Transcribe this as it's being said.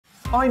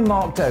I'm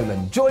Mark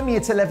Dolan. Join me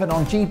at 11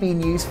 on GB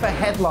News for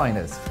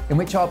Headliners, in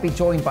which I'll be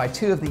joined by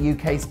two of the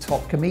UK's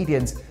top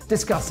comedians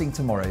discussing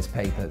tomorrow's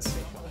papers.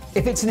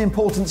 If it's an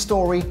important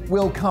story,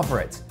 we'll cover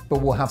it, but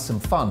we'll have some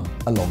fun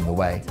along the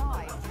way.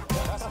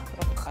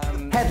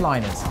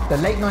 Headliners, the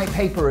late-night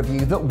paper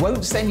review that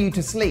won't send you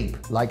to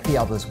sleep like the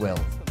others will.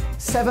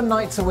 7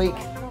 nights a week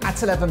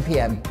at 11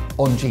 p.m.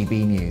 on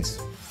GB News.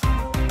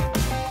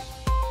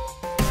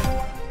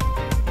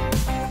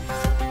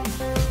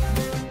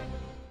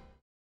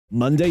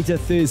 Monday to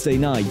Thursday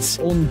nights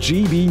on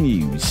GB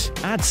News.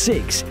 At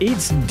 6,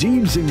 it's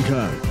Dubes &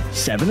 Co.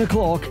 7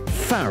 o'clock,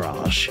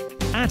 Farage.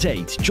 At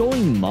 8,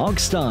 join Mark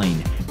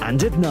Stein.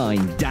 And at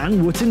 9,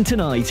 Dan Wootton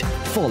Tonight,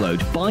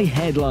 followed by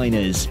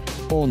Headliners.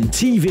 On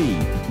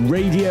TV,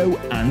 radio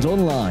and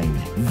online.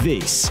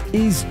 This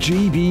is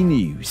GB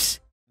News.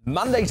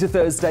 Monday to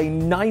Thursday,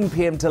 9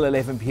 p.m. till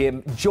 11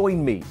 p.m.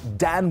 Join me,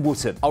 Dan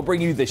Wootton. I'll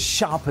bring you the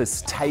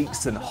sharpest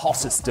takes and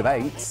hottest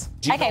debates.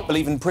 Do you not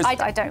believe in prison?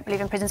 I don't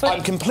believe in prisons.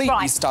 I'm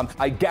completely stunned.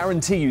 I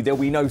guarantee you there'll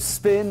be no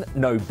spin,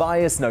 no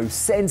bias, no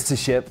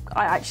censorship.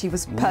 I actually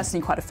was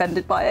personally quite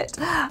offended by it.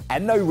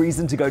 And no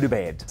reason to go to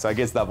bed. So I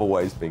guess they've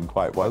always been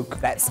quite woke.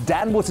 That's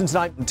Dan Wootton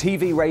Tonight on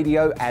TV,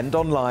 radio and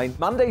online.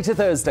 Monday to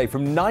Thursday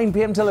from 9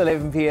 p.m. till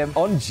 11 p.m.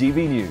 on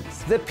GB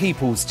News. The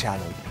People's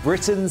Channel,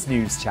 Britain's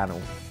news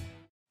channel.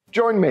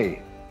 Join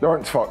me,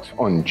 Lawrence Fox,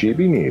 on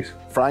GB News.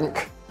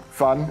 Frank,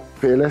 fun,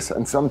 fearless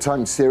and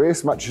sometimes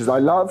serious, much as I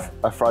love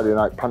a Friday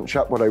night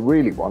punch-up, what I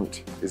really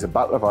want is a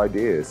battle of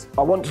ideas.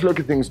 I want to look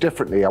at things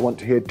differently. I want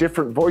to hear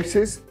different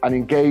voices and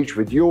engage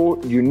with your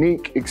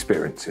unique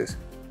experiences.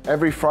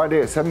 Every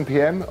Friday at 7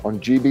 p.m. on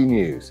GB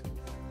News.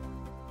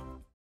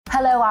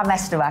 Hello, I'm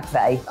Esther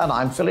McVeigh. And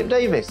I'm Philip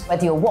Davis.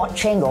 Whether you're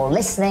watching or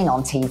listening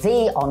on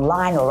TV,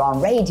 online or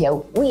on radio,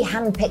 we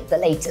handpick the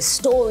latest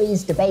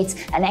stories, debates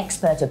and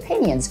expert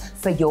opinions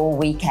for your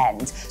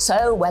weekend.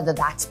 So whether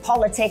that's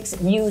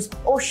politics, news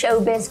or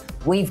showbiz,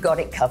 we've got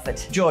it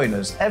covered. Join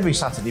us every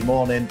Saturday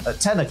morning at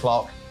 10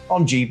 o'clock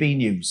on GB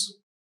News.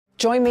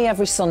 Join me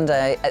every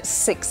Sunday at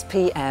 6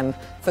 p.m.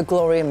 for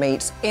Gloria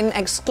Meets. In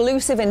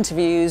exclusive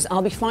interviews,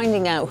 I'll be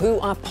finding out who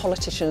our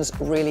politicians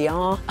really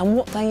are and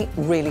what they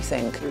really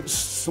think. It's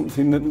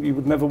something that you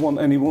would never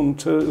want anyone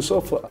to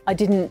suffer. I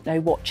didn't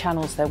know what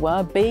channels there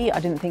were. I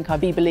didn't think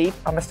I'd be believed.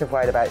 I must have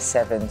weighed about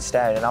 7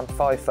 stone and I'm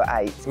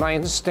 5'8". My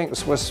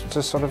instincts was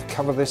to sort of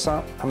cover this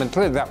up. I mean,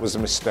 clearly that was a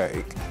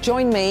mistake.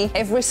 Join me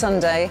every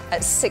Sunday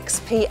at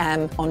 6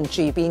 p.m. on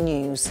GB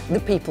News,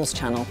 the People's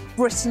Channel,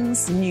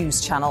 Britain's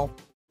news channel.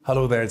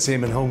 Hello there, it's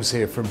Eamon Holmes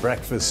here from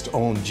Breakfast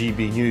on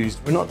GB News.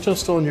 We're not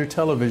just on your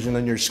television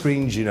and your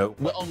screens, you know.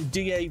 We're on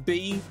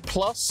DAB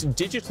plus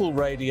digital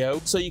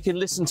radio, so you can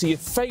listen to your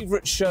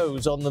favourite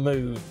shows on the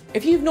move.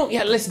 If you've not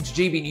yet listened to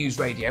GB News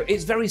Radio,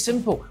 it's very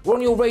simple. We're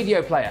on your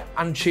radio player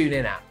and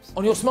TuneIn apps,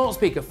 on your smart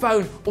speaker,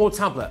 phone or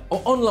tablet,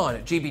 or online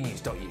at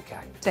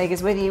gbnews.uk. Take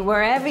us with you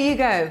wherever you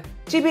go.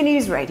 GB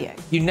News Radio.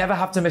 You never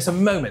have to miss a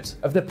moment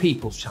of the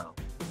People's Channel.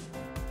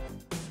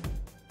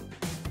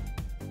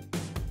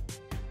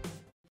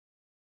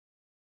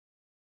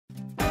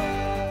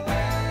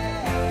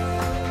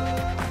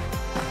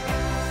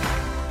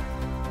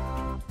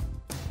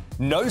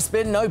 No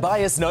spin, no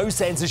bias, no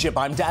censorship.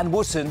 I'm Dan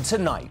Wootton.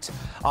 Tonight,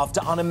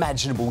 after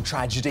unimaginable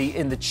tragedy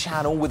in the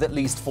Channel with at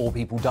least 4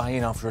 people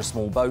dying after a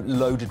small boat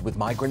loaded with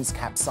migrants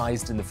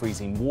capsized in the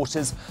freezing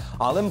waters,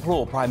 I'll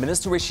implore Prime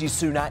Minister Rishi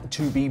Sunak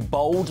to be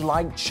bold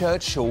like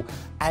Churchill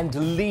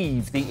and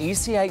leave the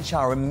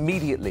ECHR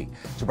immediately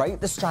to break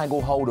the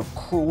stranglehold of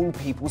cruel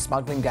people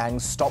smuggling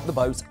gangs, stop the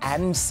boats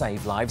and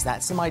save lives.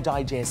 That's in my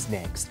digest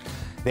next.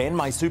 Then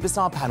my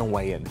superstar panel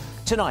weigh in.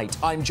 Tonight,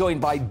 I'm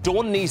joined by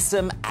Dawn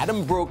Neeson,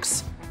 Adam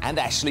Brooks and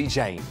Ashley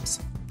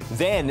James.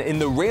 Then, in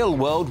the real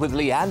world with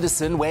Lee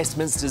Anderson,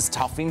 Westminster's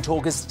talking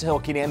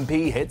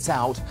MP hits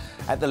out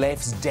at the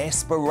left's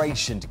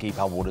desperation to keep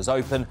our waters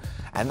open.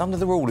 And under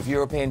the rule of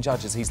European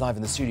judges, he's live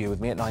in the studio with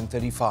me at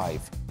 9:35.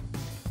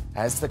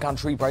 As the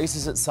country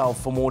braces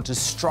itself for more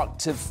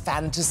destructive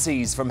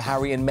fantasies from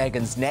Harry and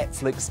Meghan's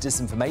Netflix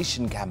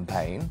disinformation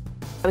campaign.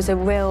 It was a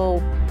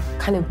real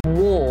kind of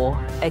war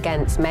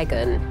against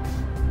Meghan,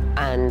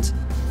 and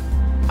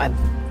I've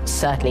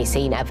certainly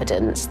seen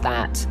evidence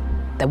that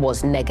there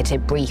was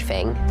negative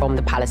briefing from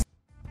the Palestinians.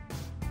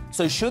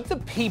 So should the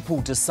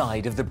people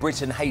decide if the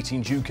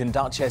Britain-hating Duke and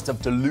Duchess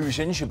of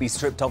Delusion should be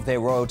stripped of their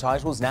royal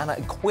titles? Nana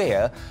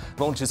Queer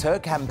launches her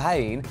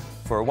campaign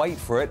for, wait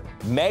for it,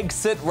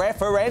 Megxit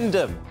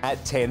referendum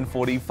at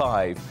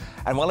 10:45.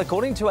 And well,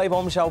 according to a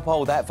bombshell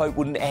poll, that vote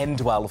wouldn't end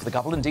well if the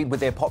couple, indeed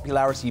with their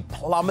popularity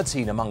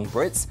plummeting among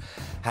Brits.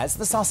 Has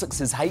the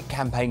Sussexes' hate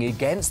campaign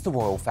against the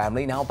royal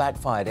family now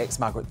backfired?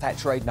 Ex-Margaret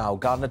Thatcher aide Niall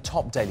Gardner,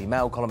 top Daily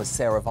Mail columnist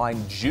Sarah Vine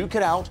duke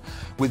it out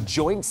with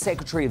Joint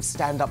Secretary of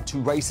Stand Up to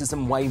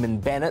Racism Wayman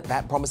Bennett.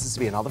 That promises to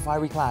be another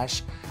fiery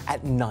clash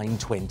at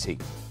 9:20.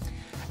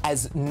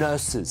 as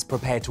nurses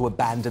prepare to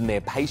abandon their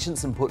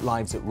patients and put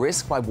lives at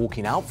risk by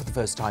walking out for the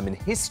first time in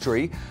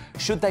history,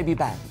 should they be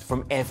banned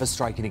from ever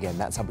striking again?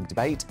 That's up for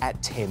debate at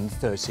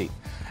 10:30.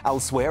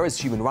 Elsewhere, as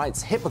human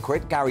rights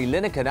hypocrite Gary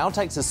Lineker now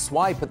takes a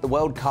swipe at the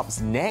World Cup's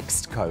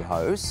next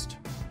co-host.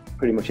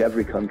 Pretty much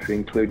every country,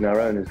 including our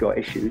own, has got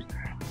issues.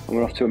 And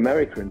we're off to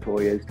America in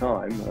 4 years'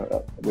 time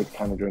with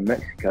Canada and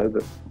Mexico,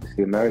 but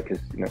obviously America's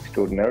an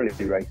extraordinarily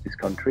racist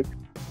country.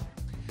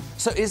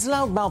 So is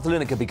loudmouth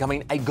Lineker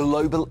becoming a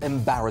global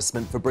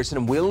embarrassment for Britain,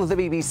 and will the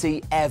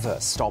BBC ever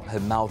stop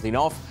him mouthing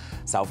off?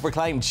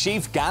 Self-proclaimed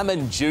Chief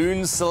Gammon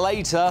June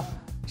Slater,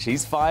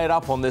 she's fired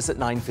up on this at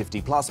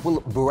 9:50. Plus,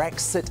 will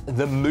Brexit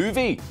the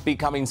movie be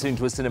coming soon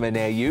to a cinema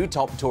near you?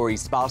 Top Tory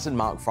Spartan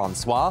Mark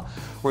Francois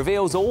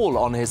reveals all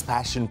on his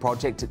passion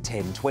project at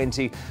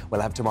 10:20.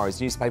 We'll have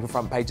tomorrow's newspaper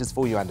front pages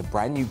for you and a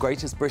brand new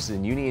Greatest Britain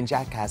and Union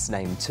Jackass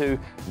name too.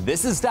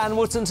 This is Dan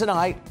Wootton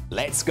tonight.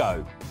 Let's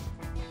go.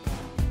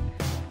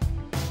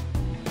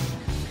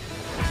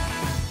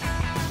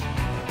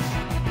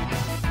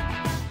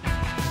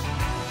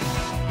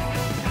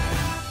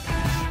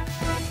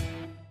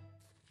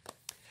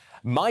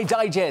 My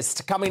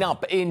Digest coming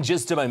up in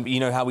just a moment. You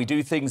know how we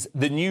do things.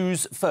 The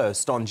news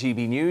first on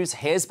GB News.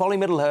 Here's Polly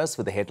Middlehurst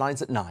with the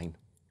headlines at 9.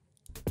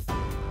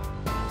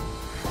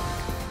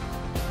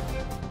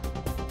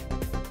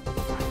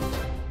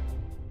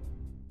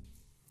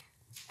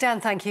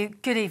 Dan, thank you.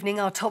 Good evening.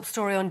 Our top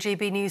story on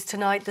GB News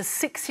tonight. The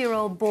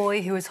 6-year-old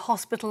boy who was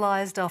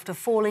hospitalised after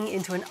falling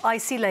into an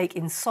icy lake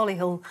in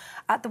Solihull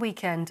at the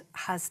weekend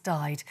has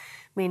died,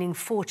 meaning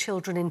 4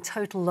 children in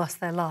total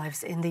lost their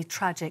lives in the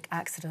tragic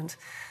accident.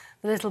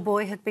 The little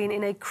boy had been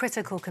in a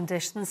critical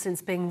condition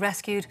since being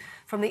rescued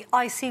from the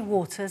icy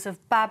waters of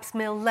Babs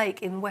Mill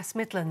Lake in West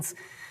Midlands.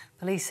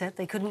 Police said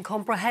they couldn't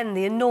comprehend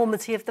the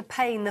enormity of the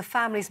pain the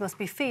families must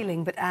be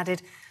feeling, but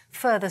added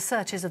further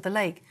searches of the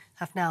lake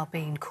have now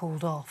been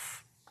called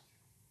off.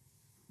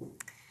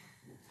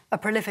 A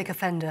prolific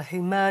offender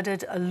who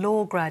murdered a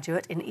law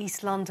graduate in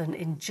East London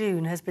in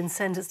June has been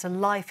sentenced to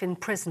life in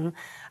prison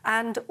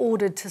and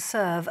ordered to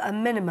serve a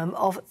minimum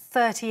of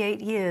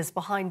 38 years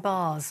behind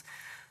bars.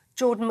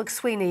 Jordan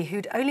McSweeney,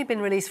 who'd only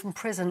been released from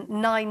prison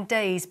 9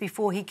 days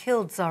before he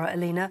killed Zara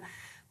Alina,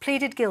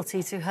 pleaded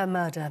guilty to her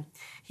murder.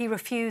 He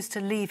refused to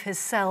leave his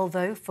cell,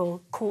 though,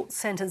 for court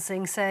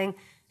sentencing, saying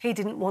he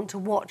didn't want to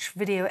watch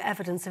video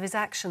evidence of his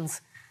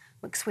actions.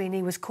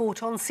 McSweeney was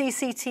caught on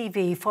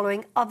CCTV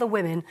following other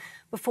women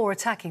before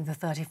attacking the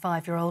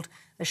 35-year-old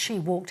as she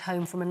walked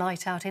home from a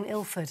night out in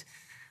Ilford.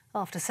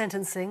 After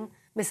sentencing,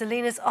 Miss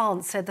Alina's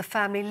aunt said the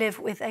family live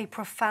with a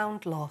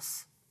profound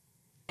loss.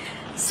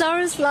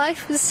 Zara's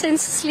life was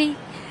senselessly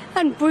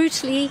and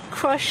brutally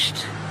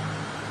crushed.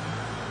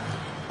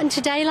 And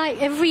today,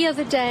 like every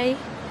other day,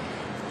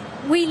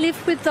 we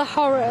live with the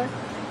horror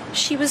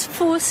she was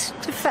forced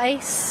to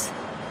face.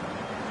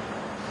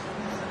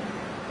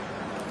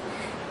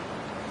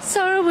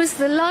 Zara was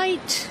the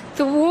light,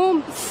 the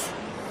warmth,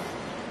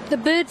 the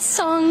bird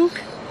song,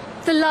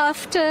 the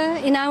laughter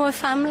in our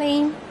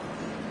family.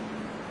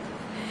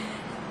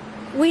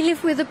 We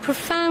live with a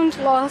profound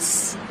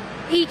loss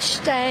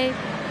each day,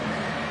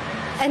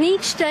 and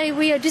each day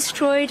we are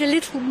destroyed a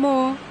little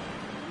more.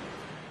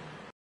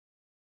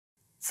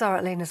 Zara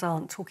Alina's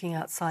aunt talking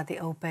outside the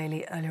Old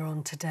Bailey earlier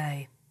on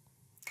today.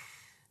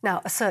 Now,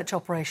 a search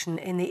operation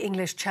in the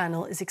English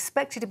Channel is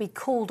expected to be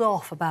called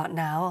off about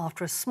now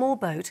after a small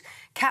boat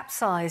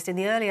capsized in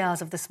the early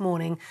hours of this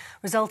morning,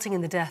 resulting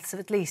in the deaths of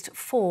at least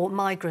 4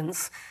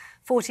 migrants.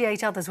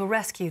 48 others were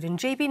rescued, and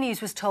GB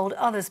News was told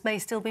others may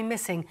still be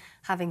missing,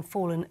 having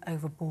fallen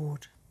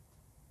overboard.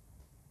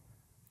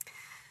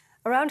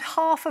 Around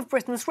half of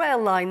Britain's rail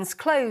lines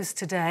closed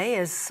today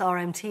as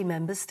RMT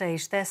members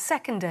staged their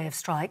second day of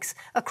strikes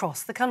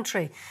across the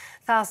country.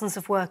 Thousands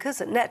of workers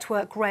at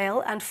Network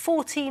Rail and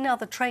 14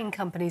 other train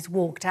companies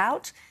walked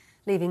out,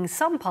 leaving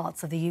some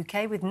parts of the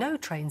UK with no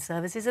train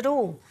services at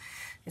all.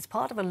 It's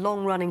part of a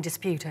long-running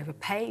dispute over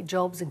pay,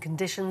 jobs and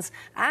conditions,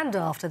 and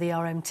after the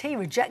RMT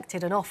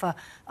rejected an offer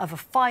of a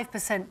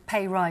 5%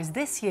 pay rise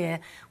this year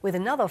with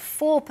another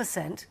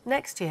 4%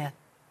 next year.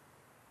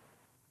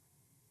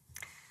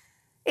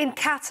 In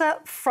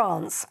Qatar,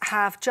 France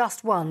have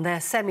just won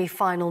their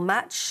semi-final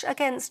match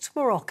against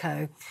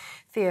Morocco.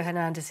 Theo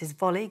Hernandez's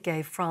volley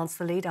gave France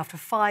the lead after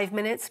 5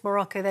 minutes.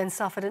 Morocco then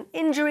suffered an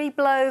injury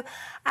blow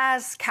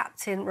as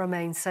captain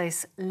Romain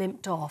Saïss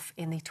limped off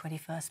in the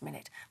 21st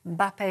minute.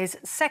 Mbappe's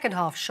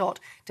second-half shot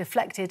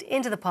deflected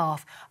into the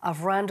path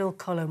of Randall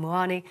Kolo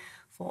Muani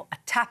for a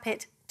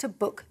tap-it to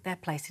book their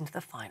place into the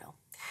final.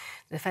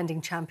 The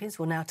defending champions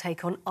will now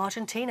take on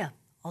Argentina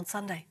on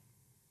Sunday.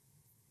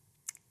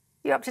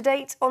 You're up to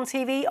date on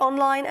TV,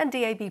 online and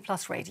DAB+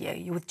 radio.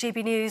 You're with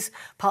GB News,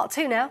 part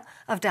 2 now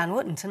of Dan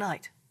Wootton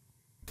Tonight.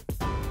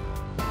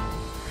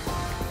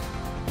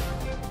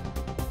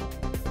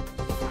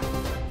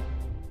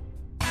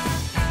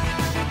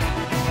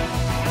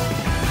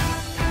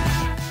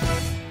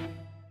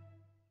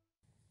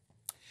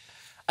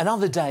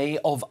 Another day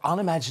of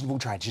unimaginable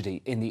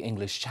tragedy in the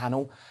English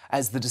Channel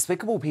as the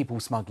despicable people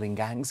smuggling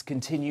gangs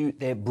continue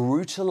their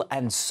brutal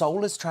and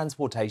soulless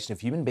transportation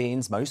of human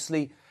beings,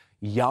 mostly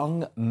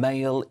young,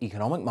 male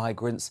economic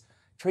migrants,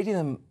 treating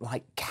them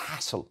like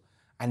cattle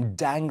and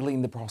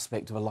dangling the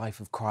prospect of a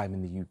life of crime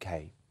in the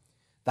UK.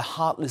 The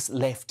heartless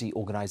lefty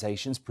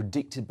organisations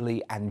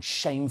predictably and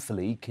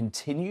shamefully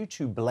continue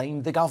to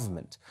blame the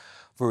government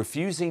for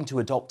refusing to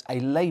adopt a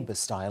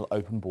Labour-style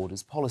open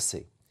borders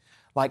policy.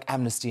 Like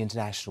Amnesty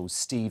International's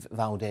Steve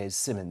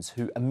Valdez-Simmons,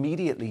 who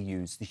immediately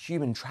used the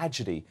human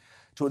tragedy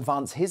to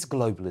advance his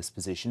globalist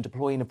position,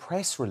 deploying a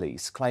press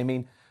release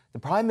claiming the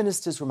Prime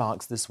Minister's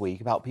remarks this week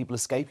about people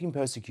escaping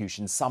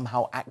persecution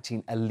somehow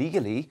acting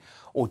illegally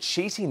or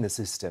cheating the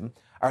system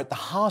are at the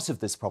heart of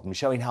this problem,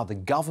 showing how the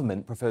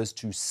government prefers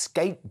to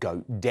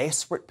scapegoat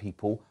desperate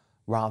people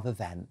rather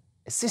than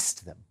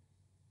assist them.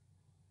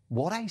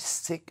 What a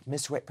sick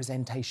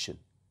misrepresentation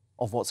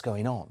of what's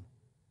going on.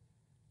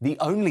 The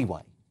only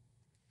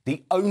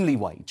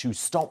way to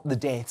stop the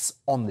deaths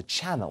on the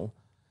Channel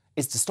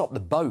is to stop the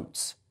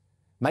boats,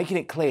 making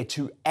it clear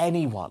to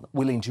anyone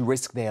willing to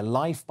risk their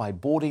life by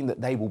boarding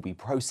that they will be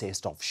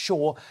processed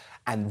offshore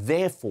and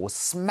therefore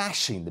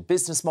smashing the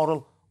business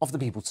model of the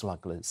people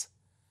smugglers.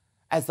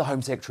 As the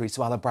Home Secretary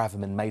Suella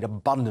Braverman made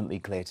abundantly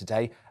clear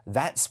today,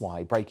 that's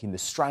why breaking the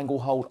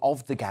stranglehold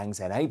of the gangs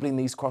enabling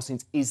these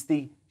crossings is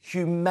the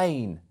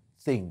humane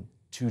thing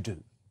to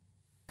do.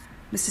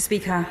 Mr.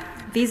 Speaker,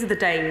 these are the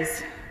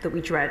days that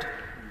we dread.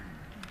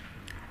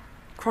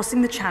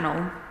 Crossing the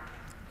Channel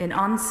in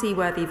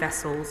unseaworthy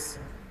vessels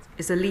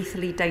is a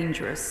lethally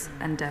dangerous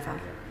endeavour.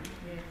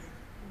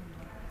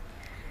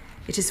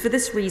 It is for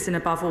this reason,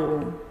 above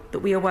all, that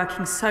we are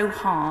working so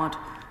hard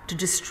to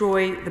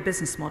destroy the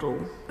business model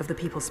of the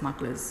people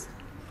smugglers,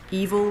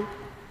 evil,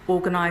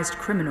 organised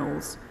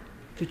criminals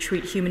who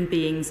treat human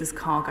beings as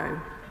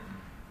cargo.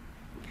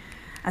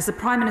 As the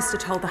Prime Minister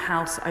told the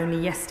House only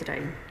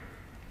yesterday,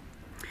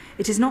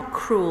 it is not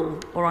cruel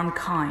or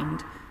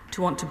unkind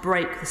to want to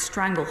break the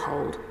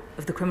stranglehold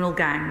of the criminal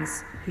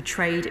gangs who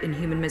trade in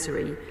human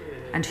misery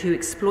and who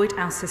exploit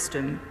our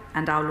system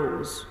and our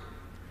laws.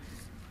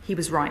 He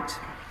was right.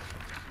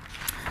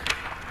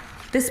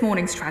 This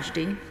morning's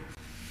tragedy,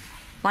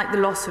 like the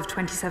loss of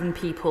 27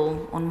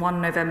 people on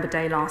one November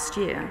day last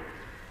year,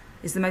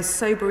 is the most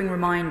sobering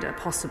reminder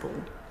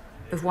possible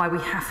of why we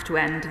have to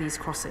end these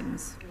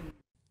crossings.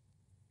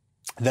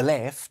 The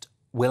left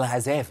will,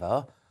 as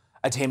ever,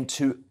 attempt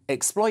to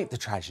exploit the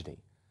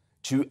tragedy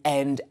to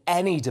end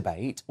any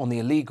debate on the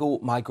illegal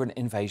migrant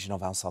invasion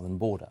of our southern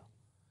border.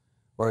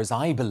 Whereas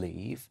I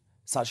believe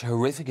such a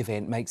horrific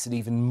event makes it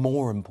even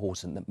more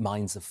important that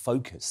minds are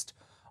focused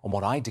on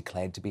what I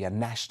declared to be a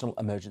national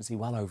emergency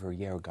well over a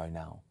year ago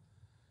now.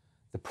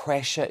 The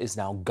pressure is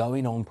now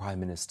going on Prime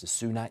Minister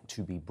Sunak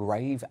to be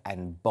brave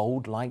and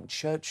bold like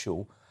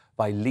Churchill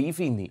by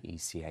leaving the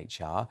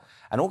ECHR,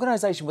 an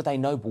organisation with a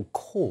noble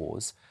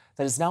cause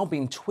that has now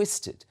been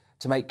twisted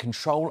to make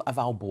control of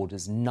our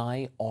borders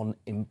nigh on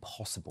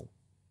impossible.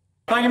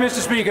 Thank you, Mr.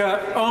 Speaker.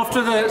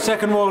 After the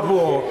Second World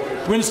War,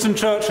 Winston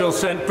Churchill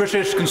sent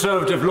British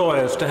Conservative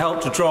lawyers to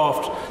help to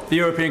draft the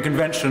European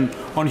Convention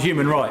on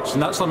Human Rights,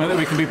 and that's something that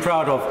we can be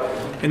proud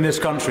of in this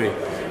country.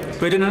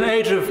 But in an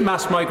age of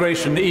mass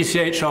migration, the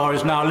ECHR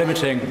is now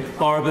limiting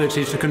our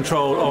ability to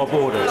control our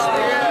borders.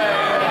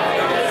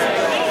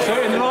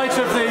 So in light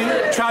of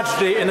the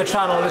tragedy in the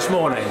Channel this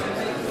morning,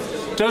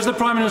 does the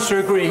Prime Minister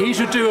agree he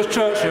should do as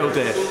Churchill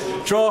did,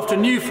 draft a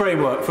new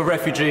framework for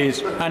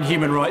refugees and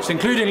human rights,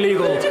 including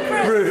legal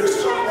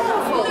routes,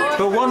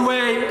 but one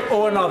way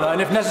or another, and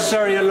if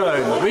necessary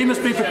alone, we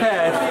must be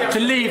prepared to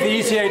leave the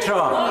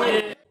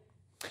ECHR?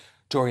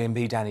 Tory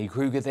MP Danny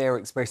Kruger there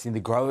expressing the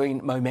growing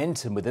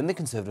momentum within the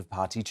Conservative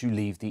Party to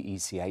leave the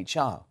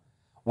ECHR.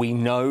 We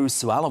know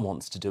Suella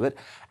wants to do it,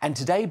 and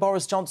today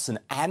Boris Johnson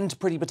and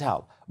Priti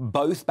Patel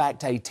both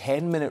backed a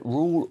 10-minute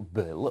rule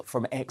bill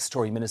from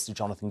ex-Tory Minister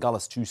Jonathan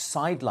Gullis to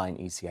sideline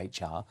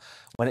ECHR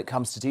when it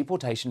comes to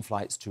deportation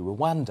flights to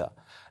Rwanda.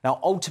 Now,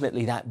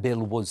 ultimately, that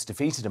bill was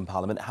defeated in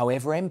Parliament.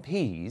 However,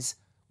 MPs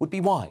would be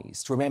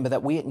wise to remember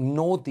that we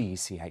ignored the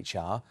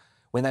ECHR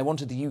when they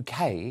wanted the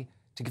UK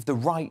to give the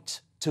right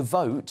to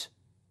vote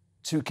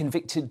to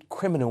convicted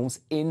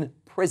criminals in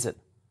prison.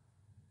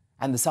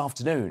 And this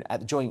afternoon, at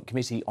the Joint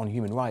Committee on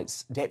Human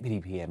Rights, Deputy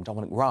PM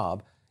Dominic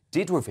Raab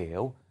did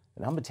reveal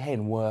that Number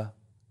 10 were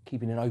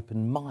keeping an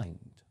open mind.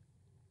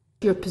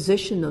 Your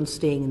position on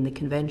staying in the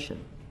convention?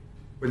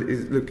 Well,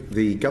 look,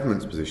 the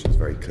government's position is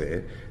very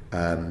clear.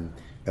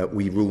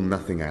 We rule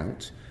nothing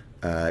out.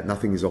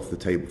 Nothing is off the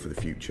table for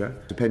the future.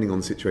 Depending on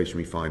the situation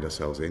we find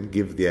ourselves in,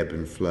 give the ebb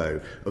and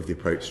flow of the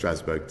approach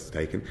Strasbourg has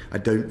taken, I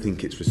don't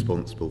think it's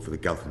responsible for the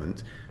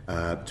government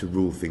to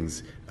rule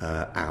things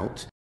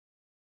out.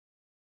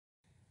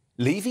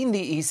 Leaving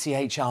the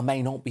ECHR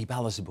may not be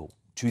palatable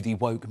to the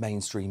woke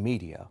mainstream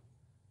media,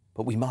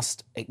 but we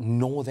must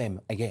ignore them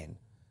again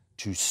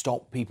to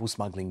stop people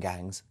smuggling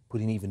gangs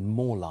putting even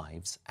more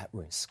lives at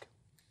risk.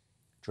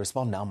 To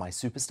respond now, my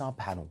superstar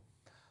panel.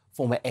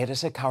 former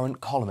editor,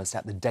 current columnist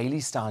at the Daily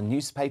Star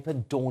newspaper,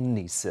 Dawn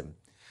Neeson,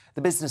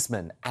 the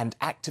businessman and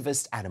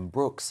activist Adam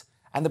Brooks,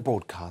 and the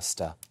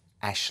broadcaster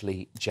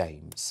Ashley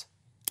James.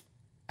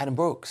 Adam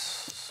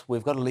Brooks,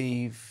 we've got to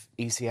leave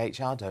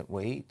ECHR, don't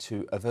we,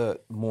 to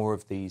avert more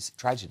of these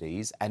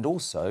tragedies and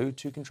also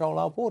to control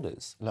our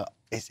borders. Look,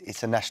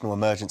 it's a national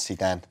emergency,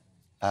 Dan.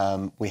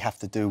 We have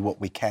to do what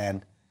we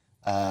can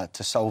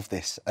to solve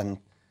this. And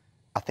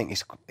I think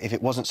if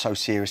it wasn't so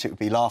serious, it would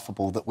be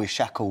laughable that we're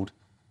shackled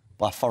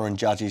by foreign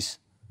judges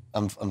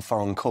and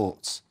foreign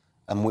courts,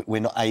 and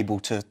we're not able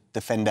to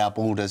defend our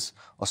borders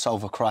or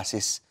solve a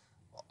crisis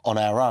on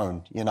our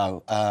own. You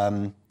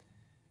know,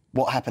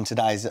 what happened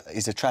today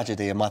is a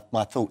tragedy, and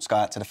my thoughts go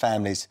out to the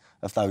families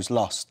of those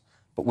lost.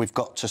 But we've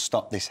got to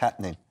stop this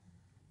happening.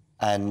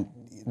 And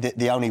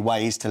the only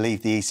way is to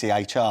leave the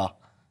ECHR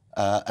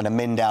and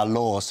amend our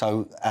law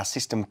so our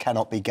system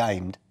cannot be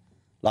gamed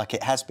like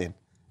it has been.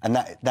 And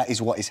that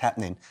is what is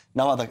happening.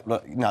 No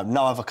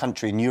other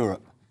country in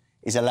Europe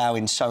is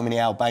allowing so many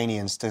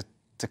Albanians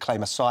to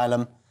claim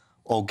asylum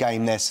or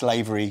game their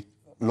slavery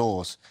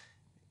laws.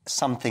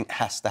 Something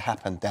has to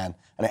happen, Dan,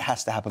 and it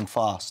has to happen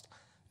fast.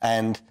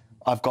 And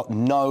I've got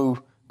no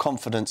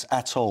confidence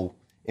at all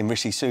in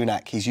Rishi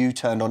Sunak. He's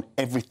U-turned on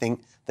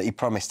everything that he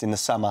promised in the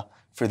summer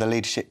through the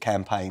leadership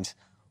campaigns.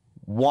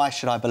 Why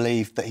should I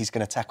believe that he's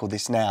going to tackle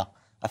this now?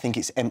 I think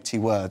it's empty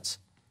words,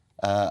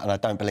 and I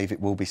don't believe it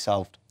will be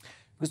solved.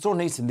 Because, Dawn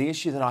Neeson, the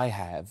issue that I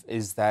have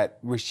is that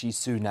Rishi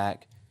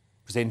Sunak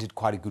presented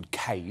quite a good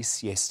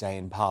case yesterday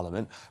in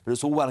Parliament, but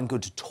it's all well and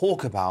good to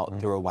talk about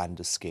the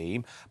Rwanda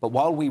scheme. But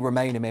while we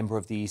remain a member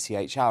of the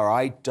ECHR,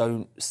 I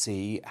don't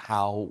see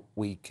how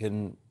we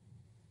can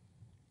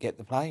get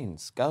the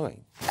planes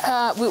going.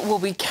 Well,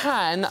 we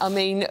can. I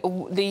mean,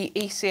 the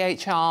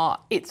ECHR,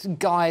 its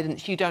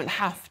guidance, you don't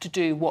have to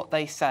do what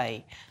they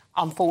say.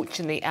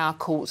 Unfortunately, our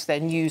courts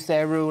then use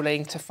their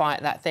ruling to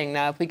fight that thing.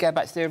 Now, if we go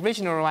back to the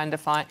original Rwanda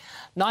flight,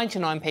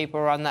 99 people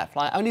were on that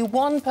flight. Only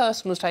one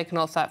person was taken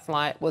off that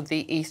flight with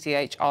the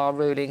ECHR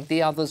ruling.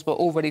 The others were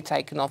already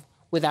taken off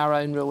with our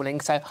own ruling.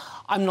 So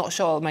I'm not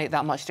sure it'll make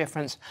that much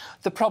difference.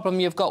 The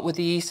problem you've got with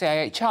the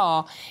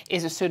ECHR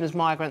is as soon as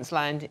migrants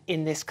land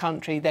in this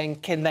country, they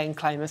can then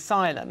claim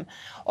asylum.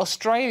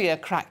 Australia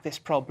cracked this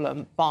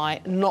problem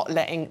by not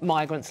letting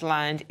migrants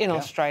land in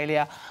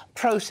Australia,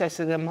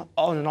 processing them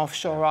on an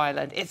offshore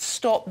island. It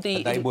stopped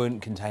the... But they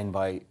weren't contained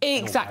by...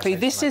 Exactly.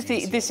 This is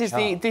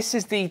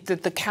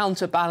the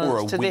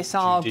counterbalance to this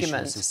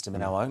argument. System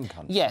in our own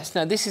country. Yes,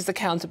 no, this is the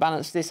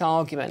counterbalance to this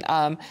argument.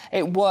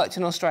 It worked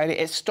in Australia.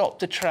 It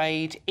stopped the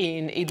trade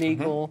in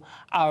illegal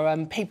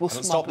people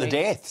smuggling. Stop the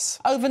deaths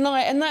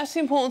overnight, and that's the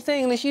important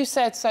thing. And as you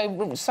said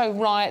so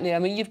rightly, I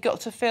mean, you've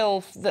got to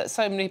feel that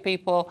so many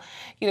people,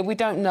 you know, we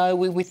don't know.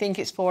 We think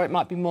it's 4, it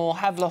might be more,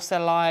 have lost their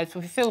lives.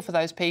 We feel for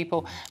those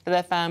people, for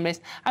their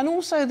families, and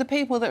also the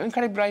people that were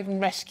incredibly brave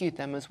and rescued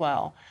them as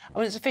well. I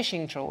mean, it's a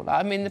fishing trawler.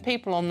 I mean, the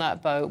people on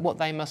that boat, what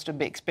they must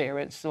have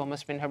experienced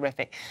must have been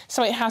horrific.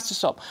 So it has to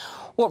stop.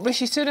 What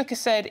Rishi Sunak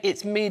has said,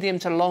 it's medium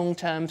to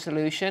long-term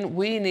solution.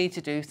 We need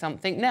to do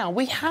something now.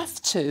 We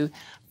have to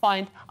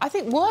find, I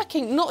think,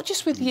 working not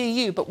just with the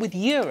EU, but with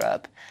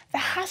Europe,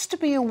 there has to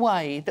be a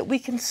way that we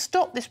can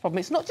stop this problem.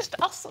 It's not just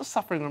us that are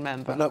suffering,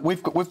 remember. But look,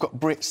 we've got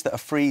Brits that are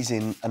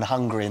freezing and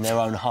hungry in their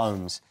own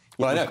homes.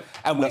 Well, I know,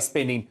 and we're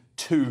spending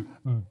 £2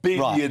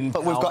 billion.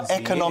 But we've got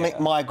economic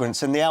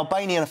migrants, and the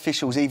Albanian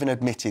officials even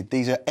admitted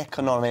these are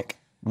economic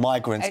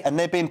migrants, and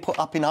they're being put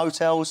up in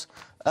hotels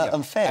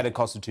and fed. At a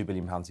cost of £2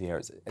 billion a year.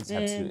 It's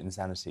absolute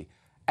insanity.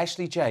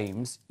 Ashley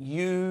James,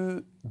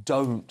 you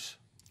don't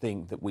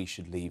think that we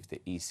should leave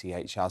the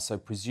ECHR, so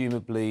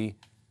presumably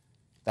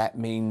that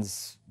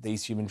means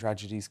these human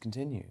tragedies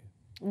continue.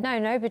 No,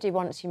 nobody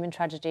wants human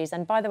tragedies.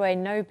 And by the way,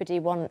 nobody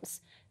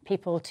wants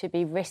people to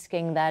be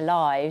risking their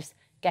lives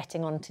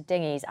getting onto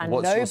dinghies, and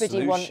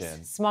nobody wants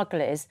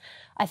smugglers.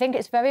 I think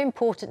it's very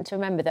important to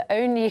remember that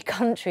only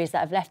countries that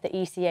have left the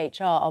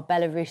ECHR are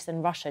Belarus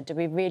and Russia. Do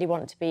we really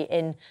want to be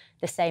in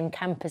the same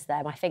camp as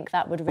them? I think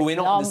that would ring alarm bells.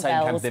 We're not in the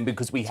same camp then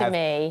because we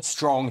have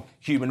strong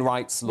human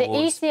rights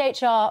laws. The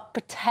ECHR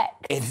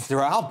protects... It's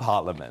through our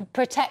parliament.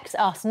 Protects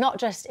us, not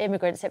just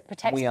immigrants. It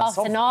protects us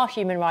and our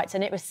human rights,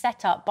 and it was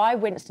set up by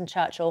Winston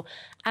Churchill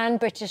and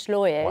British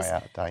lawyers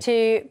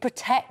to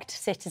protect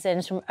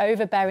citizens from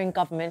overbearing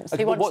governments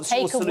who want to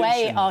take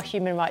away our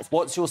human rights.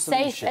 What's your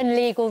solution? Safe and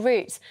legal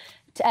routes.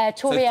 Tory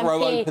so throw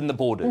MP... open the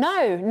borders?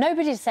 No,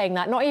 nobody's saying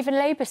that. Not even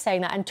Labour's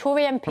saying that. And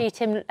Tory MP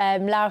Tim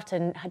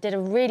Loughton did a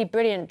really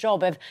brilliant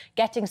job of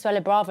getting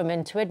Suella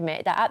Braverman to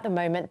admit that at the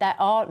moment there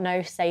are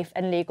no safe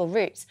and legal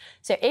routes.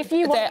 So if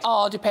you want... There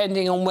are,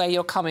 depending on where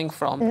you're coming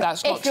from.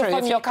 That's not true.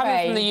 If you're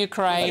coming from the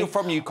Ukraine, you're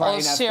from Ukraine,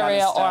 or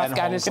Syria or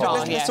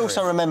Afghanistan... Let's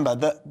also remember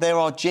that there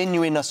are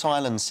genuine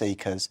asylum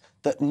seekers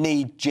that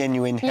need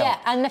genuine help. Yeah,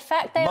 and the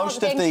fact they aren't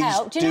being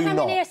helped... Do you know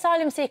how many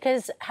asylum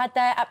seekers had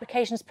their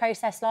applications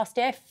processed last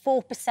year?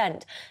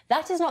 4%.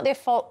 That is not their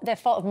fault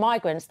of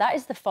migrants. That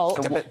is the fault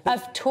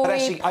of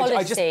Tory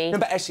policy.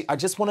 But actually, I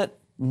just want to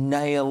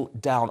nail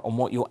down on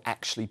what you're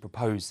actually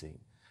proposing.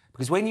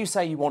 Because when you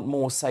say you want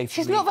more safe...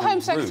 She's not the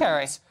Home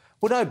Secretary.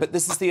 Well, no, but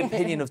this is the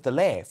opinion of the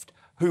left,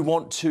 who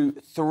want to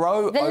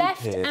throw the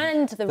left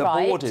and the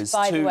right, borders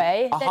by the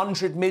way,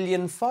 100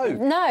 million folk.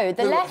 No,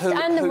 the left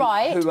and the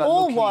right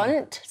all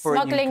want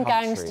smuggling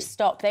gangs to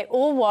stop. They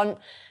all want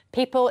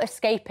people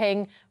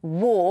escaping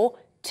war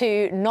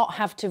to not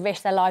have to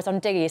risk their lives on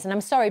dinghies. And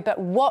I'm sorry, but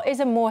what is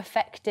a more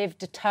effective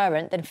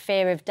deterrent than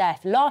fear of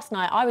death? Last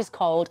night, I was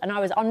cold and I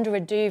was under a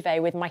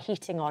duvet with my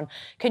heating on.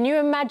 Can you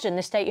imagine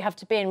the state you have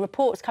to be in?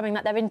 Reports coming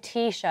that they're in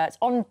T-shirts,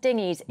 on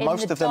dinghies, in the dark.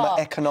 Most of them are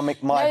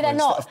economic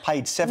migrants that have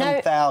paid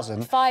 7,000.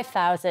 No,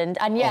 5,000.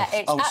 And yeah,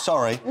 it's...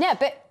 sorry. Yeah,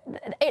 but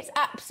it's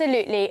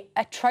absolutely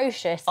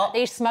atrocious that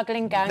these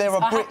smuggling gangs There are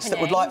Brits happening. that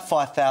would like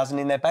 5,000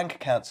 in their bank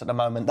accounts at the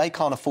moment. They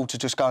can't afford to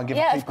just go and give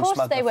a people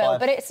smuggler £5,000. Yeah, of course they will,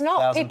 but it's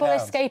not people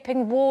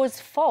escaping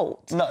war's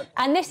fault. No.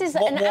 And this is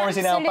What an war is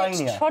in absolute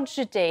Albania?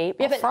 tragedy.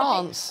 Yeah, but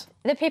France.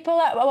 The people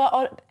that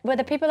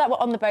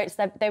were on the boats,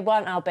 they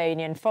weren't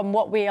Albanian. From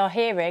what we are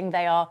hearing,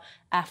 they are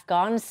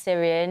Afghans,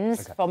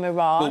 Syrians, from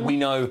Iran.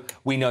 Well,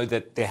 we know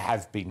that there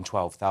have been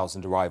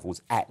 12,000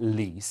 arrivals at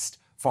least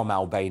from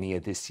Albania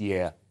this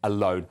year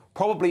alone.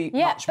 Probably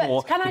much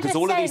more, because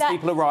all of these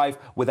people arrive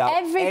without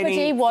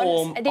any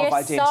form of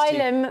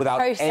identity,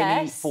 without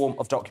any form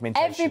of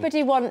documentation.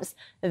 Everybody wants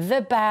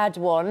the bad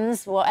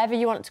ones, whatever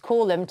you want to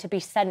call them, to be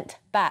sent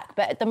back.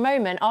 But at the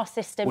moment, our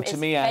system is to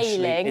me,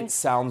 failing. Ashley, it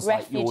sounds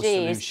like your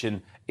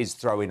solution is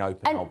throwing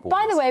open our borders.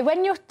 By the way,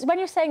 when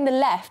you're saying the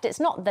left, it's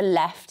not the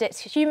left. It's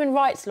human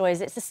rights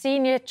lawyers. It's the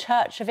senior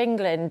Church of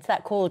England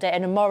that called it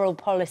an immoral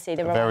policy.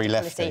 The very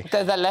lefty.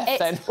 They're the left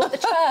then. Well, the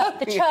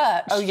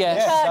church. Oh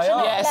yes. The church they and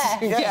are. the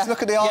left. Yes,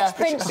 look at the Archbishop.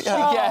 Prince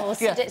Charles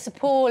said it's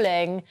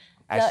appalling.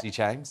 Ashley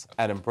James,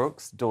 Adam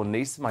Brooks, Dawn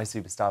Neeson, my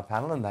superstar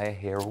panel, and they are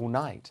here all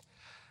night.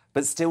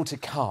 But still to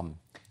come.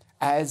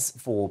 As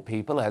for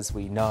people, as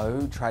we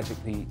know,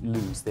 tragically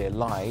lose their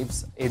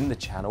lives in the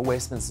Channel,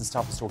 Westminster's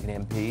toughest talking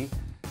MP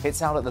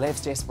hits out at the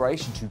left's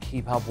desperation to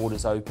keep our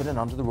borders open and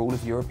under the rule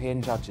of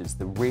European judges.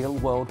 The Real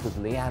World with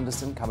Lee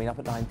Anderson coming up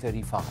at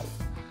 9:35.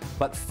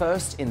 But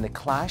first in the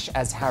clash,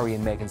 as Harry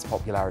and Meghan's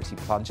popularity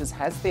plunges,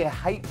 has their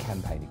hate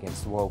campaign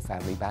against the royal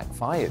family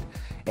backfired?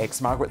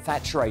 Ex-Margaret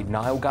Thatcher aide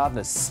Niall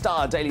Gardner,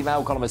 star Daily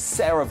Mail columnist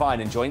Sarah Vine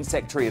and Joint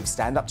Secretary of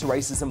Stand Up to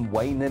Racism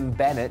Wayne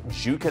Bennett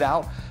duke it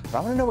out. But I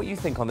want to know what you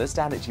think on this.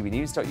 Down at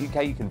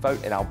gbnews.uk, you can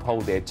vote in our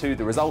poll there too.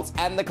 The results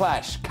and the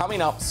clash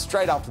coming up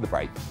straight after the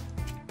break.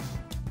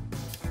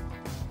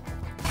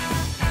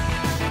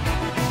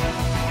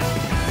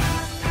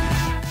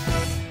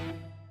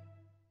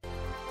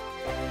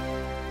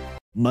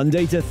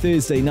 Monday to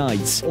Thursday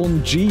nights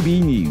on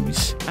GB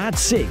News. At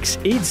 6,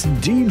 it's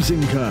Deebs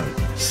 & Co.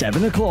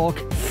 7 o'clock,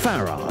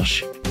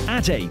 Farage.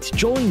 At 8,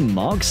 join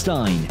Mark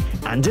Stein.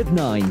 And at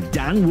 9,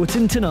 Dan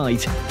Wootton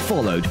Tonight,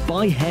 followed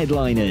by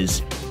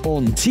Headliners.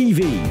 On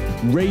TV,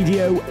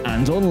 radio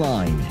and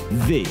online.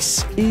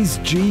 This is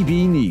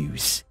GB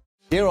News.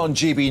 Here on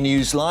GB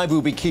News Live,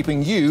 we'll be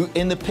keeping you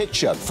in the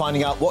picture,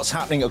 finding out what's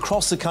happening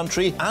across the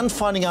country and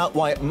finding out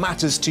why it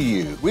matters to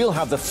you. We'll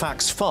have the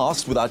facts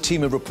fast with our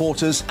team of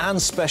reporters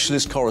and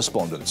specialist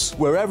correspondents.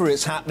 Wherever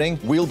it's happening,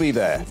 we'll be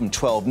there from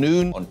 12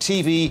 noon on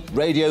TV,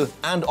 radio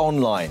and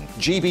online.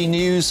 GB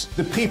News,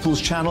 the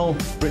People's Channel,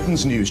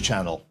 Britain's news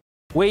channel.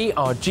 We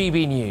are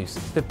GB News,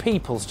 the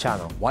People's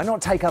Channel. Why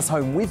not take us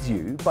home with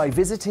you by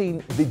visiting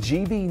the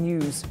GB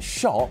News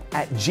shop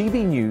at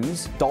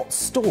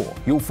gbnews.store.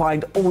 You'll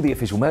find all the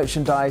official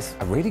merchandise,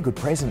 a really good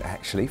present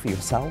actually for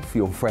yourself,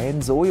 your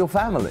friends or your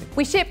family.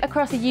 We ship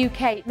across the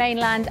UK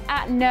mainland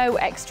at no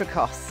extra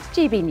cost.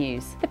 GB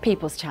News, the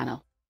People's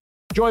Channel.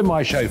 Join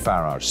my show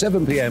Farage,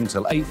 7 p.m.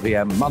 till 8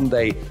 p.m.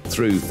 Monday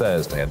through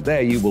Thursday, and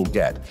there you will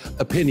get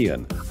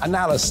opinion,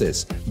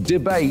 analysis,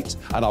 debate,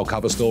 and I'll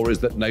cover stories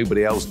that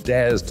nobody else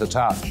dares to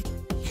touch.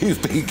 You've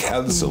been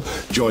cancelled.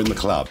 Join the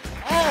club.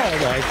 Oh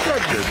my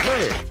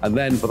goodness me. And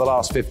then for the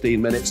last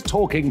 15 minutes,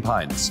 talking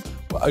pints.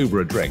 We're over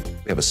a drink.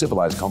 We have a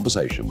civilised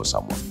conversation with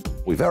someone.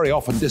 We very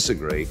often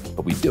disagree,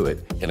 but we do it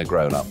in a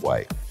grown-up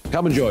way.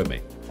 Come and join me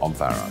on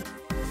Farage.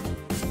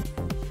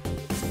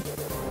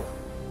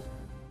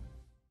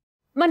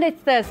 Monday to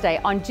Thursday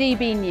on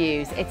GB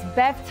News, it's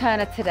Bev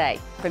Turner Today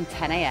from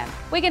 10 a.m.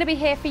 We're going to be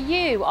here for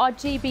you, our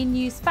GB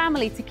News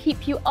family, to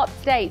keep you up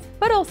to date,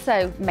 but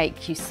also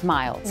make you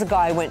smile. The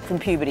guy went from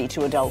puberty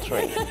to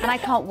adultery. And I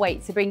can't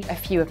wait to bring a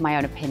few of my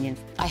own opinions.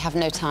 I have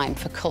no time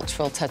for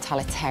cultural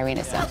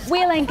totalitarianism.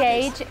 We'll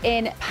engage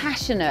in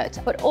passionate,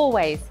 but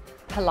always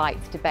polite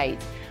debate,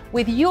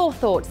 with your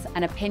thoughts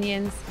and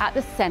opinions at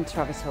the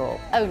centre of it all.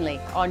 Only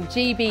on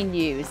GB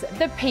News,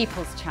 the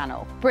People's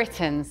Channel,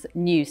 Britain's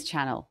news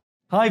channel.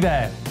 Hi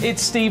there,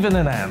 it's Stephen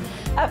and Anne.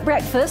 At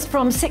breakfast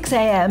from 6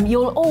 a.m,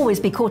 you'll always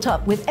be caught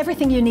up with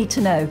everything you need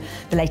to know,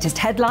 the latest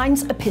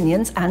headlines,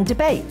 opinions and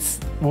debates.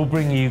 We'll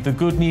bring you the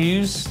good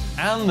news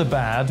and the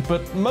bad,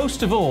 but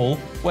most of all,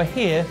 we're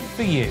here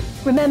for you.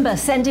 Remember,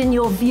 send in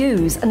your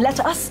views and let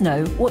us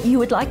know what you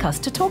would like us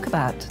to talk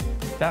about.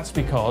 That's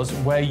because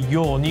we're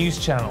your news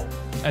channel.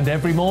 And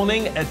every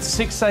morning at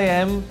 6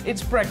 a.m,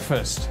 it's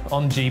breakfast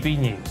on GB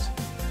News.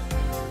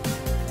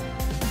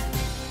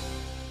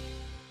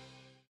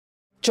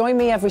 Join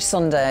me every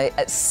Sunday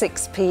at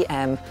 6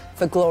 p.m.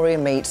 for Gloria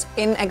Meets.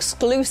 In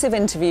exclusive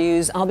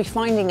interviews, I'll be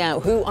finding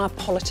out who our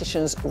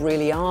politicians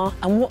really are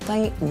and what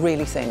they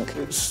really think.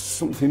 It's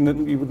something that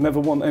you would never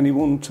want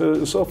anyone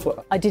to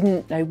suffer. I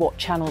didn't know what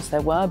channels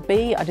there were.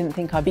 I didn't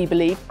think I'd be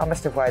believed. I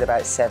must have weighed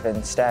about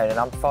 7 stone and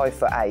I'm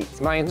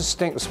 5'8". My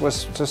instincts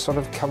was to sort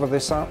of cover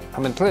this up. I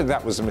mean, clearly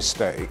that was a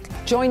mistake.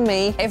 Join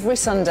me every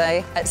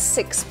Sunday at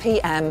 6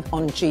 p.m.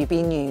 on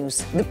GB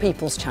News, the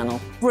People's Channel,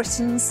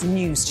 Britain's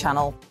news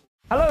channel.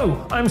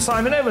 Hello, I'm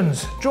Simon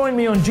Evans. Join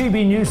me on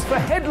GB News for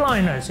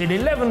Headliners at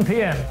 11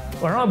 p.m,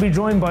 where I'll be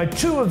joined by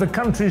 2 of the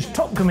country's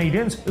top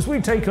comedians as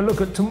we take a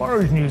look at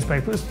tomorrow's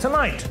newspapers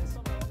tonight.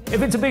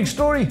 If it's a big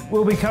story,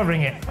 we'll be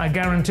covering it, I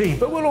guarantee,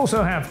 but we'll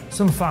also have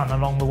some fun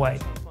along the way.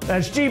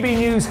 That's GB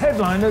News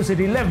Headliners at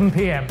 11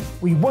 p.m.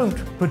 We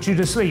won't put you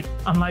to sleep,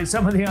 unlike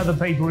some of the other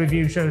paper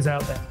review shows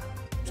out there.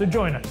 So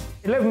join us,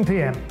 11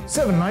 p.m,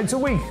 7 nights a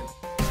week.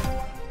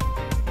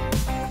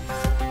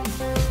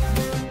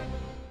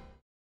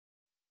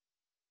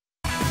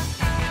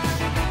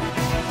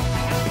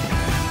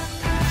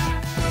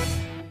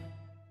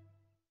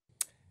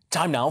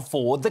 Time now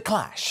for The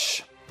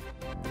Clash.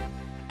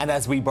 And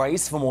as we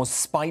brace for more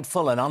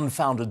spiteful and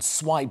unfounded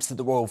swipes at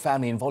the royal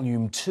family in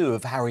Volume 2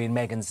 of Harry and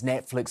Meghan's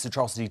Netflix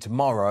atrocity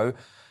tomorrow,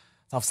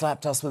 they've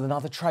slapped us with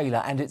another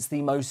trailer, and it's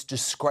the most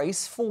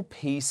disgraceful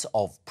piece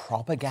of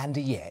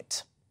propaganda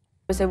yet.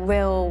 It was a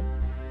real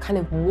kind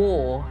of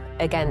war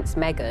against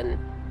Meghan,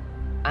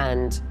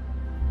 and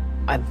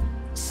I've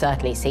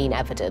certainly seen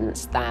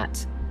evidence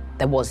that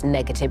there was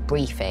negative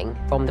briefing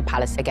from the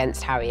palace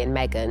against Harry and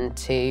Meghan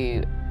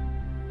to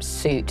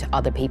suit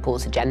other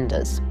people's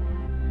agendas.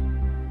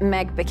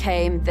 Meg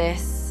became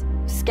this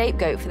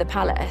scapegoat for the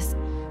palace,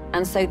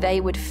 and so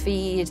they would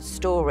feed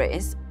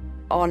stories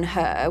on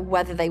her,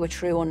 whether they were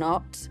true or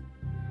not,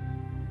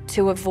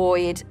 to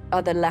avoid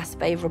other less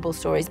favourable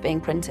stories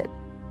being printed.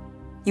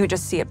 You would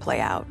just see it play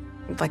out.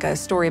 Like a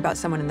story about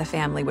someone in the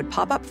family would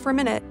pop up for a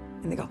minute,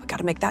 and they go, we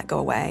gotta make that go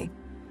away.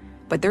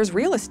 But there's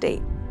real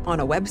estate on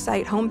a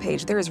website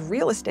homepage. There is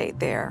real estate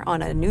there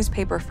on a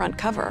newspaper front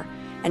cover.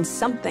 And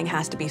something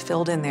has to be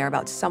filled in there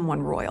about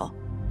someone royal.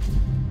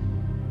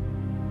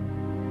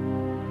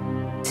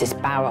 This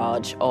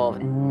barrage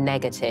of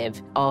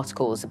negative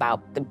articles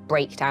about the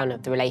breakdown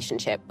of the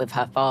relationship with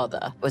her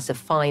father was the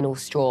final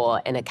straw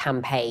in a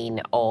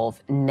campaign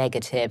of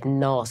negative,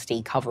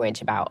 nasty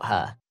coverage about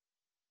her.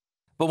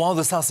 But while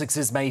the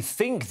Sussexes may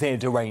think their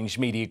deranged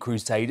media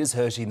crusade is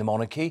hurting the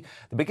monarchy,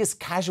 the biggest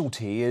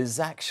casualty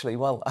is actually,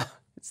 well,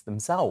 it's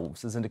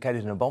themselves, as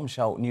indicated in a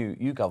bombshell new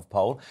YouGov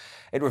poll.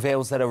 It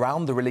reveals that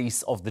around the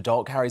release of the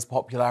doc, Harry's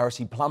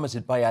popularity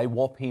plummeted by a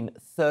whopping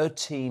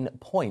 13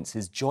 points,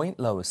 his joint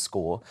lowest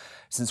score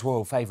since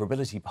royal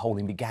favourability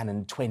polling began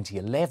in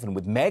 2011,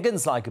 with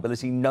Meghan's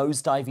likeability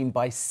nosediving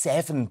by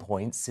 7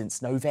 points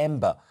since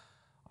November.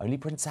 Only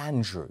Prince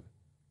Andrew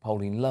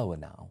polling lower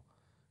now.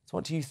 So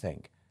what do you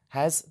think?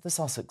 Has the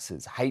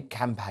Sussexes' hate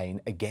campaign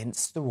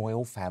against the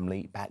royal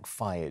family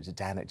backfired?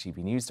 Dan at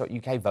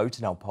gbnews.uk, vote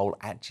in our poll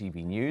at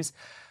GB News.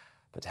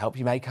 But to help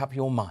you make up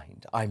your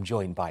mind, I'm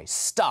joined by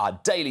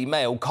star Daily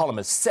Mail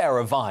columnist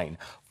Sarah Vine,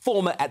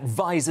 former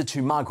advisor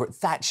to Margaret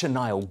Thatcher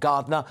Niall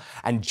Gardner,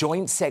 and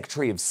Joint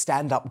Secretary of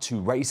Stand Up to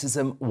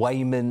Racism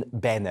Wayman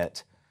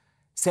Bennett.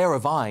 Sarah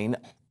Vine,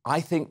 I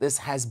think this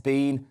has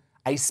been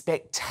a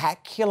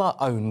spectacular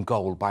own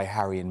goal by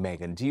Harry and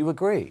Meghan. Do you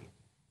agree?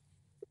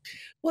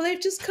 Well,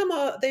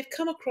 they've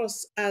come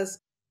across as,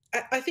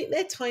 I think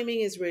their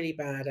timing is really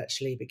bad,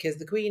 actually, because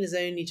the Queen has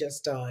only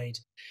just died.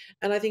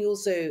 And I think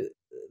also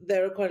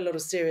there are quite a lot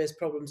of serious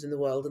problems in the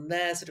world, and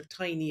their sort of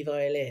tiny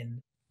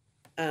violin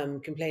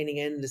complaining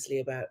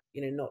endlessly about,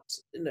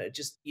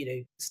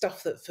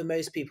 stuff that for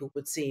most people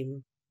would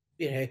seem,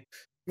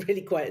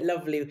 really quite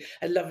lovely,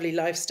 a lovely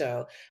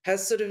lifestyle,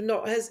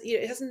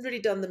 it hasn't really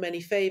done them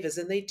any favors,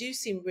 and they do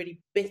seem really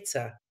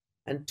bitter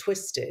and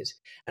twisted.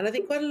 And I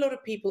think quite a lot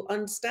of people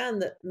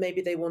understand that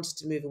maybe they wanted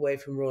to move away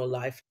from royal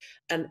life.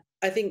 And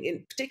I think,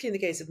 particularly in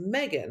the case of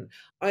Meghan,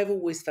 I've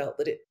always felt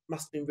that it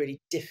must have been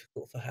really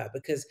difficult for her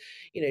because,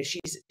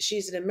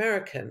 she's an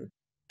American,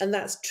 and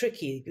that's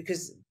tricky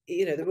because,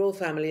 the royal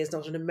family is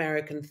not an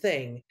American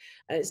thing.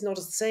 And it's not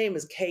the same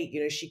as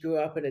Kate, she grew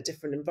up in a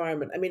different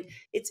environment. I mean,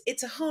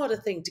 it's a harder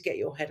thing to get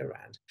your head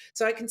around.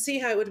 So I can see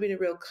how it would have been a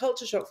real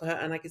culture shock for her,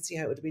 and I can see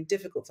how it would have been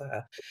difficult for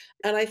her.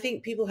 And I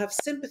think people have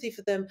sympathy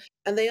for them,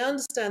 and they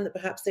understand that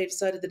perhaps they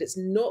decided that it's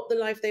not the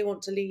life they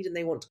want to lead, and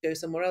they want to go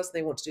somewhere else, and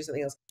they want to do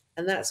something else.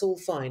 And that's all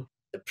fine.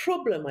 The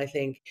problem, I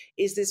think,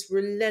 is this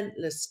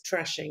relentless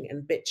trashing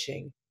and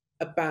bitching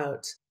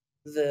about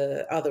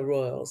the other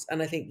royals.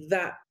 And I think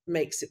that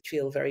makes it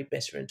feel very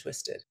bitter and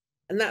twisted.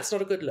 And that's not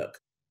a good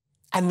look.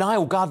 And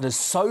Niall Gardner,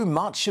 so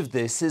much of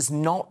this is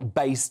not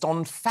based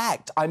on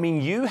fact. I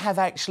mean, you have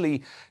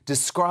actually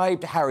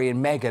described Harry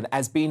and Meghan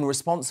as being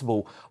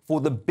responsible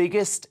for the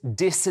biggest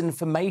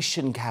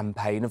disinformation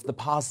campaign of the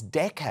past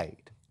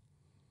decade.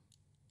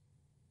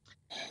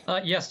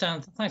 Yes,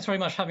 Dan, thanks very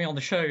much for having me on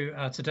the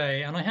show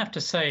today. And I have to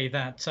say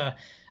that,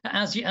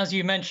 as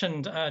you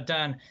mentioned,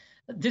 Dan,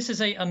 this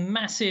is a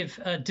massive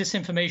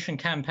disinformation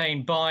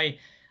campaign by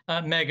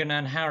Meghan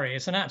and Harry.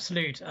 It's an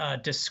absolute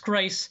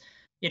disgrace.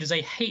 It is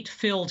a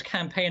hate-filled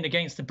campaign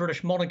against the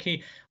British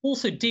monarchy,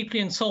 also deeply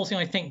insulting,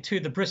 I think, to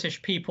the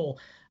British people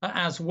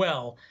as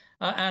well.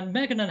 And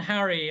Meghan and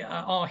Harry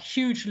are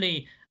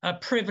hugely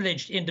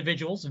privileged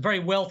individuals, very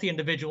wealthy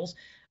individuals.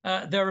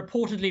 They're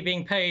reportedly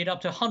being paid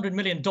up to $100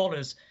 million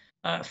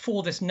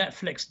for this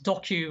Netflix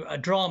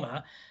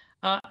docu-drama.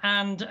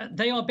 And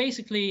they are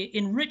basically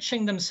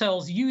enriching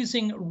themselves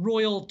using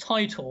royal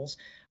titles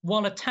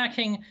while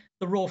attacking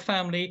the royal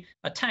family,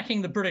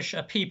 attacking the British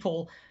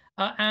people,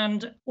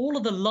 and all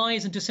of the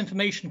lies and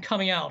disinformation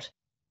coming out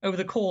over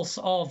the course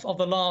of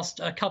the last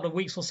couple of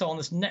weeks or so on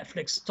this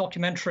Netflix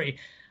documentary,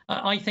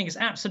 I think is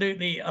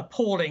absolutely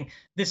appalling.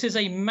 This is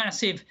a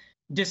massive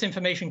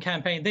disinformation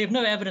campaign. They have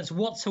no evidence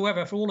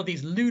whatsoever for all of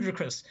these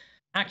ludicrous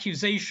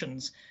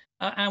accusations.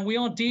 And we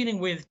are dealing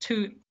with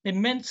two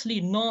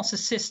immensely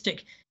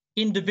narcissistic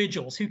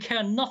individuals who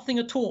care nothing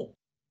at all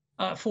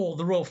for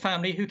the royal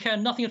family, who care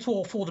nothing at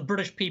all for the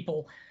British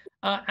people.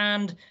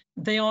 And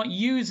they are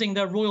using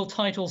their royal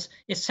titles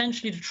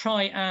essentially to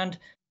try and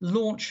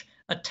launch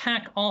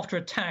attack after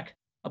attack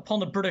upon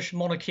the British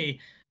monarchy.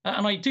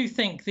 And I do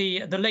think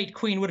the late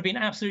Queen would have been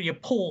absolutely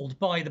appalled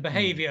by the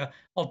behaviour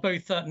of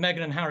both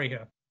Meghan and Harry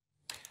here.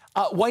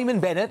 Wayman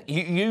Bennett,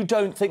 you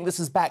don't think this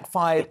has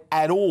backfired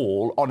at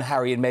all on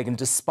Harry and Meghan,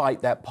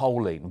 despite that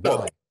polling? Why?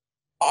 Look,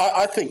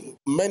 I think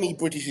many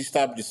British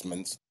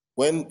establishments,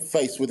 when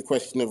faced with the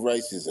question of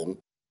racism,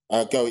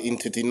 go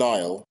into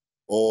denial,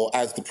 or,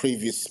 as the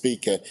previous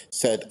speaker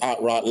said,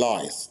 outright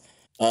lies.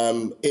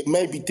 It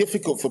may be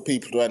difficult for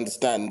people to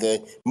understand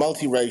the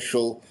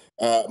multiracial,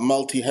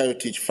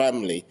 multi-heritage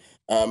family,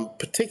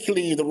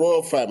 particularly the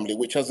royal family,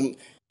 which hasn't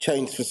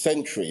changed for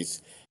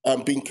centuries,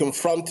 being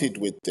confronted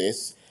with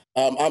this.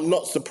 I'm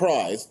not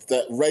surprised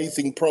that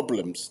raising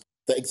problems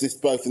that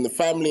exist both in the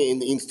family and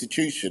in the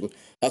institution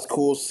has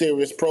caused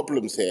serious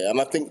problems here.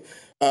 And I think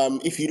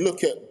if you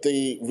look at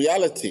the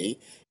reality,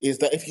 is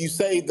that if you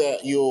say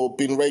that you're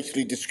being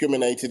racially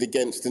discriminated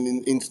against in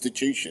an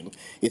institution,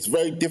 it's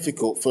very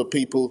difficult for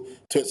people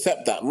to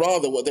accept that.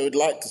 Rather, what they would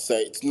like to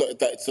say, it's not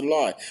that it's a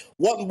lie.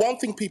 One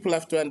thing people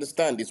have to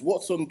understand is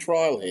what's on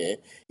trial here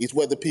is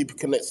whether people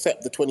can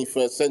accept the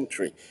 21st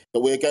century,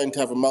 that we're going to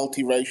have a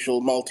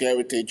multiracial,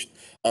 multi-heritage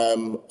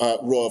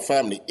royal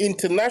family.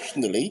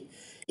 Internationally,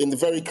 in the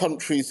very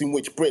countries in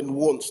which Britain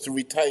wants to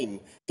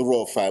retain the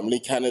royal family,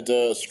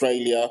 Canada,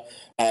 Australia,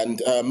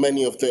 and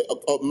many of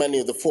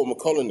the former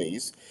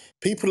colonies,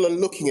 people are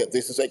looking at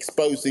this as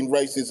exposing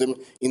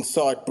racism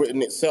inside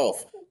Britain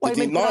itself. The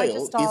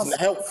denial isn't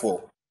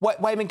helpful.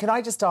 Wayman, can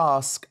I just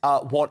ask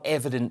what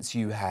evidence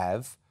you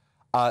have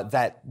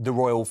that the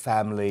royal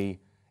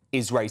family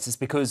is racist?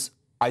 Because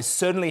I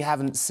certainly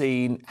haven't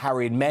seen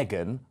Harry and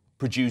Meghan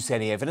produce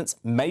any evidence.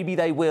 Maybe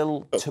they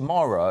will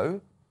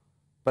tomorrow,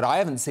 but I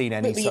haven't seen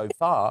any so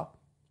far.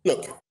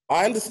 Look,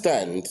 I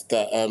understand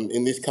that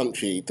in this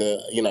country,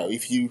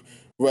 if you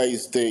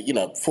raise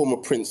the, former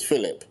Prince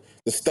Philip,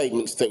 the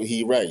statements that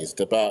he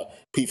raised about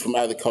people from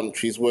other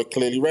countries were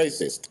clearly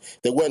racist.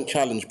 They weren't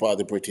challenged by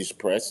the British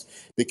press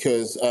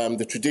because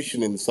the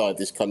tradition inside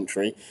this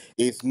country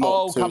is not.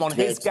 Oh, come on!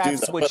 His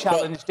gaffes were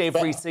challenged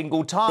every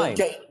single time.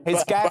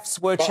 His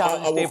gaffes were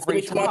challenged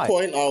every time.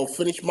 I'll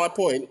finish my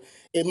point.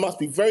 It must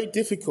be very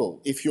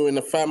difficult if you're in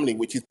a family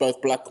which is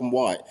both black and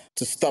white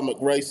to stomach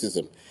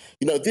racism.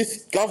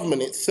 This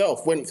government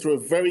itself went through a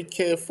very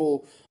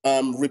careful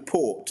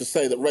report to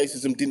say that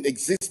racism didn't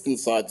exist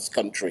inside this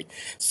country.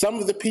 Some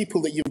of the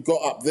people that you've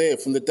got up there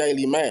from the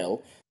Daily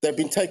Mail, they've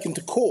been taken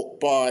to court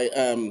by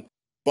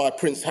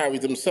Prince Harry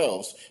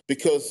themselves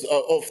because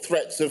of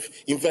threats of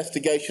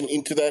investigation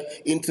into their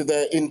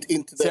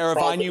Sarah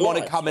Vine, you want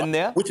to come in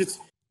there?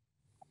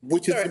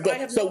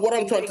 So what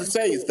I'm trying to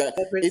say is that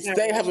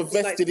they have a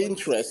vested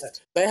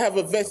interest. They have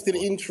a vested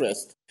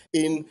interest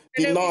in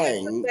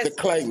denying the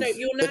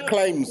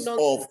claims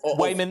of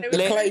Wayman.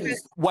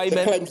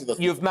 Wayman,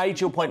 you've made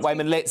your point.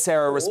 Wayman, let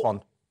Sarah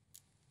respond.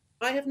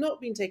 I have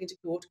not been taken to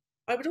court.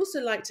 I would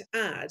also like to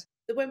add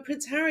that when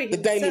Prince Harry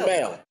himself the Daily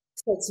Mail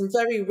said some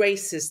very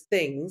racist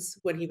things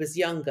when he was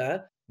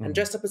younger and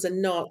dressed up as a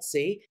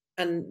Nazi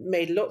and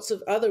made lots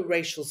of other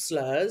racial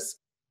slurs,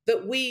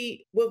 that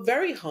we were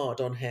very hard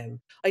on him.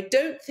 I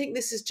don't think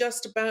this is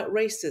just about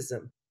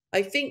racism.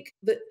 I think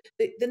that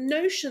the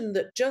notion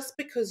that just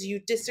because you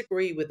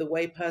disagree with the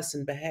way a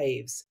person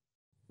behaves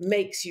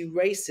makes you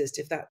racist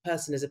if that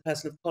person is a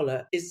person of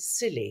colour is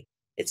silly.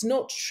 It's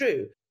not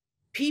true.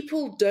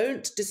 People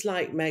don't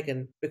dislike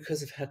Meghan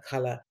because of her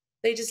colour.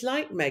 They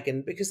dislike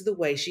Meghan because of the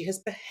way she has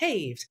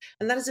behaved.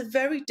 And that is a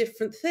very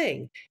different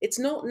thing. It's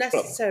not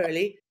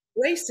necessarily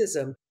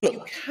racism.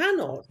 You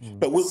cannot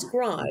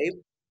describe...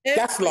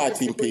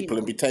 Gaslighting people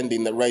and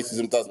pretending that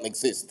racism doesn't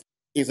exist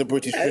is a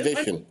British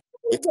tradition.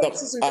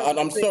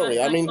 I'm sorry.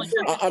 I mean,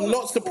 I'm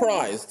not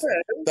surprised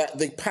that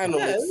the panel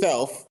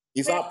itself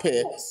is up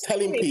here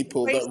telling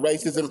people that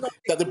racism,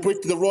 that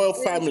the royal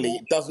family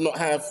does not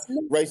have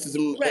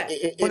racism.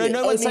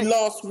 Only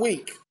last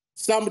week,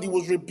 somebody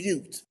was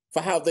rebuked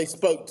for how they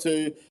spoke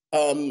to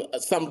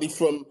somebody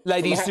from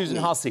Lady from Susan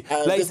Hussey.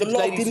 There's a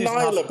lot of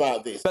denial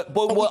about this. But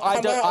I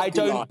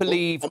don't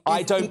believe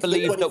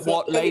that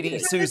what Lady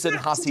Susan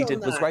Hussey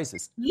did was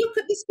racist. Look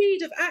at the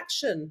speed of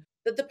action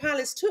that the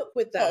palace took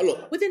with that.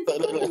 Within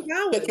 12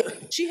 hours,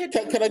 she had.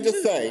 Can I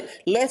just say,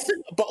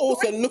 but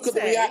also look at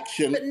the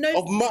reaction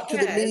of much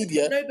of the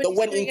media that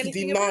went into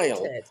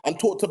denial and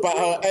talked about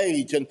her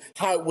age and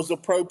how it was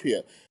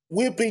appropriate.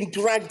 We're being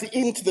dragged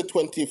into the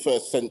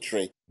 21st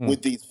century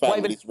with these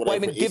families.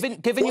 Wayman,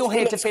 given your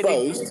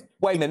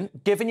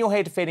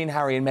head defending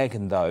Harry and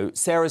Meghan, though,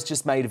 Sarah's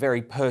just made a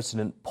very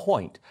pertinent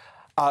point.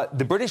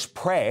 The British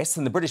press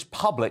and the British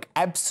public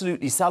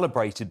absolutely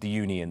celebrated the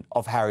union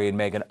of Harry and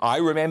Meghan. I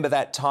remember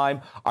that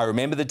time. I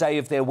remember the day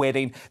of their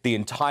wedding. The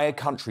entire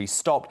country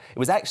stopped. It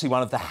was actually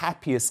one of the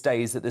happiest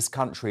days that this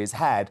country has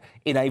had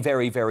in a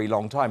very, very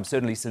long time,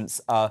 certainly since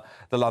the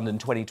London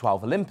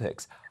 2012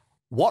 Olympics.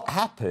 What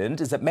happened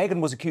is that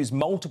Meghan was accused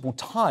multiple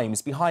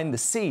times behind the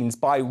scenes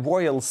by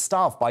royal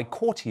staff, by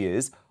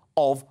courtiers,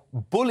 of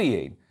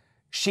bullying.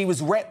 She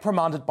was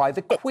reprimanded by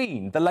the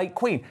Queen, the late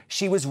Queen.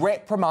 She was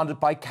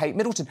reprimanded by Kate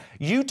Middleton.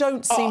 You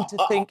don't seem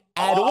to think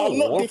at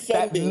all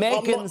that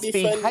Meghan's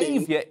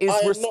behaviour is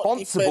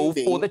responsible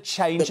for the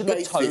change in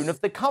the tone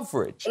of the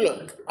coverage.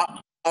 Look,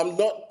 I'm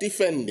not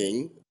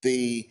defending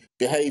the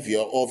behaviour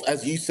of,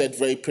 as you said,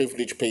 very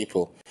privileged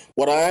people.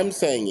 What I am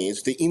saying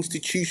is the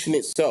institution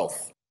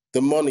itself,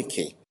 the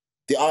monarchy,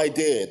 the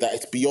idea that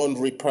it's beyond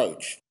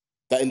reproach,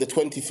 that in the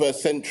 21st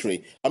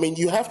century, I mean,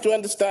 you have to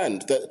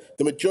understand that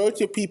the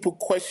majority of people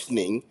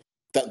questioning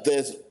that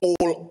there's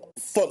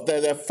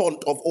they're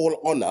font of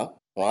all honour,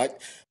 right?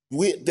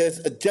 There's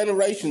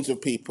generations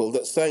of people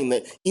that saying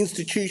that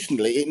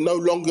institutionally it no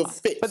longer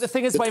fits. But the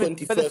thing is, Wayman,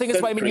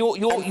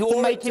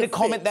 you're making a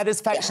comment that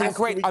is factually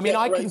incorrect. I mean,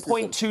 I can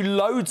point to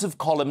loads of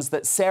columns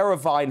that Sarah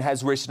Vine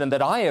has written and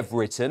that I have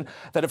written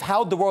that have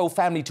held the royal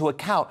family to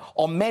account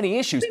on many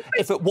issues.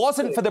 If it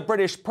wasn't for the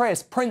British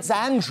press, Prince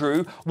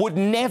Andrew would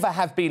never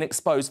have been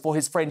exposed for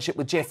his friendship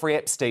with Jeffrey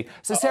Epstein.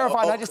 So, Sarah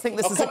Vine, I just think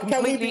this is a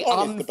completely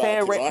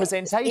unfair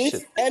representation.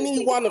 If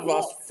any one of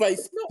us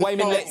faced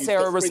Wayman, let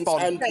Sarah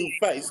respond.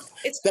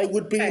 They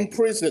would be in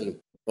prison,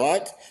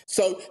 right?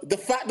 So the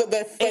fact that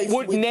they're faced it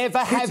would never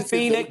have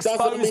been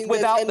exposed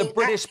without the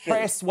British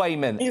press,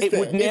 Wayman. It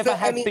would never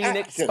have been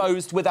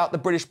exposed without the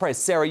British press.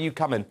 Sarah, you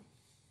come in.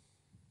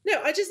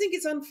 No, I just think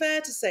it's unfair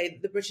to say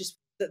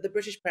that the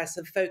British press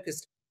have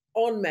focused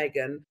on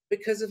Meghan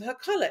because of her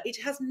colour.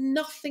 It has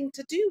nothing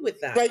to do with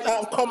that. Straight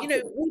out of Compton.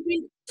 You know, we've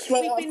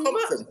been much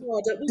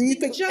harder. Do you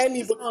think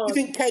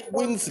Kate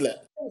Winslet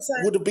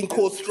would have been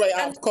called straight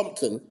out of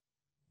Compton?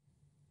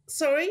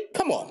 Sorry?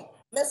 Come on.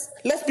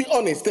 Let's be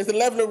honest. There's a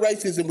level of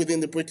racism within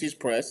the British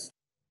press,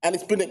 and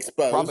it's been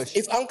exposed. Rubbish.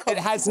 It's uncomfortable. It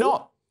has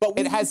not.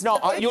 It has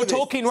not. You're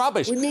talking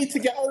rubbish. We need to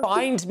get over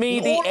Find me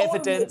the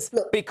evidence,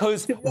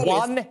 because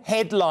one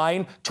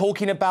headline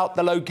talking about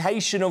the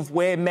location of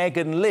where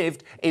Meghan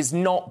lived is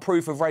not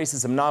proof of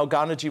racism. Niall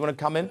Garner, do you want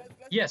to come in?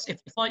 Yes,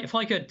 if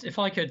I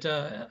could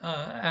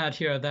add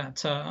here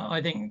that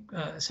I think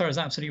Sarah's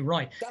absolutely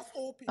right.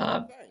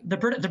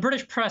 The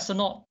British press are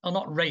not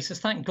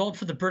racist. Thank God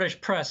for the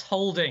British press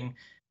holding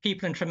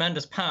people in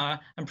tremendous power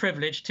and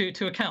privilege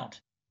to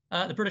account.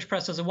 The British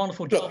press does a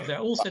wonderful job there.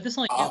 Also, this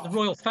idea that the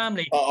royal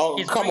family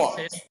is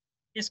racist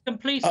is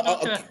complete and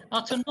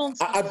utter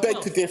nonsense. I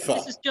beg to differ.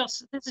 This is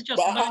just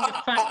knowing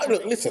the fact.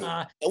 Look, listen,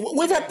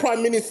 we've had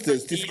prime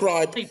ministers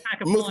describe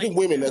Muslim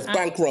women as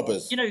bank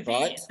robbers. You know,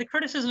 right? the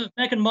criticism of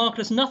Meghan Markle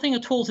has nothing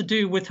at all to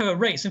do with her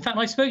race. In fact,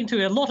 I've spoken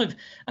to a lot of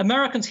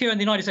Americans here in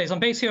the United States. I'm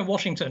based here in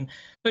Washington.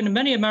 But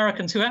many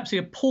Americans who are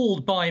absolutely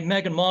appalled by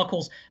Meghan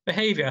Markle's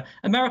behaviour.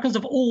 Americans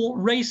of all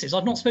races.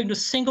 I've not spoken to a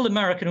single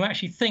American who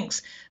actually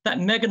thinks that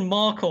Meghan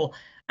Markle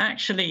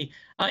actually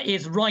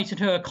is right in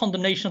her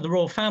condemnation of the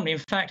royal family. In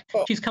fact,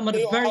 she's come at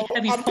a very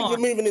heavy part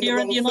here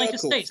in the United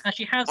States, as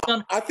she has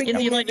done in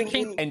the United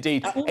Kingdom.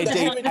 Indeed.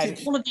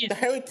 All of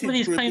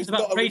these claims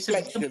about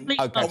racism, complete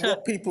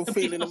what people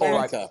feel in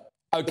America.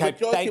 OK,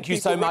 thank you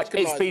so much.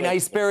 It's been a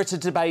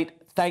spirited debate.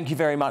 Thank you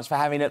very much for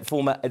having it.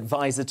 Former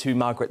advisor to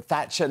Margaret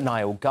Thatcher,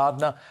 Niall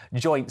Gardner,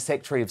 Joint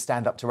Secretary of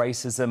Stand Up to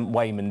Racism,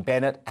 Wayman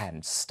Bennett,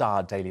 and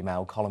star Daily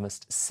Mail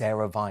columnist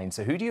Sarah Vine.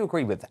 So who do you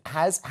agree with?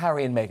 Has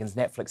Harry and Meghan's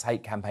Netflix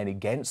hate campaign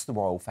against the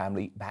royal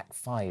family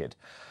backfired?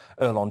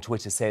 Earl on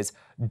Twitter says,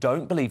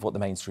 don't believe what the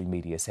mainstream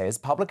media says.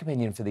 Public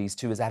opinion for these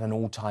two is at an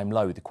all-time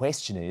low. The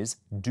question is,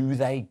 do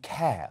they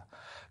care?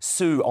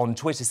 Sue on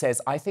Twitter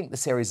says, I think the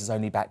series has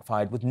only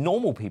backfired with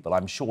normal people.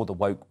 I'm sure the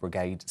woke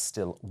brigade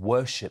still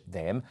worship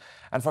them.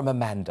 And from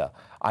Amanda,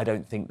 I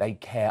don't think they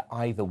care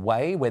either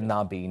way. When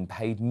they're being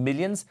paid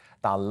millions,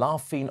 they're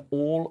laughing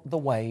all the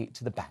way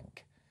to the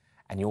bank.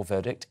 And your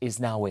verdict is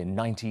now in.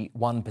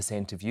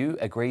 91% of you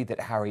agree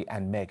that Harry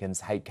and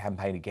Meghan's hate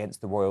campaign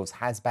against the royals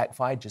has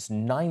backfired. Just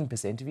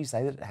 9% of you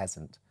say that it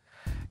hasn't.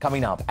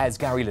 Coming up, as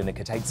Gary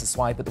Lineker takes a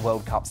swipe at the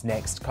World Cup's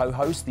next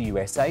co-host, the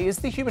USA, is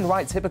the human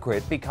rights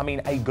hypocrite becoming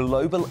a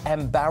global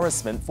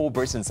embarrassment for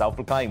Britain's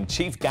self-proclaimed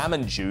Chief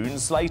Gammon June?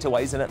 Slater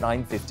weighs in at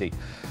 9:50.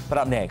 But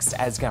up next,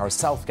 as Gareth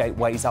Southgate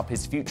weighs up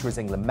his future as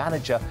England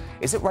manager,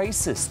 is it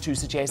racist to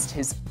suggest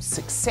his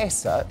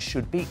successor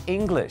should be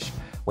English?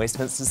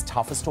 Westminster's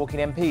toughest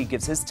talking MP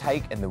gives his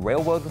take in The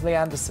Real World with Lee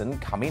Anderson,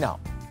 coming up.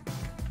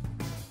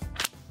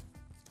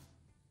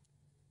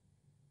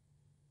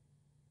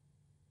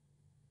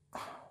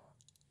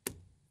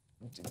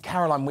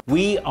 Caroline,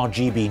 we are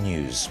GB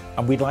News,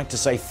 and we'd like to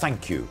say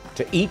thank you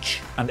to each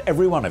and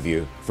every one of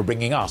you for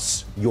bringing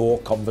us your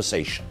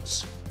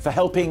conversations, for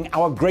helping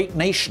our great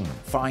nation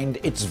find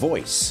its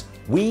voice.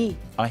 We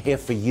are here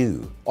for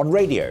you on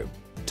radio,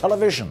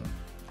 television,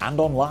 and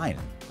online,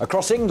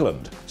 across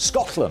England,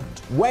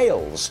 Scotland,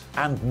 Wales,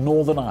 and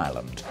Northern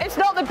Ireland. It's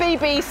not the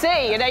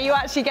BBC, you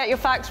actually get your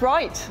facts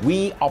right.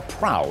 We are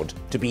proud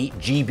to be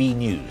GB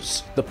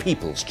News, the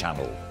People's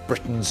Channel,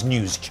 Britain's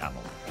news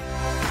channel.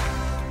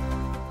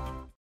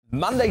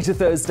 Monday to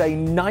Thursday,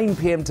 9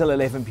 p.m. till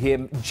 11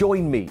 p.m.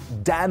 Join me,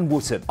 Dan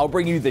Wootton. I'll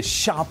bring you the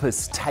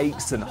sharpest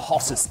takes and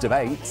hottest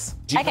debates.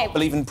 Do you not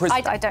believe in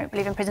prison? I don't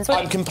believe in prisons.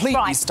 I'm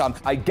completely stunned.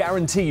 I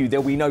guarantee you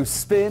there'll be no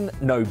spin,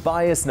 no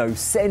bias, no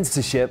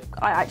censorship.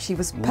 I actually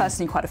was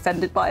personally quite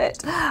offended by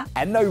it.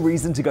 And no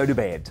reason to go to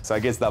bed. So I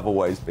guess they've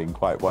always been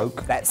quite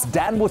woke. That's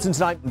Dan Wootton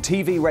tonight on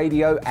TV,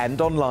 radio and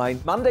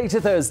online. Monday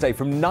to Thursday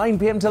from 9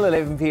 p.m. till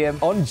 11 p.m.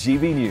 on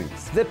GB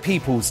News. The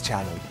People's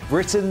Channel,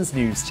 Britain's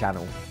news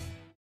channel.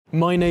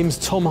 My name's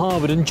Tom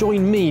Harwood, and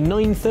join me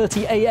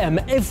 9:30 a.m.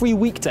 every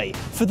weekday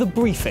for The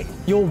Briefing,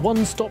 your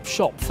one-stop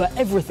shop for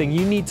everything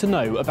you need to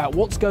know about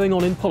what's going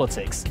on in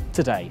politics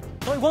today.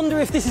 I wonder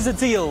if this is a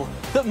deal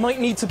that might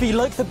need to be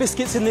like the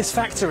biscuits in this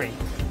factory,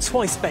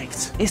 twice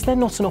baked. Is there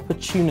not an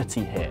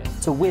opportunity here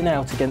to win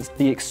out against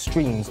the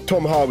extremes?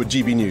 Tom Harwood,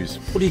 GB News.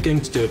 What are you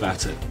going to do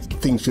about it?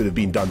 Things should have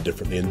been done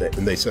differently, and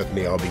they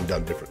certainly are being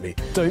done differently.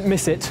 Don't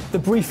miss it. The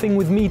Briefing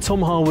with me,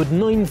 Tom Harwood,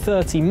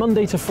 9:30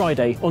 Monday to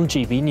Friday on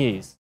GB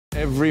News.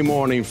 Every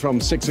morning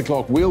from 6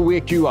 o'clock, we'll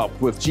wake you up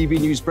with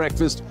GB News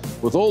Breakfast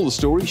with all the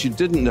stories you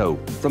didn't know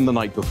from the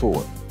night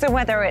before. So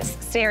whether it's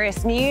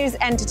serious news,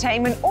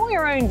 entertainment, or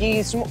your own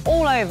views from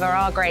all over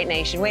our great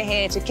nation, we're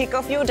here to kick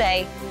off your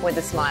day with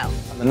a smile.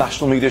 The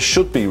national media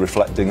should be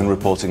reflecting and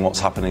reporting what's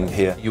happening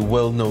here. You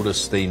will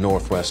notice the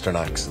northwestern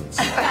accents.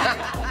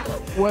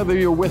 Whether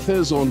you're with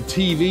us on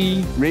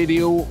TV,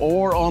 radio,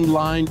 or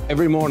online,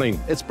 every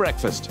morning, it's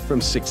breakfast from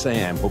 6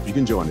 a.m. Hope you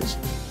can join us.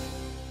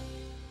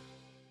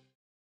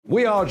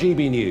 We are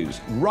GB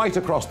News, right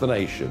across the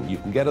nation. You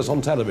can get us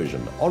on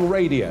television, on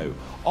radio,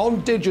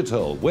 on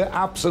digital. We're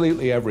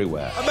absolutely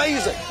everywhere.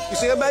 Amazing! You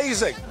see,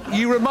 amazing!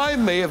 You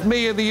remind me of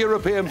me in the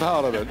European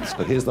Parliament.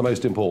 But here's the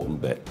most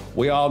important bit.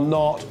 We are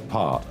not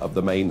part of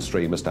the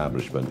mainstream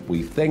establishment.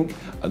 We think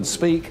and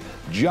speak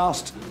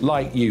just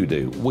like you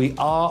do. We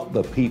are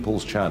the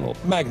People's Channel.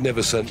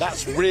 Magnificent.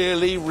 That's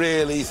really,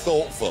 really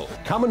thoughtful.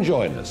 Come and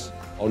join us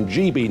on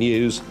GB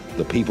News,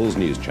 the People's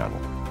News Channel.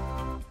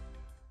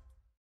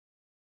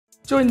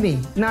 Join me,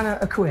 Nana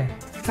Akue,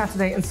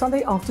 Saturday and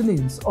Sunday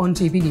afternoons on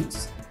GB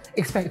News.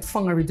 Expect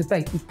fiery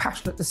debate and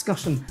passionate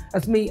discussion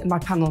as me and my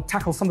panel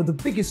tackle some of the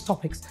biggest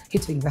topics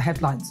hitting the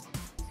headlines.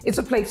 It's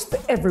a place for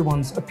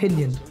everyone's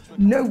opinion.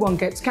 No one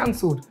gets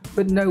cancelled,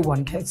 but no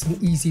one gets an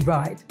easy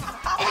ride.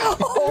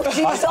 Oh,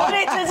 she's on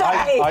it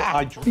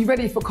today! Be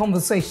ready for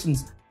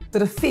conversations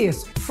that are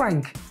fierce,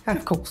 frank, and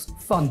of course,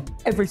 fun.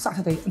 Every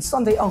Saturday and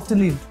Sunday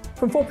afternoon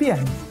from 4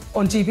 p.m.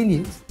 on GB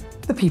News,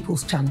 the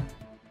People's Channel.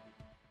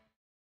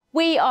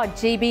 We are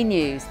GB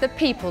News, the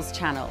People's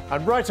Channel.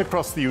 And right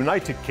across the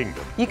United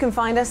Kingdom. You can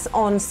find us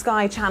on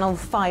Sky Channel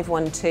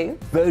 512.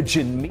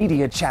 Virgin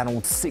Media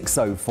Channel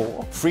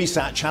 604.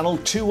 Freesat Channel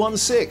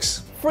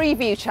 216.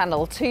 Freeview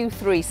Channel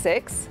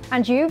 236.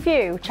 And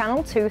YouView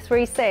Channel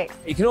 236.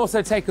 You can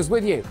also take us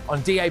with you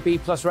on DAB+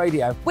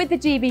 radio. With the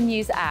GB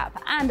News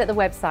app and at the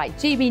website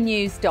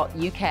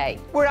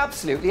gbnews.uk. We're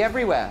absolutely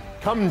everywhere.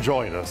 Come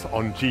join us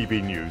on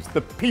GB News, the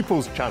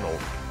People's Channel,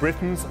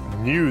 Britain's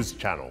news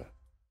channel.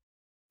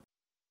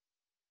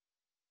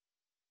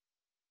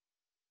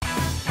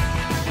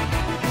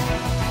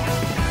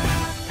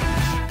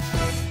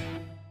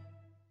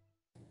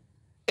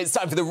 It's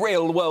time for The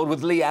Real World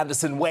with Lee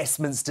Anderson,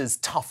 Westminster's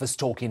toughest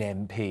talking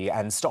MP,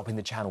 and stopping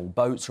the Channel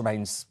boats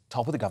remains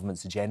top of the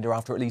government's agenda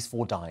after at least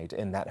 4 died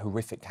in that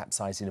horrific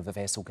capsizing of a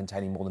vessel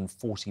containing more than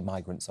 40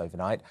 migrants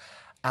overnight.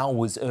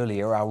 Hours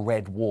earlier, our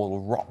red wall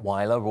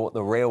Rottweiler brought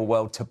The Real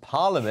World to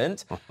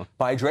Parliament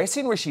by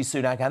addressing Rishi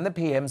Sunak and the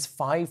PM's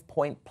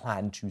 5-point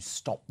plan to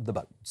stop the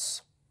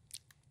boats.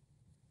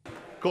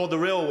 Called The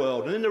Real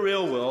World, and in the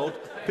real world,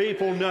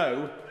 people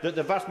know that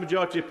the vast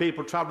majority of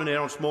people travelling here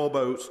on small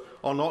boats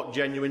are not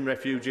genuine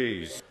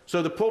refugees.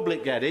 So the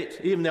public get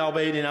it, even the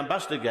Albanian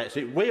ambassador gets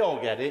it, we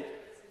all get it.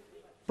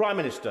 Prime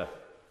Minister,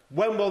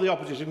 when will the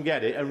opposition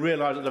get it and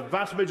realise that the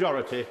vast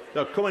majority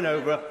that are coming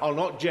over are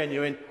not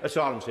genuine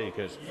asylum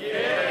seekers?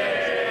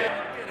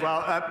 Yeah.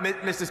 Well,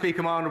 Mr.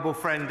 Speaker, my honourable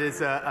friend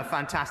is a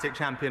fantastic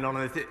champion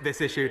on this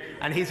issue,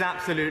 and he's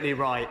absolutely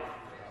right.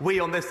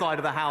 We on this side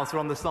of the House are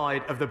on the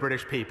side of the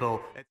British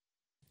people.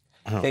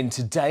 Then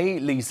today,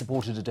 Lee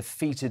supported a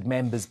defeated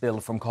members' bill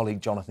from colleague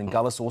Jonathan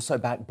Gullis, also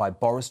backed by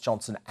Boris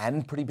Johnson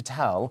and Priti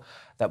Patel,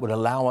 that would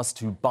allow us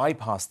to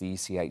bypass the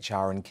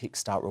ECHR and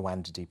kickstart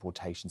Rwanda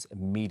deportations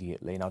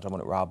immediately. Now,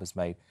 Dominic Raab has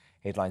made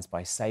headlines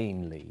by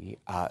saying, Lee,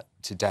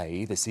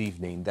 today, this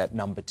evening, that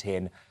Number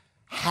 10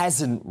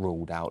 hasn't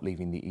ruled out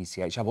leaving the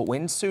ECHR. But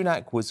when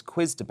Sunak was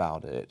quizzed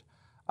about it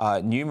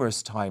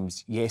numerous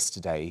times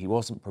yesterday, he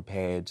wasn't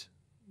prepared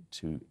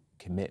to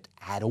commit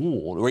at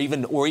all, or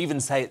even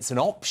say it's an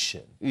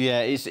option.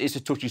 Yeah, it's a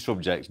touchy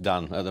subject,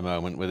 Dan, at the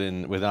moment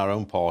with our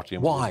own party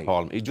and Why?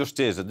 Parliament. It just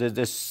is.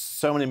 There's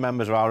so many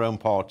members of our own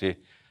party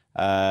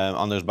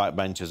on those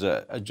backbenchers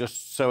that are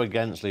just so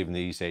against leaving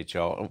the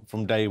ECHR.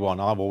 From day one,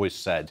 I've always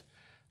said,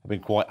 I've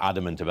been quite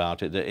adamant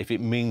about it, that if it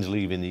means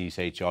leaving the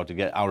ECHR to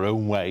get our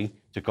own way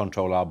to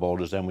control our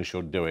borders, then we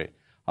should do it.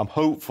 I'm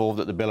hopeful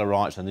that the Bill of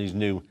Rights and these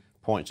new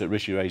points that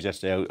Rishi raised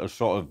yesterday will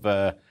sort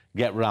of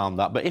get round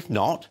that. But if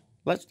not,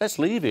 let's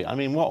leave it. I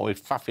mean, what are we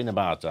faffing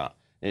about that?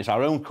 It's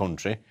our own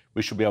country.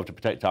 We should be able to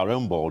protect our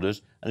own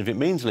borders. And if it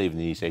means leaving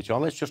the ECHR,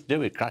 let's just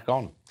do it. Crack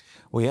on.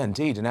 Well, yeah,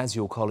 indeed. And as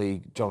your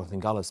colleague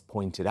Jonathan Gullis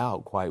pointed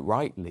out quite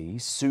rightly,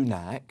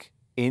 Sunak,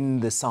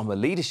 in the summer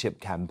leadership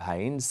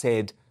campaign,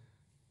 said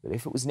that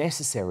if it was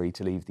necessary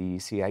to leave the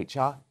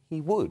ECHR,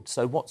 he would.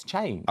 So what's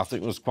changed? I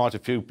think there's quite a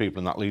few people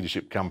in that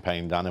leadership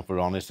campaign, Dan, if we're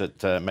honest,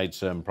 that made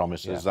certain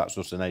promises. Yeah. That's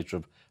just the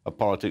nature of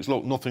politics.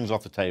 Look, nothing's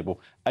off the table.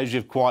 As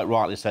you've quite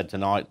rightly said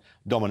tonight,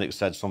 Dominic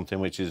said something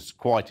which is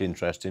quite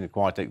interesting,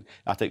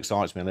 that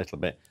excites me a little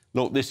bit.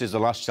 Look, this is the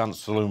last chance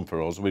saloon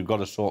for us. We've got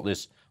to sort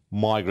this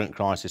migrant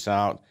crisis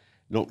out.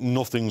 Look,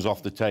 nothing's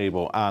off the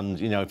table. And,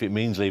 you know, if it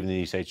means leaving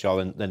the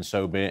ECHR, then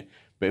so be it.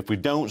 But if we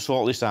don't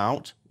sort this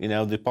out, you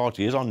know, the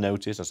party is on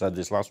notice. I said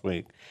this last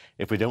week.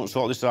 If we don't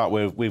sort this out,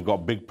 we've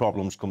got big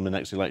problems come the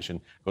next election,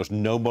 because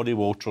nobody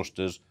will trust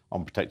us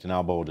on protecting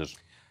our borders.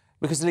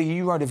 Because, Lee,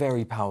 you wrote a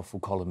very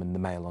powerful column in the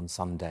Mail on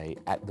Sunday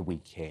at the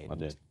weekend. I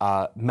did.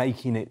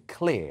 Making it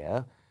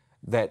clear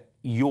that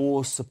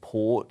your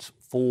support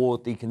for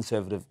the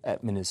Conservative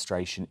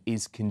administration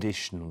is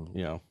conditional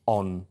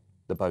on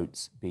the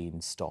boats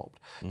being stopped.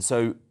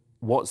 So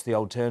what's the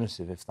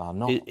alternative if they're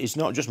not? It's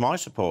not just my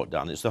support,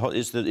 Dan. It's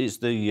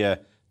the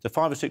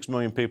 5 or 6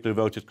 million people who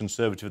voted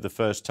Conservative the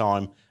first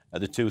time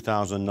at the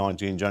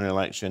 2019 general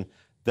election.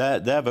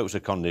 Their votes are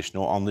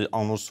conditional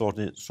on us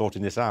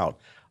sorting this out.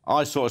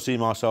 I sort of see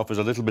myself as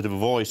a little bit of a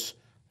voice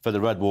for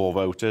the Red Wall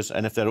voters,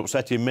 and if they're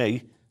upsetting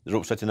me, they're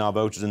upsetting our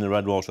voters in the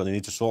Red Wall, so they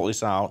need to sort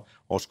this out,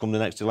 or to come the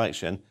next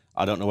election,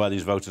 I don't know where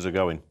these voters are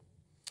going.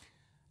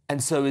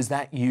 And so is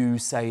that you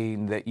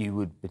saying that you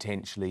would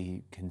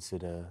potentially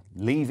consider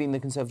leaving the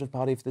Conservative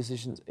Party if this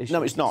issue?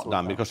 No, it's not,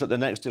 Dan, because at the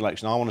next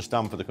election, I want to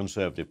stand for the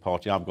Conservative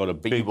Party. I've got a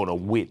big... But you want to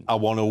win. I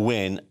want to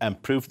win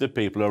and prove to the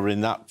people who are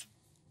in that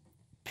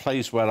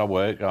place where I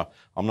work,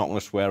 I'm not going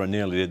to swear, I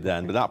nearly did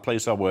then, but that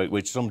place I work,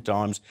 which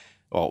sometimes,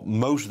 or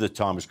most of the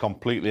time, is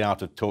completely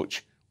out of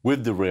touch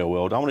with the real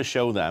world. I want to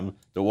show them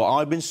that what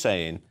I've been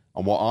saying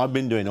and what I've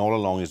been doing all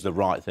along is the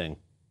right thing.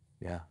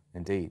 Yeah,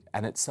 indeed.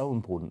 And it's so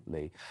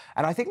importantly.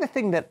 And I think the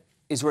thing that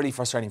is really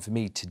frustrating for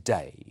me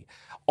today,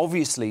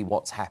 obviously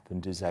what's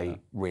happened is a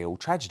real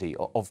tragedy.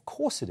 Of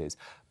course it is.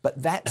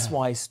 But that's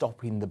why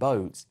stopping the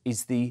boats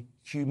is the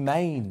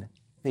humane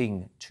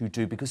thing to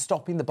do, because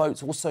stopping the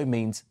boats also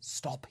means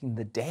stopping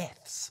the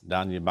deaths.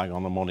 Dan, you're bang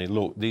on the money.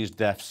 Look, these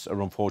deaths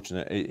are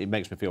unfortunate. It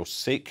makes me feel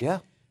sick. Yeah.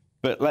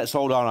 But let's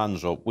hold our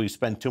hands up. We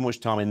spend too much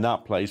time in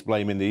that place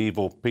blaming the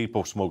evil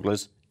people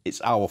smugglers. It's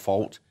our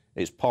fault.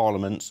 It's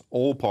Parliament's,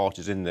 all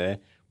parties in there.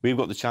 We've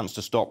got the chance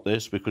to stop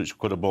this. We could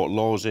have brought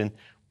laws in.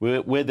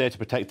 We're there to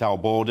protect our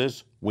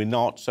borders. We're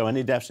not. So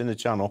any deaths in the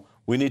Channel,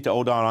 we need to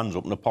hold our hands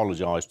up and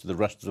apologise to the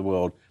rest of the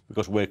world,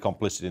 because we're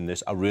complicit in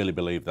this. I really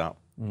believe that.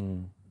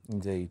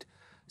 Indeed.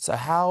 So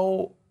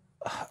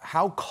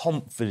how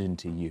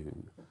confident are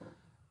you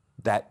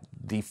that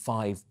the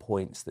 5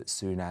 points that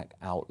Sunak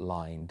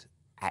outlined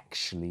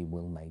actually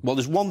will make it? Well,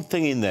 there's one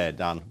thing in there,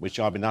 Dan, which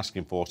I've been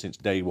asking for since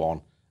day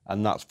one,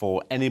 and that's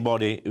for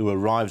anybody who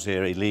arrives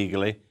here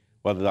illegally,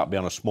 whether that be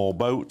on a small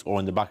boat or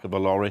in the back of a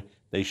lorry,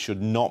 they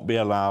should not be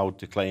allowed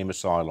to claim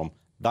asylum.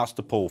 That's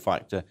the pull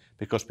factor,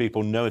 because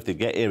people know if they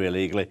get here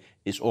illegally,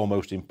 it's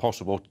almost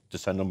impossible to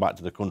send them back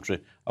to the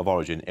country of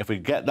origin. If we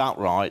get that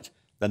right,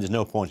 then there's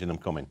no point in them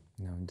coming.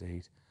 No,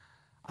 indeed.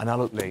 And now,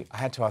 look, Lee, I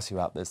had to ask you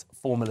about this.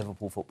 Former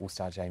Liverpool football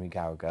star Jamie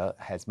Carragher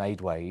has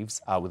made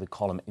waves with a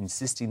column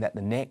insisting that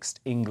the next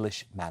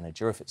English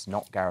manager, if it's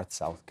not Gareth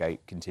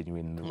Southgate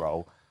continuing in the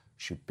role,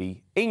 should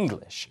be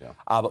English. Yeah.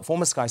 But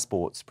former Sky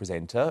Sports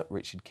presenter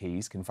Richard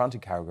Keys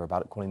confronted Carragher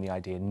about it, calling the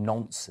idea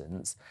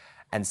nonsense,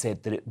 and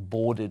said that it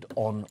bordered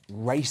on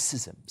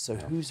racism. So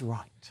who's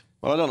right?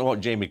 Well, I don't know what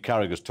Jamie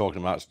Carragher's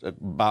talking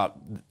about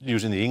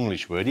using the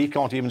English word. He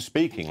can't even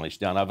speak English,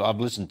 Dan.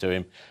 I've listened to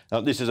him.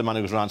 This is a man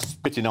who goes around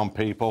spitting on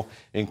people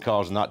in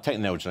cars and that. Take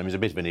notes on him. He's a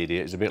bit of an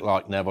idiot. He's a bit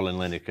like Neville and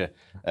Lineker.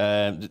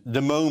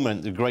 The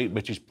moment the great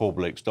British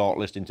public start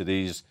listening to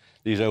these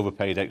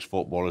overpaid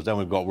ex-footballers, then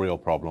we've got real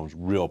problems,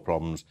 real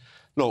problems.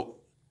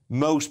 Look,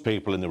 most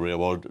people in the real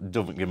world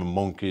don't give a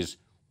monkeys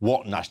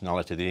what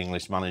nationality the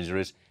English manager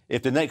is.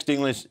 If the next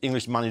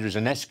English manager is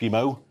an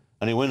Eskimo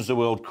and he wins the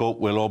World Cup,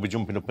 we'll all be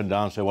jumping up and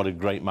down and say what a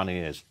great man he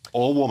is.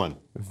 Or woman.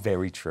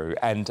 Very true.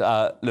 And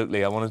look,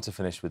 Lee, I wanted to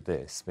finish with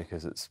this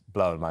because it's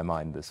blown my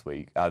mind this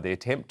week. The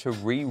attempt to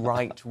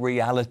rewrite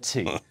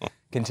reality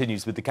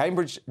continues with the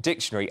Cambridge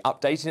Dictionary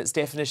updating its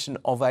definition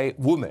of a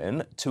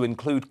woman to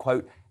include,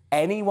 quote,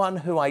 anyone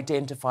who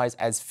identifies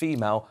as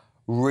female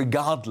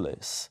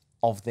regardless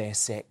of their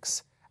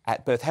sex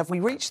at birth. Have we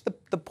reached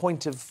the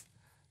point of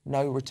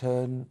no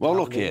return? Well,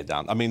 look here,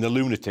 Dan. I mean, the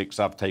lunatics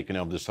have taken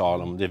over the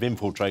asylum. They've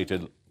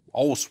infiltrated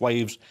all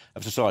swathes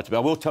of society. But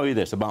I will tell you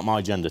this about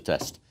my gender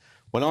test.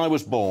 When I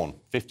was born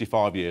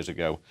 55 years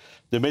ago,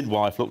 the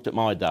midwife looked at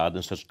my dad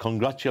and says,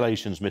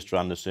 congratulations, Mr.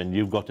 Anderson,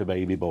 you've got a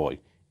baby boy.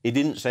 He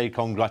didn't say,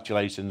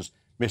 congratulations,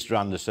 Mr.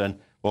 Anderson,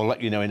 we'll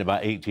let you know in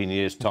about 18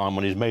 years' time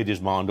when he's made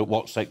his mind up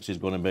what sex he's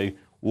going to be,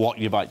 what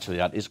you've actually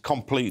had. It's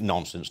complete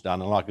nonsense,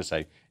 Dan. And like I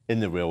say, in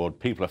the real world,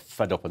 people are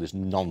fed up with this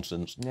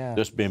nonsense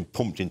that's being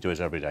pumped into us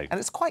every day. And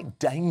it's quite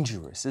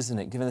dangerous, isn't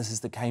it, given this is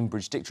the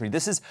Cambridge Dictionary?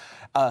 This is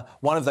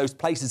one of those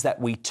places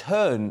that we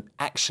turn,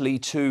 actually,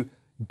 to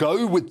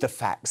go with the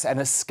facts and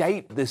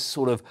escape this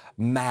sort of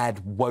mad,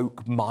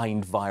 woke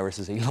mind virus,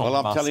 as Elon Well,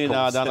 I'm Musk telling you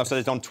now, calls Dan, it. I said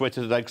it on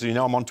Twitter today, because you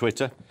know I'm on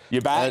Twitter.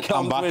 You're back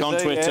I'm back on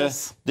Twitter.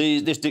 Yes.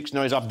 This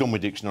dictionaries, I've done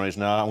with dictionaries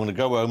now. I'm going to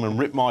go home and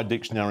rip my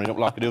dictionary up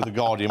like I do The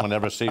Guardian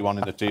whenever I see one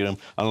in the tea room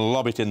and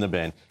lob it in the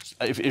bin.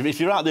 If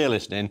you're out there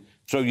listening,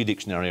 throw your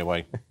dictionary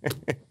away.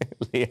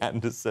 Lee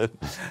Anderson,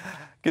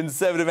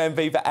 Conservative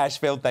MP for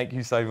Ashfield. Thank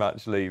you so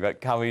much, Lee.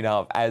 But coming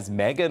up, as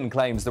Meghan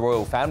claims the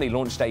royal family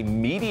launched a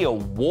media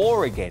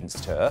war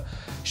against her,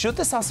 should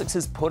the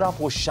Sussexes put up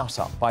or shut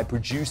up by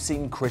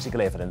producing critical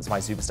evidence? My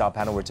superstar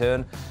panel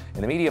return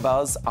in the Media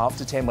Buzz.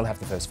 After 10, we'll have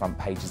the first front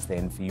pages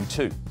then for you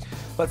too.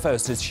 But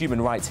first, as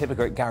human rights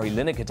hypocrite Gary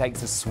Lineker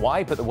takes a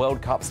swipe at the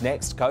World Cup's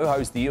next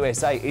co-host, the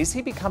USA, is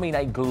he becoming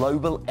a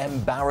global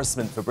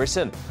embarrassment for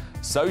Britain?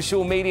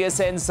 Social media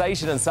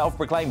sensation and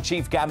self-proclaimed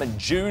chief gammon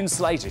June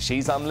Slater.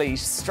 She's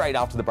unleashed straight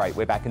after the break.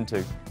 We're back in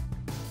 2.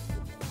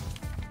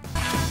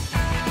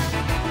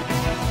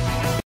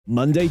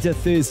 Monday to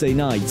Thursday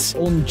nights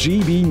on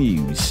GB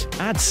News.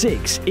 At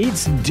 6,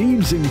 it's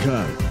Dubes &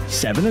 Co.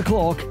 7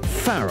 o'clock,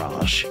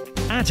 Farage.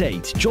 At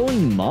 8,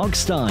 join Mark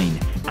Stein.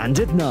 And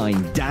at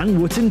 9,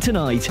 Dan Wootton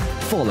Tonight,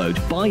 followed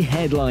by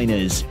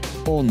Headliners.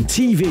 On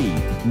TV,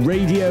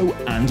 radio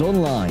and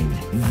online.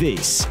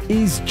 This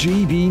is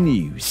GB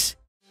News.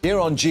 Here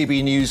on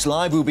GB News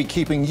Live, we'll be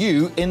keeping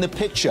you in the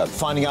picture,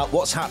 finding out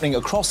what's happening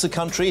across the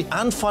country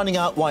and finding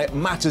out why it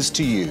matters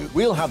to you.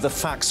 We'll have the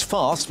facts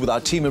fast with our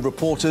team of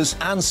reporters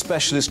and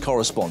specialist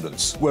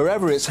correspondents.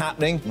 Wherever it's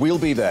happening, we'll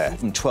be there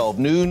from 12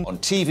 noon on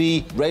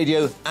TV,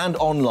 radio and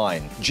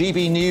online.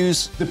 GB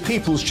News, the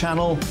People's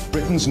Channel,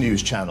 Britain's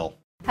news channel.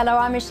 Hello,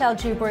 I'm Michelle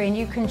Dewberry, and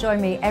you can join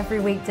me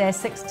every weekday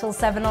 6 till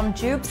 7 on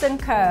Dubes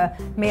 & Kerr.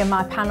 Me and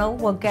my panel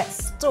will get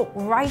stuck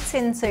right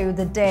into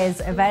the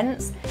day's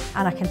events,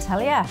 and I can tell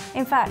you,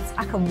 in fact,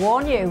 I can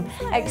warn you,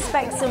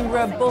 expect some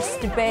robust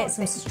debates,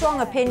 some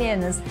strong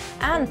opinions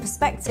and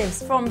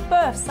perspectives from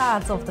both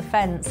sides of the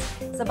fence.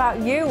 It's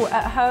about you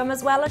at home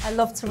as well. I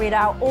love to read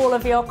out all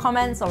of your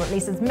comments, or at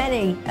least as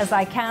many as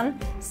I can.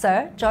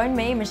 So join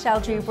me, Michelle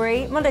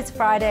Dewberry, Monday to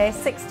Friday,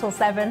 6 till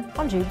 7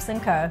 on Dubes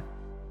 & Kerr.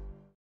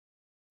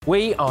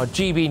 We are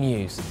GB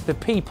News, the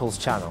People's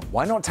Channel.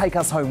 Why not take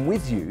us home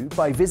with you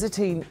by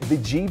visiting the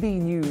GB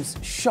News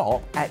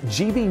shop at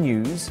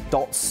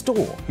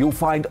gbnews.store. You'll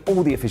find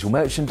all the official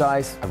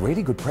merchandise, a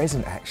really good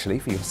present actually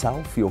for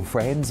yourself, your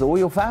friends or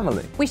your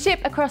family. We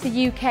ship across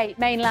the UK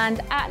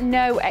mainland at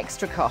no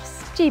extra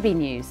cost. GB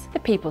News,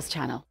 the People's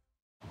Channel.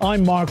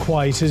 I'm Mark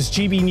White. As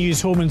GB News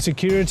Home and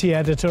Security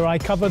Editor, I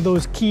cover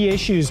those key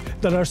issues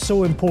that are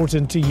so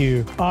important to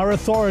you. Our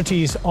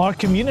authorities, our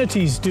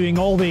communities doing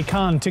all they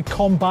can to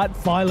combat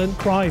violent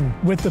crime.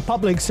 With the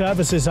public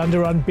services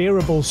under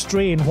unbearable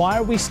strain, why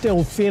are we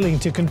still failing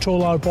to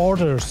control our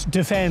borders?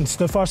 Defence,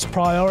 the first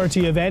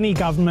priority of any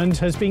government,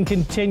 has been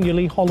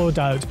continually hollowed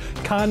out.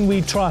 Can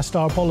we trust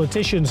our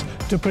politicians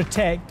to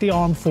protect the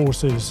armed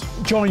forces?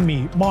 Join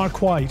me,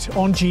 Mark White,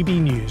 on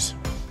GB News.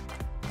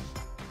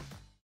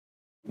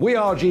 We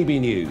are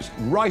GB News,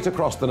 right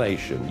across the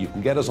nation. You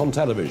can get us on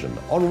television,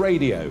 on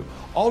radio,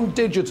 on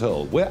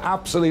digital. We're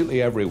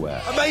absolutely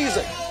everywhere.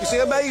 Amazing! You see,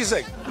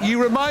 amazing!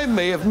 You remind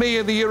me of me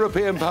in the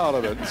European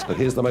Parliament. But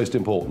here's the most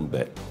important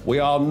bit. We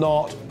are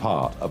not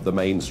part of the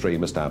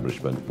mainstream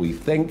establishment. We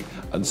think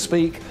and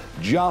speak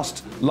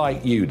just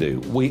like you do.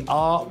 We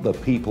are the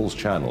People's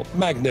Channel.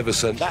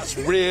 Magnificent. That's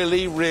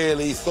really,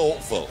 really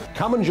thoughtful.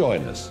 Come and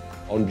join us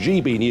on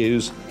GB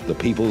News, the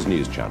People's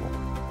News Channel.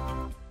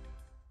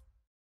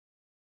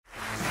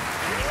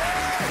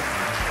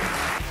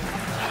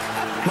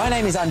 My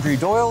name is Andrew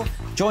Doyle.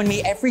 Join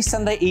me every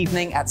Sunday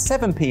evening at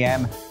 7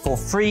 p.m. for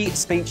Free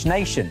Speech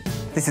Nation.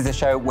 This is a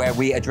show where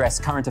we address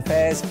current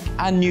affairs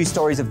and news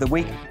stories of the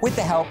week with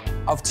the help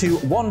of two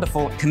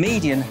wonderful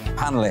comedian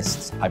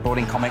panellists. I brought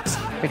in comics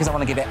because I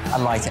want to give it a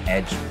lighter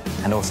edge,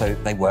 and also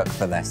they work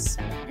for less.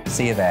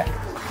 See you there.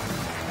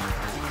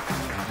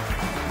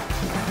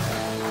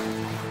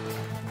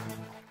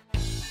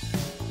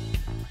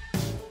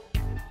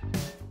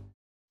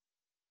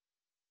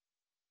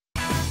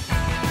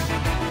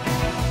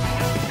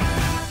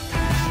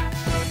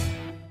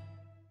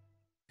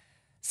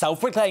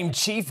 Self-proclaimed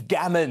Chief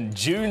Gammon,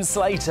 June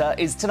Slater,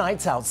 is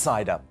tonight's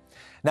outsider.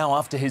 Now,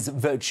 after his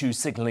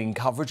virtue-signalling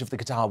coverage of the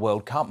Qatar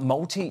World Cup,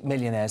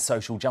 multi-millionaire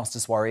social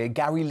justice warrior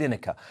Gary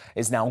Lineker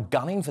is now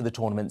gunning for the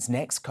tournament's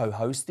next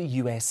co-host, the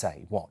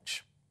USA.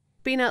 Watch.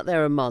 Been out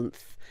there a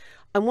month.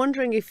 I'm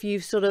wondering if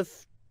you've sort of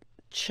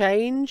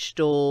changed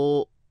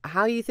or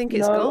how you think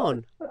it's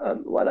gone.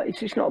 Well, it's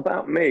just not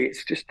about me.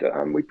 It's just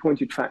we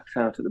pointed facts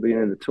out at the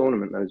beginning of the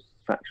tournament. Those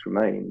facts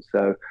remain.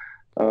 So,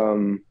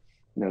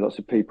 you know, lots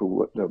of people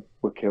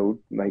were killed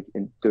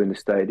doing the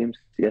stadiums.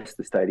 Yes,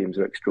 the stadiums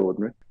are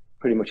extraordinary.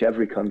 Pretty much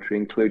every country,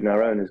 including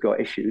our own, has got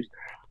issues.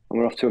 And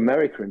we're off to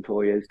America in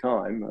 4 years'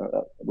 time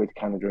with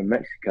Canada and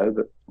Mexico.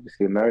 But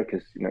obviously,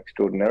 America's an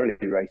extraordinarily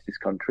racist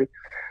country.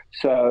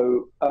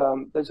 So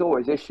there's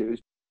always issues.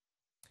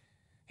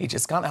 He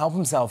just can't help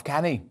himself,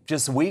 can he?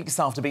 Just weeks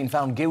after being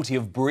found guilty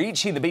of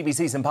breaching the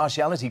BBC's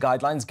impartiality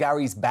guidelines,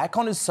 Gary's back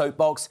on his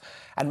soapbox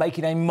and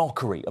making a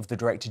mockery of the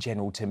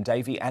Director-General Tim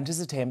Davie and his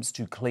attempts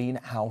to clean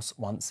house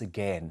once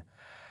again.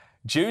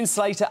 June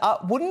Slater,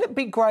 wouldn't it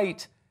be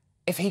great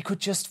if he could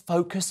just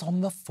focus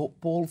on the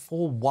football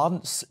for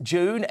once,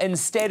 June,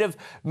 instead of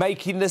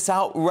making this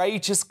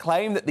outrageous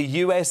claim that the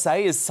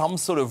USA is some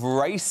sort of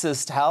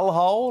racist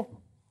hellhole?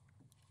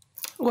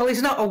 Well,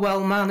 he's not a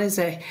well man, is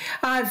he?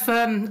 I've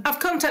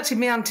contacted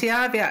my Auntie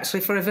Ivy,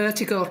 actually, for a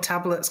vertigo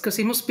tablets, because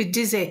he must be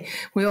dizzy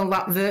with all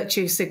that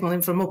virtue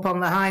signalling from up on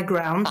the high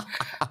ground.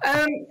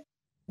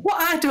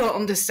 What I don't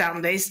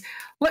understand is,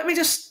 let me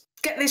just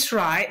get this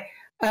right,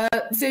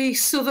 the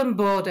southern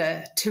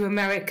border to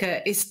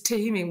America is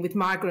teeming with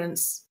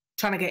migrants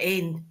trying to get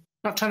in,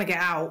 not trying to get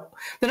out.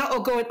 They're not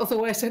all going other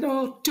way saying,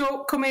 oh,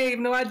 don't come here, you've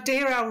no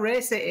idea how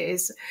racist it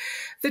is.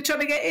 They're trying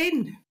to get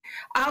in.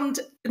 And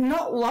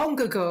not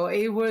long ago,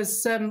 he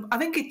was, I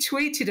think he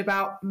tweeted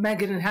about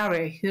Meghan and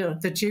Harry, you know,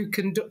 the Duke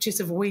and Duchess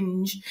of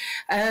Winge,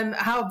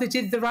 how they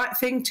did the right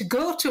thing to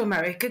go to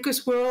America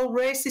because we're all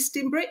racist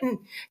in Britain.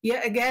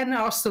 Yet again,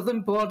 our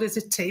southern borders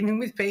are teeming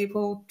with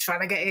people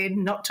trying to get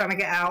in, not trying to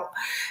get out.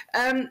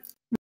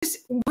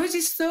 Where's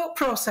his thought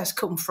process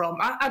come from?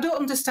 I don't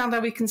understand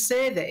how he can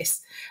say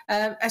this,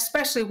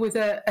 especially with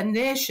a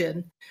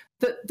nation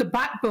that the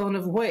backbone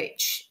of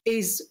which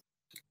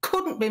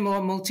couldn't be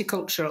more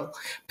multicultural.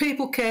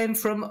 People came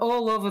from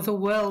all over the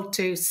world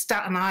to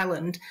Staten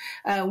Island.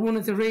 One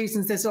of the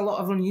reasons there's a lot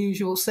of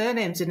unusual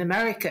surnames in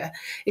America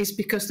is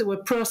because they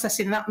were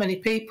processing that many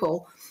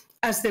people.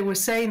 As they were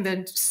saying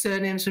the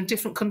surnames from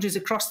different countries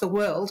across the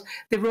world,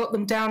 they wrote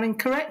them down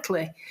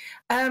incorrectly.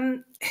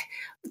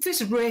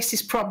 There's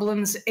racist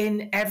problems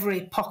in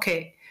every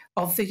pocket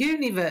of the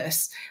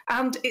universe,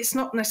 and it's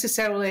not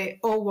necessarily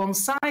all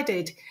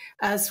one-sided,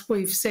 as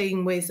we've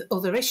seen with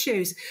other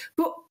issues.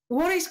 But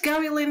what is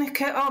Gary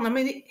Lineker on? I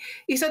mean,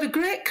 he's had a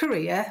great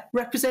career,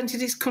 represented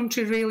his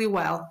country really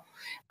well,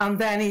 and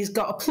then he's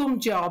got a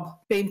plum job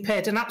being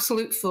paid an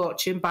absolute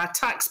fortune by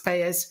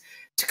taxpayers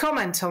to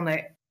comment on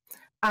it.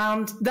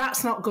 And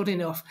that's not good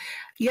enough.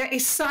 Yet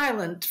he's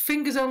silent,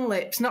 fingers on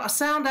lips, not a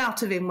sound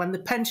out of him when the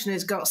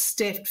pensioners got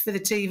stiffed for the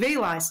TV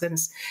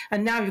licence.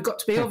 And now you've got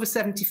to be over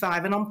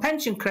 75 and on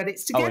pension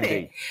credits to get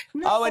it.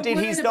 Indeed,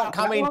 he's not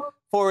coming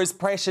for his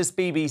precious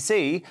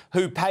BBC,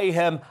 who pay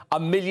him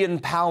 £1 million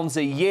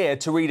a year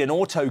to read an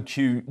auto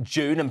cue,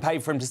 June, and pay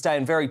for him to stay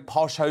in very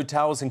posh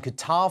hotels in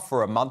Qatar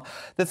for a month.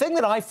 The thing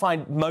that I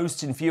find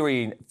most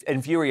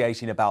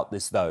infuriating about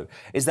this, though,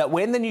 is that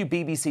when the new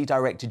BBC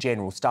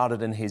Director-General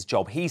started in his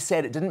job, he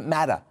said it didn't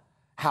matter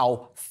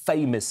how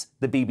famous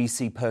the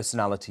BBC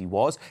personality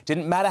was,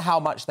 didn't matter how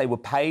much they were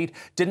paid,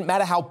 didn't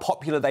matter how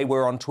popular they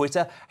were on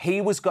Twitter. He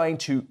was going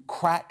to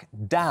crack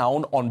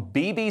down on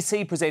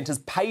BBC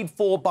presenters paid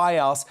for by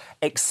us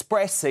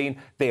expressing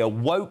their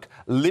woke,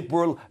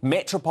 liberal,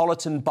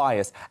 metropolitan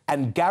bias.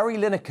 And Gary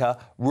Lineker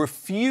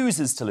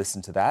refuses to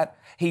listen to that.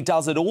 He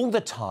does it all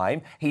the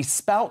time. He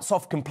spouts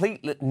off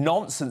complete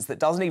nonsense that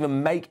doesn't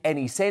even make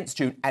any sense,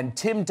 June, and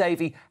Tim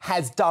Davie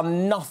has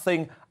done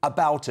nothing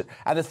about it.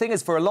 And the thing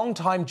is, for a long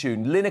time,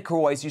 June, Lineker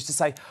always used to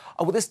say,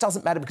 oh, well, this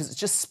doesn't matter because it's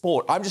just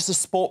sport. I'm just a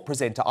sport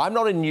presenter. I'm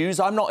not in news.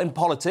 I'm not in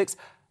politics.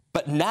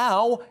 But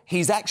now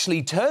he's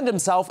actually turned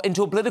himself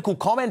into a political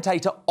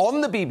commentator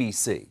on the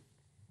BBC.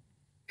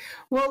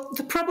 Well,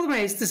 the problem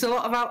is there's a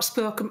lot of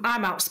outspoken.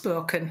 I'm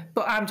outspoken,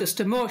 but I'm just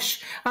a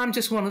mush. I'm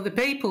just one of the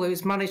people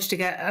who's managed to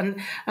get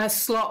a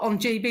slot on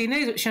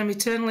GBNews, which I'm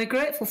eternally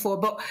grateful for.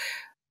 But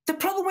the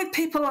problem with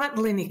people like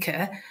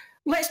Lineker,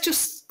 let's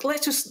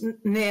just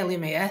nail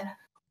him here.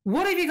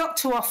 What have you got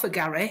to offer,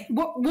 Gary?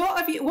 What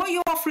are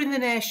you offering the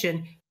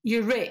nation?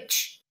 You're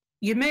rich.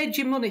 You made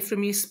your money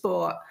from your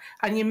sport,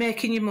 and you're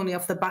making your money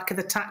off the back of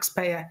the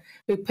taxpayer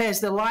who pays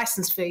the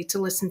licence fee to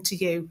listen to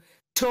you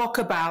talk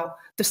about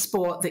the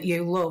sport that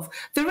you love.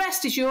 The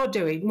rest is your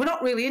doing. We're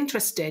not really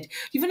interested.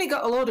 You've only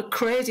got a load of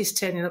crazies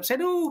turning up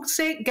saying, "Oh,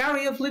 St.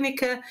 Gary of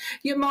Lineker,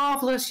 you're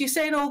marvellous. You're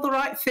saying all the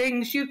right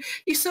things. You're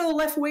so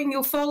left-wing,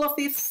 you'll fall off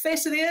the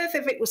face of the earth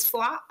if it was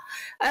flat."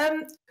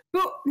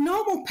 But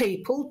normal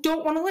people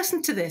don't want to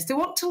listen to this. They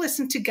want to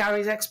listen to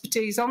Gary's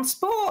expertise on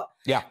sport,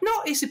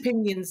 not his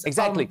opinions.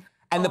 Exactly.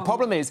 And the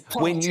problem is,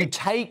 when you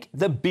take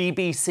the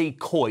BBC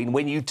coin,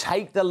 when you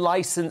take the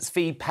licence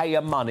fee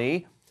payer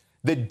money,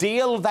 the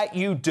deal that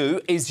you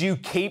do is you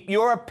keep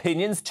your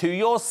opinions to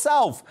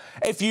yourself.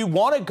 If you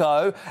want to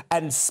go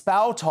and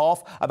spout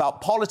off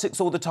about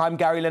politics all the time,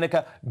 Gary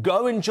Lineker,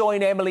 go and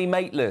join Emily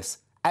Maitlis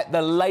at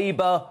the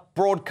Labour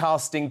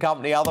Broadcasting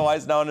Company,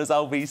 otherwise known as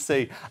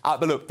LBC.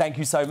 But look, thank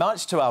you so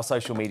much to our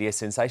social media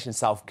sensation,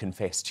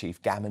 self-confessed Chief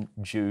Gammon,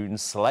 June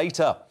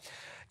Slater.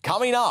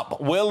 Coming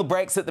up, will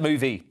Brexit the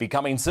movie be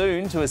coming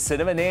soon to a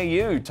cinema near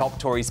you? Top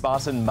Tory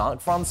Spartan Mark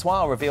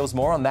Francois reveals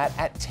more on that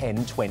at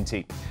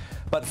 10:20.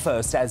 But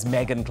first, as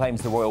Meghan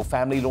claims the royal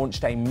family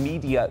launched a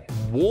media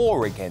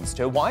war against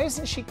her, why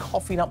isn't she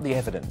coughing up the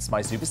evidence?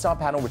 My superstar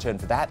panel returned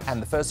for that,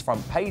 and the first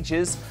front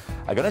pages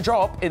are going to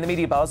drop in the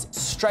media buzz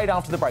straight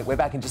after the break. We're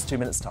back in just 2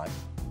 minutes' time.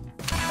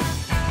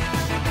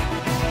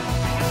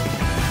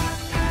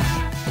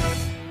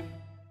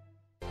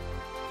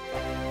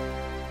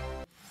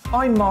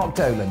 I'm Mark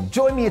Dolan.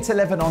 Join me at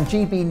 11 on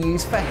GB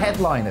News for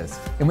Headliners,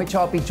 in which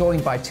I'll be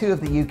joined by two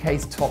of the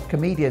UK's top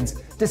comedians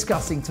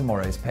discussing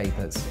tomorrow's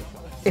papers.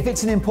 If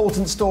it's an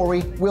important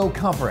story, we'll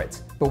cover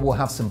it, but we'll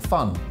have some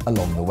fun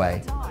along the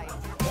way.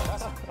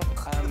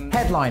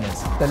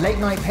 Headliners, the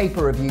late-night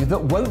paper review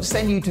that won't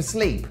send you to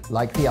sleep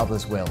like the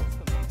others will.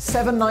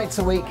 7 nights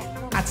a week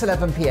at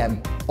 11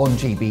 p.m. on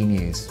GB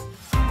News.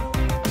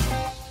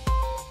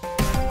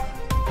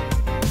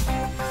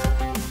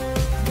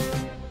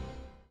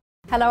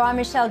 Hello, I'm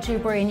Michelle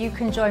Dewberry, and you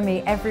can join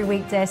me every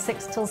weekday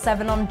 6 till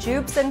 7 on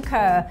Jubes and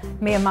Kerr.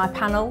 Me and my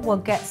panel will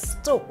get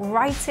stuck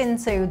right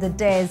into the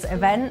day's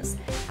events,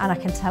 and I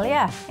can tell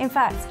you, in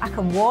fact, I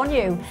can warn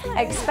you,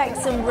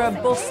 expect some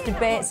robust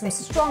debate, some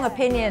strong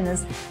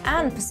opinions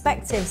and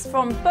perspectives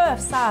from both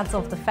sides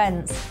of the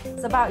fence.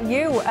 It's about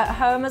you at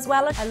home as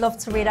well. I love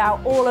to read out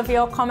all of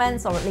your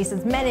comments, or at least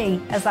as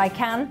many as I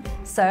can.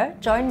 So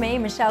join me,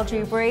 Michelle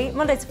Dewberry,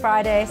 Monday to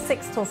Friday,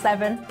 6 till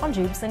 7 on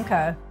Jubes and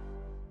Kerr.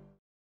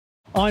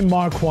 I'm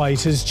Mark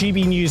White. As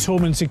GB News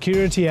Home and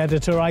Security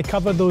Editor, I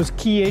cover those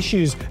key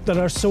issues that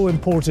are so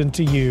important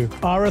to you.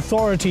 Our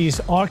authorities,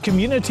 our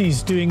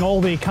communities doing all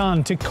they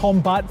can to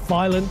combat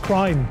violent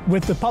crime.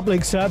 With the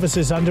public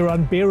services under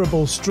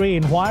unbearable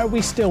strain, why are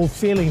we still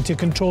failing to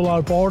control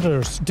our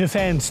borders?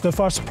 Defence, the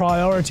first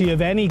priority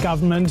of any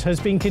government, has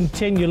been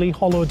continually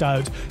hollowed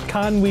out.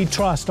 Can we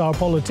trust our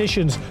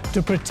politicians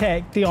to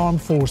protect the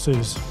armed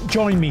forces?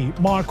 Join me,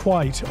 Mark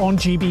White, on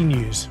GB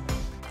News.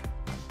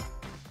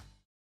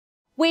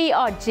 We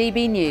are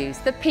GB News,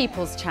 the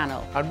People's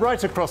Channel. And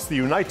right across the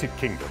United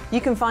Kingdom.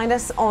 You can find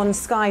us on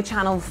Sky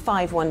Channel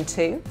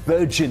 512.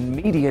 Virgin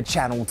Media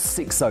Channel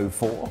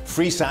 604.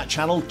 Freesat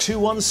Channel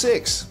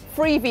 216.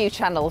 Freeview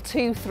Channel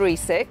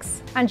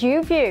 236. And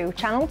YouView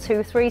Channel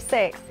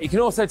 236. You can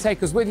also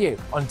take us with you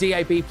on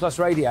DAB+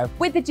 radio.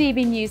 With the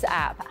GB News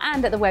app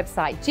and at the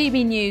website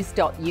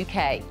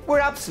gbnews.uk. We're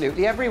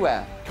absolutely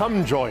everywhere.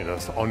 Come join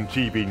us on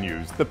GB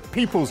News, the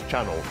People's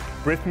Channel,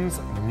 Britain's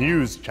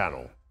news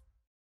channel.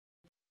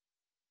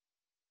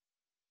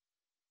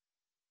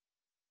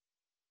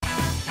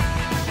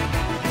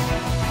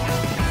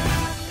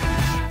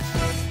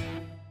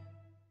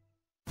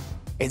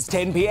 It's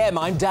 10 p.m.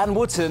 I'm Dan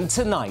Wootton.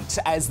 Tonight,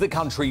 as the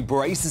country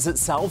braces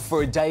itself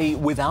for a day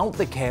without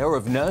the care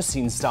of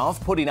nursing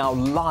staff, putting our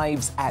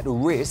lives at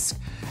risk,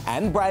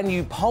 and brand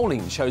new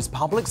polling shows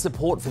public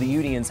support for the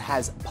unions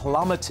has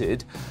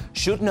plummeted,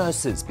 should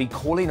nurses be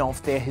calling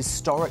off their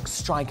historic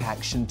strike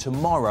action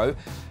tomorrow?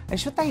 And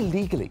should they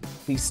legally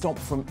be stopped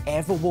from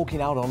ever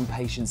walking out on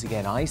patients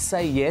again? I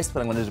say yes, but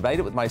I'm going to debate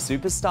it with my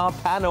superstar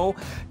panel.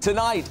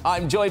 Tonight,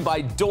 I'm joined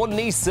by Dawn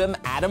Neeson,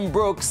 Adam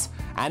Brooks,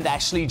 and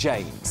Ashley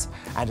James.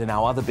 And in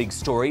our other big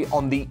story,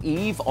 on the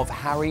eve of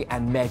Harry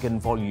and Meghan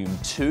Volume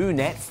 2,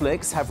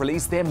 Netflix have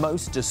released their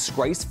most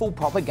disgraceful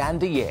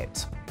propaganda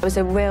yet. It was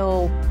a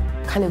real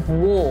kind of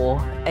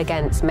war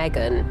against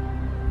Meghan,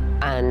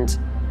 and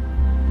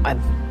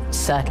I've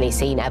certainly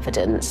seen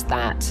evidence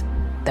that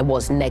there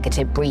was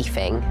negative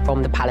briefing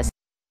from the palace.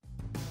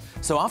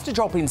 So after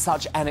dropping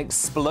such an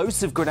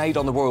explosive grenade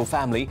on the royal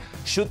family,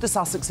 should the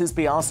Sussexes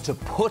be asked to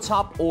put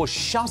up or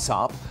shut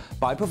up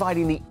by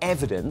providing the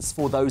evidence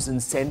for those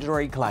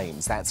incendiary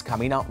claims? That's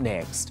coming up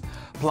next.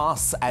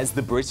 Plus, as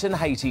the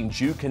Britain-hating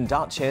Duke and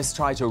Duchess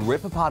try to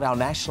rip apart our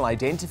national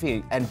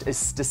identity and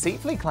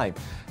deceitfully claim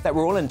that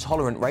we're all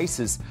intolerant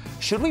races,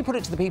 should we put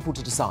it to the people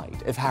to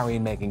decide if Harry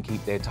and Meghan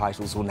keep their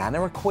titles? Well,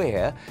 Nana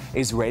Acquia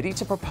is ready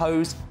to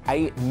propose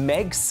a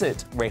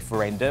Megxit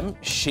referendum.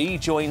 She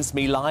joins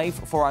me live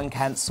for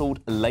Uncancelled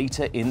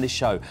later in the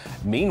show.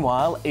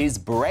 Meanwhile, is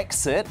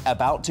Brexit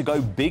about to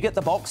go big at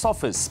the box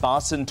office?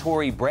 Spartan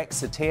Tory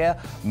Brexiteer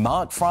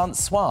Mark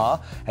Francois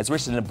has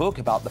written a book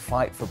about the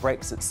fight for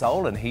Brexit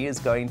soul, and he is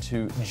going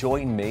to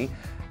join me.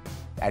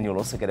 And you'll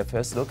also get a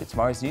first look at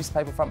tomorrow's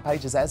newspaper front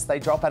pages as they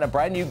drop, and a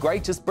brand new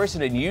Greatest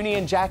Britain and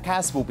Union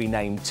jackass will be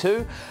named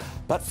too.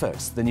 But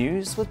first, the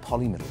news with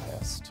Polly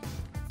Middlehurst.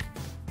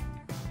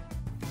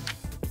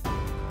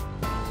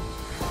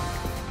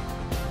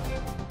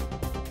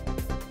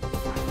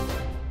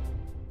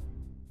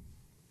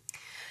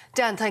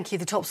 Dan, thank you.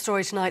 The top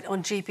story tonight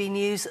on GB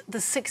News. The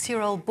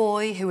 6-year-old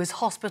boy who was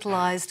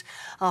hospitalised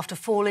after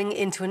falling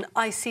into an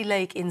icy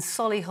lake in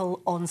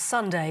Solihull on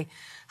Sunday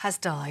has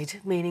died,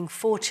 meaning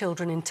 4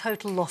 children in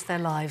total lost their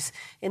lives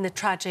in the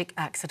tragic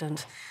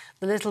accident.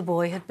 The little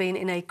boy had been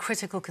in a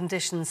critical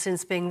condition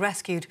since being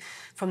rescued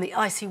from the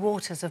icy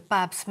waters of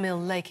Babs Mill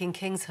Lake in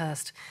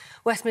Kingshurst.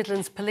 West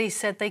Midlands Police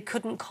said they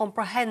couldn't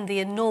comprehend the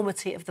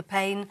enormity of the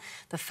pain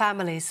the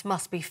families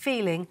must be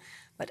feeling,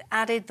 but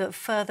added that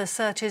further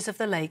searches of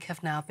the lake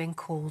have now been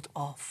called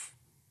off.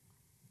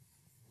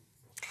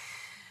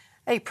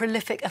 A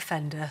prolific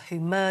offender who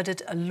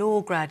murdered a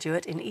law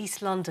graduate in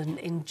East London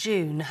in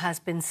June has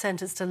been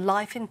sentenced to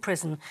life in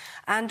prison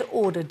and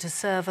ordered to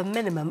serve a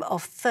minimum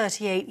of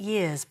 38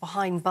 years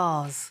behind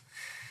bars.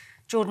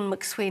 Jordan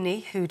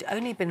McSweeney, who'd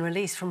only been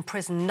released from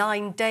prison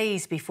 9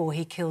 days before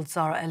he killed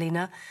Zara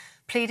Elena,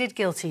 pleaded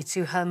guilty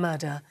to her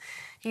murder.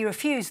 He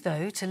refused,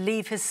 though, to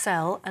leave his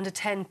cell and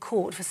attend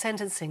court for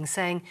sentencing,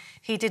 saying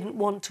he didn't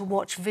want to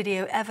watch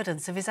video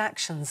evidence of his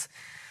actions.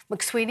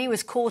 McSweeney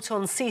was caught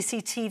on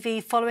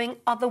CCTV following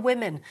other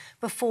women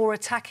before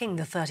attacking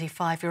the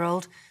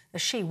 35-year-old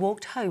as she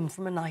walked home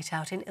from a night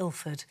out in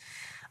Ilford.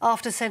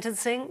 After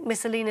sentencing,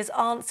 Miss Alina's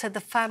aunt said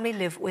the family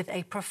live with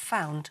a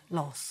profound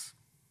loss.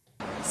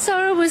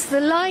 Zara was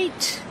the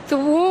light, the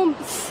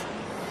warmth,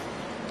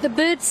 the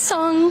bird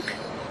song,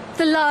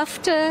 the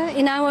laughter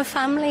in our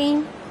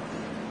family.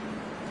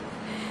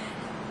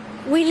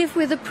 We live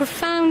with a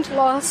profound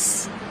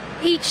loss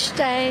each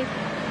day,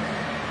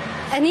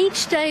 and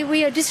each day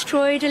we are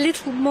destroyed a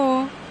little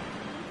more.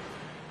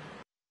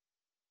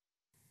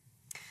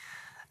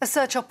 A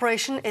search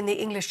operation in the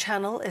English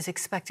Channel is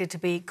expected to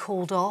be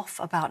called off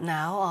about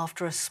now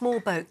after a small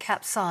boat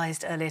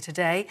capsized earlier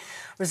today,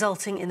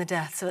 resulting in the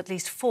deaths of at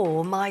least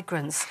 4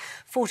 migrants.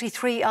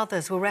 43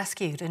 others were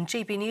rescued, and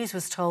GB News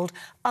was told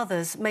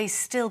others may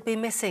still be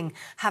missing,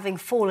 having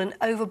fallen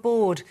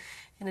overboard.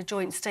 In a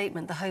joint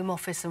statement, the Home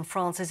Office and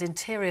France's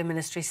Interior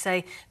Ministry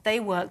say they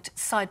worked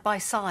side by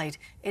side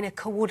in a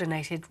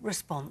coordinated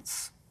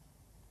response.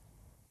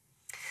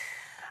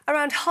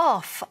 Around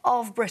half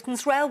of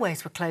Britain's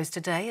railways were closed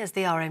today as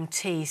the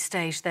RMT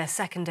staged their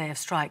second day of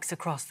strikes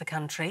across the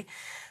country.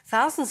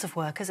 Thousands of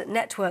workers at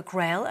Network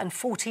Rail and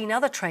 14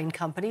 other train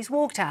companies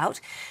walked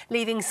out,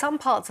 leaving some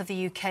parts of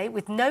the UK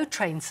with no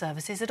train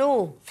services at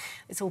all.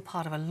 It's all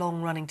part of a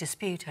long-running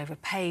dispute over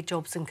pay,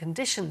 jobs and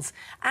conditions,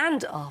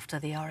 and after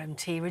the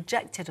RMT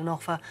rejected an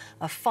offer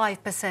of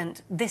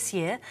 5% this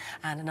year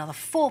and another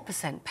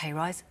 4% pay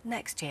rise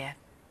next year.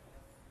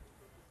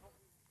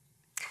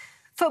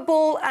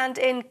 Football and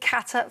in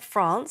Qatar,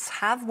 France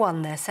have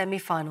won their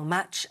semi-final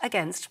match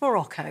against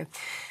Morocco.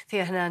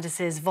 Theo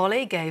Hernandez's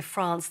volley gave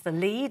France the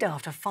lead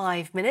after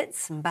 5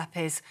 minutes.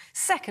 Mbappe's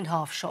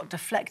second-half shot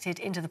deflected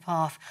into the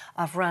path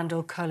of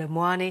Randall Kolo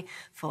Muani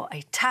for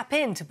a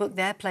tap-in to book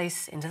their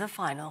place into the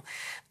final.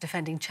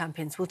 Defending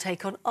champions will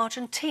take on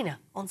Argentina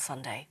on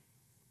Sunday.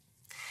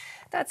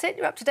 That's it.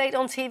 You're up to date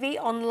on TV,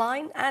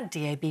 online and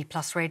DAB+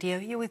 radio.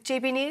 You're with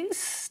GB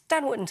News.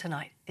 Dan Wootton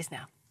tonight is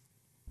now.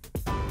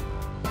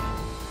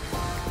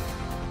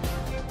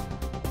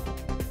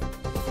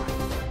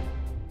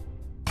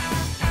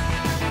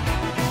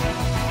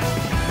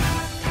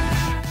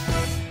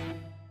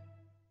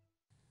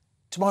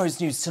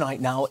 Tomorrow's news tonight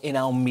now in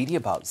our media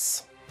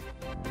buzz.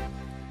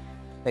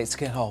 Let's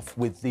get off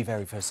with the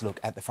very first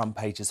look at the front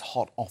pages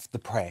hot off the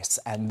press,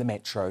 and the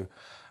Metro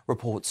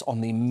reports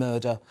on the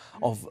murder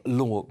of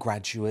law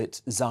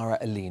graduate Zara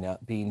Elena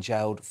being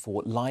jailed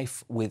for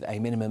life with a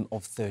minimum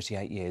of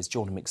 38 years.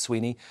 Jordan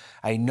McSweeney,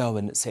 a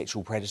known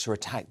sexual predator,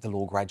 attacked the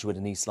law graduate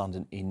in East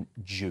London in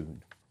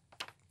June.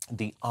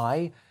 The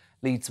Eye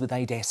leads with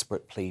a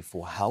desperate plea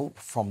for help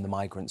from the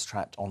migrants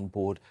trapped on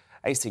board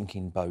a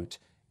sinking boat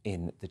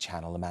in the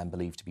Channel. A man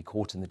believed to be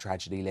caught in the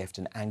tragedy left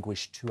an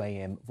anguished 2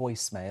 a.m.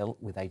 voicemail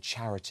with a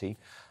charity.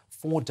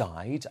 4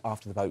 died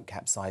after the boat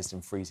capsized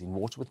in freezing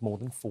water, with more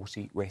than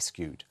 40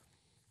 rescued.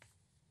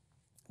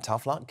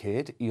 Tough luck,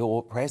 kid.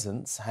 Your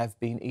presents have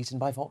been eaten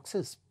by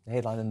foxes. The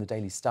headline in the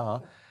Daily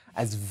Star,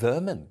 as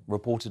vermin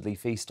reportedly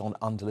feast on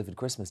undelivered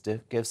Christmas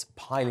gifts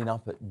piling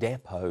up at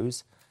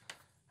depots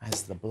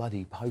as the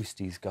bloody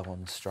posties go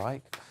on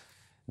strike.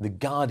 The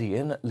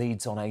Guardian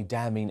leads on a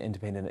damning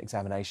independent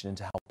examination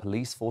into how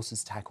police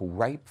forces tackle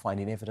rape,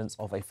 finding evidence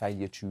of a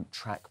failure to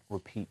track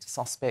repeat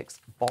suspects,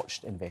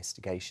 botched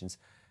investigations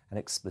and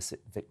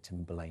explicit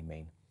victim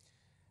blaming.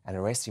 An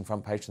arresting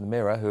front page from the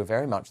Mirror, who are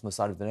very much on the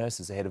side of the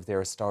nurses ahead of their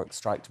historic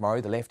strike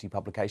tomorrow. The lefty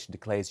publication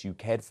declares you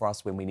cared for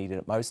us when we needed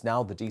it most.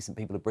 Now the decent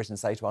people of Britain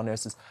say to our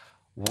nurses,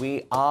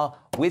 we are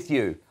with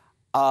you.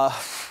 I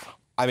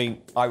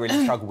mean, I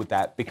really struggle with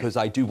that because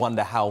I do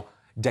wonder how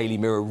Daily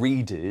Mirror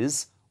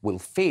readers will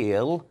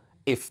feel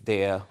if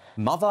their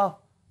mother,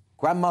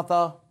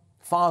 grandmother,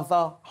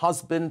 father,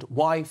 husband,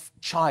 wife,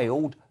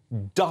 child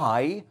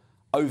die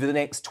over the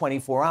next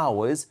 24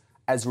 hours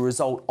as a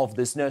result of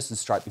this nurses'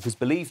 strike. Because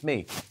believe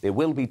me, there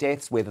will be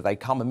deaths, whether they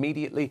come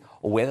immediately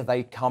or whether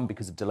they come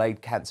because of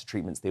delayed cancer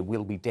treatments, there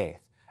will be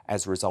death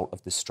as a result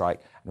of this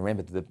strike. And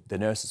remember, the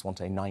nurses want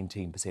a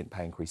 19%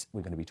 pay increase.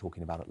 We're going to be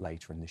talking about it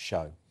later in the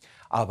show.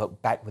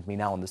 But back with me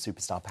now on the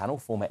Superstar panel,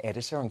 former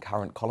editor and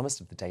current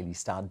columnist of the Daily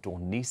Star,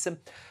 Dawn Neeson,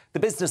 the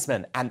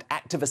businessman and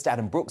activist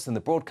Adam Brooks, and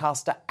the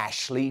broadcaster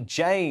Ashley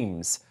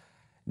James.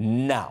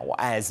 Now,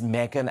 as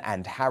Meghan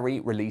and Harry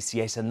release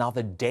yet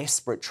another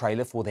desperate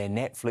trailer for their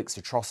Netflix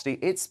atrocity,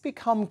 it's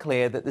become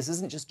clear that this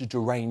isn't just a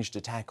deranged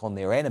attack on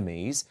their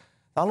enemies.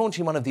 They're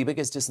launching one of the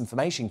biggest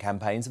disinformation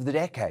campaigns of the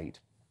decade.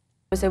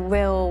 It was a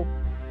real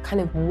kind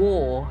of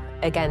war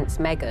against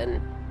Meghan,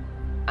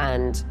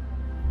 and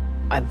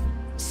I've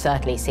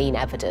certainly seen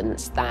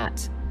evidence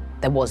that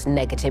there was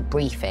negative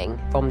briefing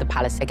from the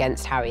palace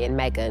against Harry and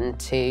Meghan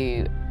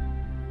to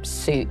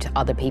suit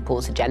other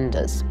people's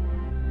agendas.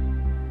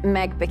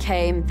 Meg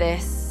became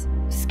this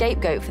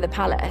scapegoat for the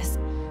palace,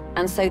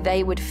 and so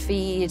they would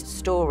feed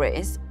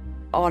stories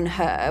on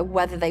her,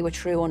 whether they were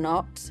true or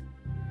not,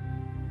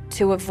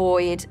 to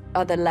avoid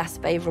other less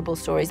favourable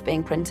stories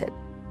being printed.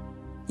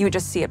 You would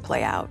just see it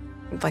play out.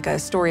 Like a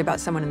story about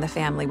someone in the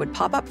family would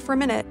pop up for a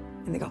minute,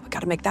 and they go, "We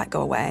got to make that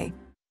go away."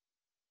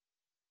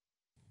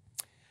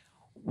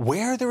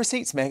 Where are the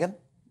receipts, Meghan?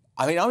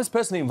 I mean, I was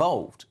personally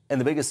involved in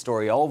the biggest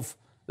story of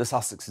the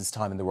Sussexes'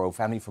 time in the royal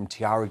family, from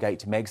Tiaragate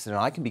to Megxit, and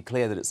I can be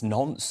clear that it's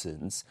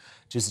nonsense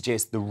to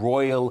suggest the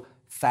royal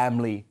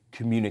family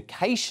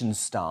communication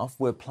staff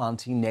were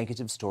planting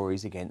negative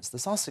stories against the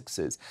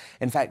Sussexes.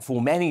 In fact,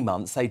 for many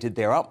months, they did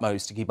their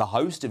utmost to keep a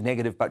host of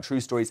negative but true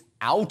stories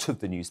out of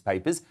the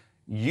newspapers,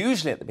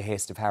 usually at the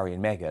behest of Harry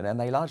and Meghan, and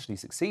they largely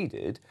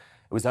succeeded.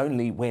 It was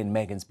only when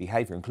Meghan's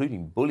behaviour,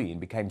 including bullying,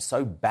 became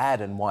so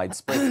bad and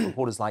widespread that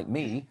reporters like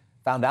me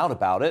found out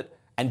about it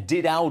and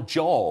did our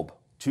job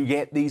to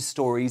get these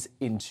stories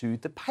into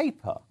the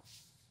paper.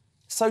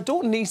 So,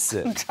 Dawn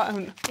Neeson,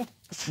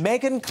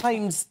 Meghan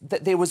claims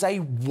that there was a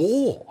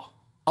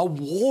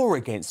war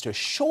against her.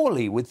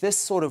 Surely, with this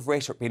sort of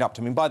rhetoric being up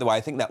to... I mean, by the way,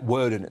 I think that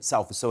word in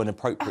itself is so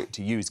inappropriate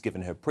to use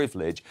given her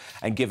privilege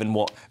and given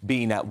what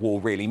being at war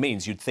really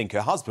means. You'd think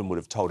her husband would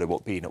have told her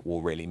what being at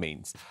war really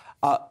means.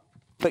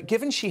 But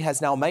given she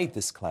has now made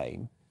this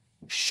claim,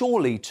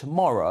 surely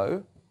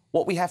tomorrow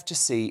what we have to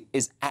see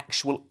is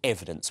actual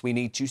evidence. We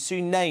need to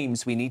see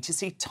names, we need to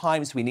see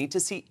times, we need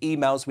to see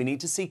emails, we need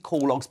to see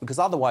call logs, because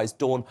otherwise,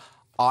 Dawn,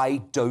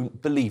 I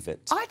don't believe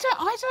it. I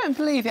don't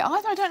believe it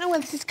either. I don't know where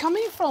this is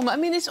coming from. I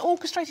mean, it's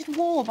orchestrated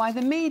war by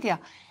the media.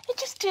 It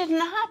just didn't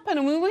happen.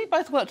 I mean, we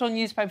both worked on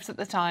newspapers at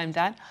the time,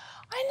 Dan.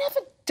 I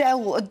never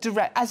dealt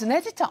as an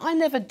editor, I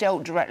never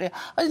dealt directly.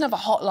 I didn't have a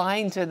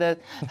hotline to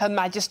Her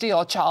Majesty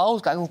or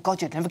Charles going, "Oh,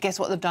 God, you'd never guess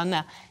what they've done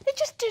now." It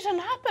just didn't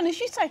happen. As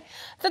you say,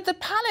 that the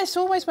palace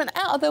always went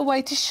out of their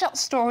way to shut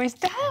stories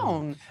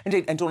down.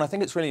 Indeed, and Dawn, I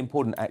think it's really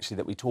important, actually,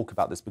 that we talk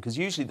about this, because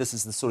usually this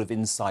is the sort of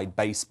inside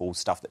baseball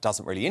stuff that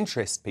doesn't really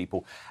interest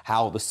people,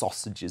 how the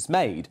sausage is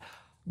made.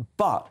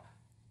 But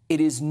it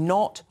is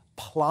not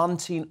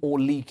planting or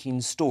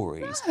leaking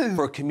stories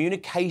for a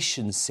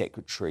communications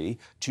secretary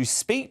to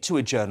speak to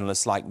a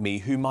journalist like me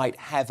who might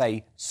have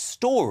a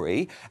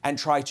story and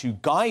try to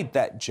guide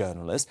that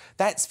journalist.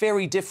 That's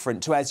very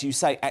different to, as you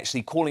say,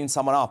 actually calling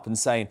someone up and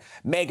saying,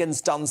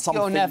 Meghan's done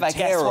something terrible. You'll never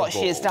guess what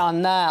she's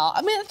done now.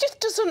 I mean, it just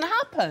doesn't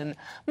happen.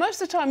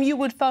 Most of the time you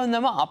would phone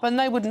them up and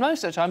they would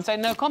most of the time say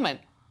no comment.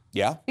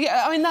 Yeah?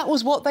 Yeah, I mean, that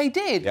was what they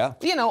did. Yeah.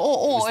 You know,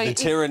 or... It was the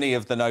tyranny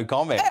of the no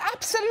comment.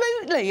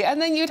 Absolutely.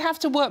 And then you'd have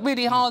to work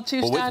really hard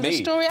to stand the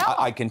story out.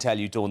 I can tell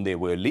you, Dawn, there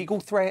were legal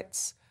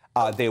threats.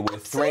 There were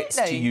threats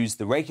to use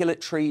the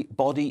regulatory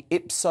body,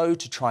 IPSO,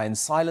 to try and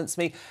silence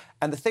me.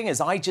 And the thing is,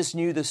 I just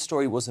knew this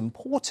story was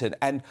important,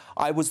 and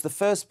I was the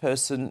first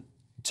person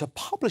to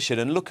publish it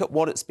and look at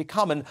what it's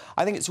become. And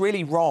I think it's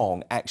really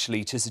wrong,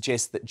 actually, to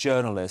suggest that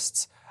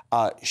journalists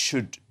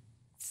should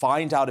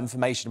find out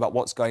information about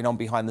what's going on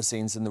behind the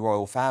scenes in the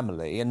royal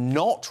family and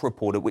not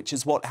report it, which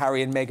is what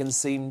Harry and Meghan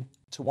seem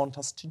to want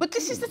us to do. But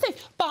this is the thing.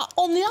 But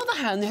on the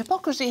other hand, the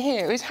hypocrisy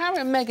here is Harry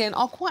and Meghan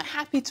are quite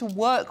happy to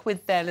work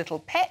with their little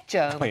pet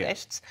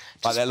journalists.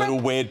 Like their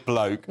little weird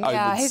bloke.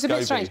 Yeah, he's a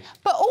bit strange.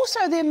 But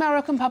also the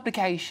American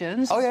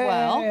publications as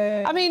well.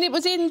 Yeah. I mean, it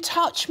was in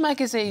Touch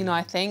magazine,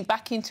 I think,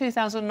 back in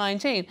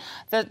 2019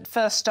 that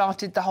first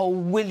started the whole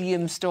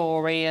William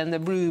story and the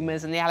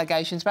rumours and the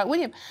allegations about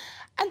William.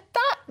 And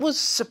that was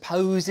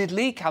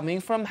supposedly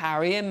coming from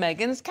Harry and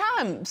Meghan's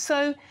camp.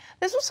 So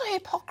there's also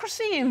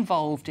hypocrisy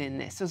involved in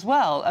this as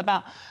well,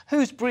 about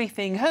who's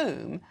briefing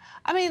whom.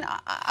 I mean,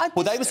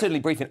 Well, they were certainly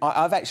briefing.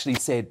 I've actually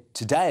said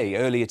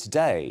earlier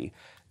today,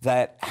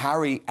 that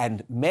Harry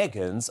and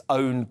Meghan's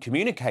own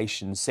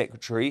communications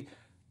secretary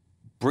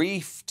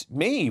briefed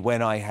me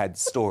when I had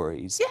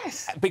stories.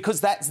 Yes. Because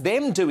that's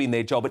them doing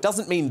their job. It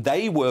doesn't mean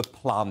they were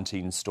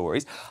planting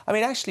stories. I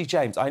mean, actually,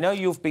 James, I know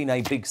you've been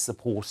a big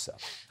supporter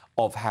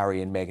of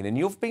Harry and Meghan, and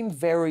you've been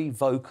very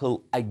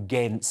vocal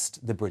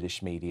against the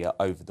British media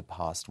over the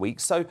past week.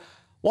 So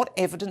what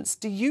evidence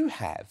do you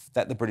have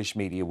that the British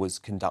media was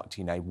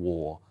conducting a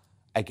war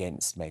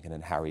against Meghan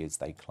and Harry, as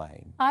they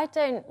claim? I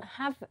don't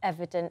have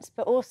evidence,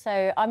 but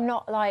also I'm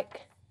not,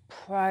 like,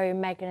 pro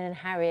Meghan and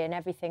Harry and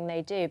everything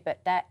they do, but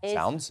there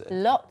is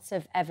lots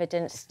of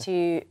evidence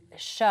to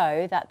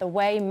show that the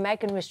way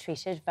Meghan was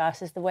treated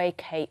versus the way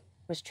Kate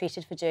was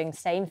treated for doing the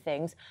same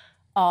things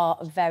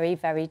are very,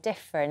 very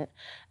different.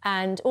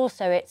 And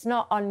also, it's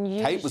not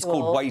unusual... Kate was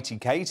called Waity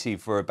Katie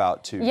for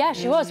about 2 years. Yeah,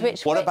 she was,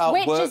 What about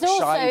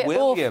Workshire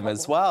William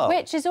as well?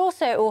 Which is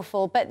also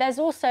awful, but there's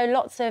also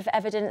lots of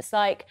evidence,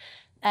 like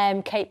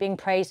Kate being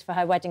praised for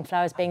her wedding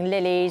flowers being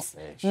lilies,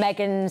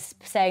 Meghan's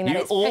saying that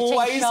it's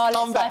fitting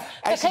Charlotte's life.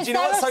 Actually, do you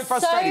know what's so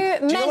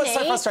frustrating? Do you know what's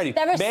so frustrating?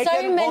 There are Meghan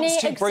so many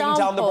wants to bring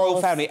down the royal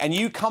examples. family, and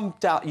you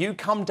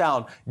come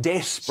down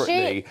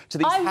desperately to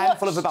these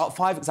handful of about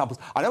 5 examples.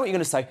 I know what you're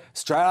going to say.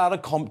 Straight out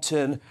of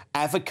Compton,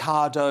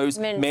 avocados,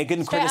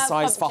 Meghan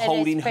criticised for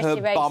holding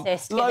her bum.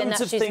 Loads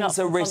of things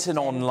are written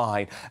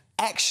online.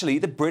 Actually,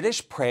 the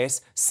British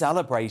press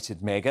celebrated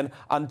Meghan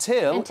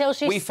until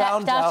she we stepped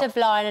found out of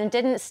line and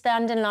didn't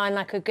stand in line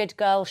like a good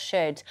girl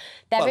should.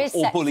 There is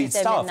or bullied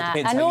sexism staff. in that.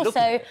 It depends And how you look also,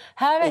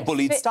 at it. Or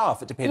bullied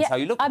staff. It depends how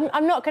you look at it.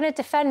 I'm not going to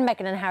defend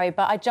Meghan and Harry,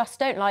 but I just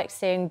don't like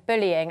seeing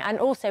bullying. And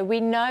also, we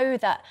know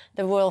that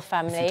the royal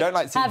family If you don't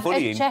like seeing have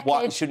bullying, ejected...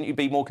 why shouldn't you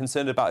be more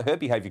concerned about her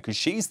behaviour? Because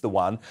she's the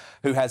one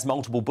who has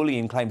multiple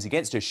bullying claims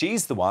against her.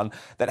 She's the one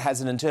that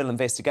has an internal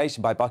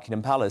investigation by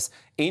Buckingham Palace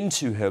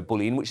into her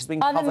bullying, which has been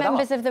covered up. Other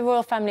members of the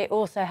royal family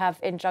also have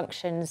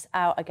injunctions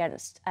out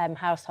against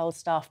household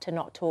staff to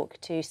not talk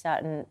to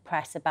certain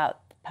press about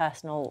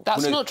personal...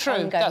 That's not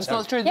true. That's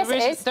not true.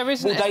 Yes, there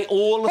isn't. Will they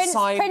all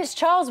assign... Prince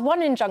Charles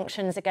won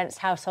injunctions against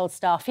household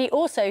staff. He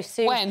also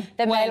sued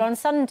the Mail on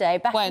Sunday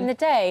back in the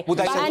day. Well,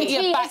 and he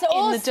is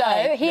also...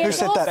 Who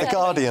said that? The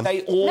Guardian?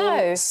 They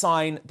all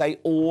sign...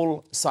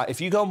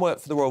 If you go and work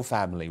for the royal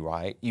family,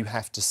 right, you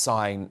have to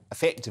sign,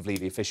 effectively,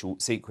 the Official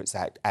Secrets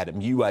Act, Adam.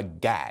 You are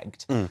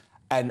gagged.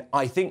 And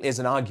I think there's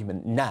an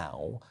argument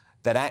now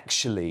that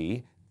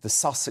actually the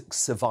Sussex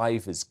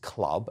Survivors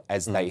Club,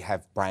 as they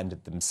have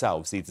branded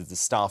themselves, these are the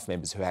staff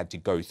members who had to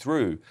go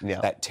through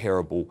that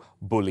terrible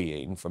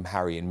bullying from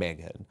Harry and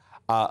Meghan,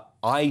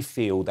 I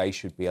feel they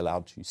should be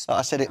allowed to speak.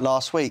 I said it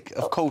last week.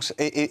 Of course,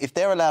 if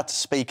they're allowed to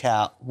speak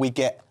out, we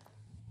get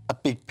a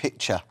big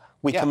picture.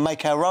 We can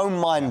make our own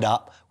mind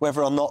up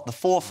whether or not the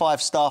 4 or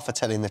 5 staff are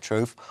telling the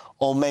truth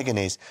or Meghan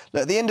is.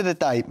 Look, at the end of the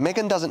day,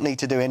 Meghan doesn't need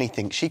to do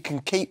anything. She can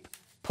keep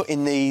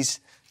putting these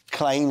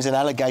claims and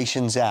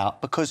allegations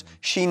out because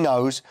she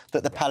knows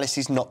that the palace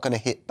is not going to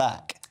hit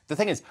back. The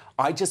thing is,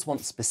 I just want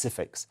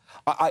specifics.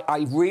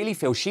 I really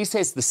feel... She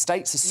says the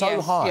stakes are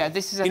so high. Yeah,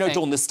 this is a You know, thing.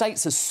 Dawn, the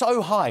stakes are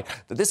so high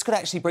that this could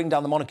actually bring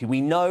down the monarchy.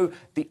 We know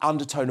the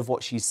undertone of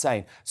what she's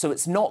saying. So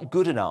it's not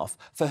good enough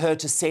for her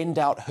to send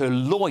out her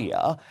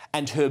lawyer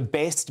and her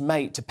best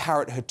mate to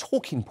parrot her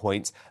talking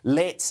points.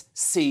 Let's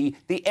see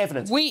the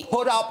evidence.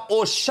 Put up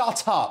or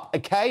shut up,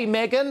 OK,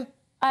 Meghan?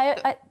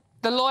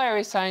 The lawyer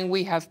is saying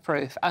we have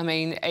proof. I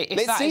mean,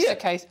 if that is the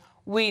case,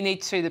 we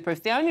need to see the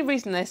proof. The only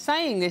reason they're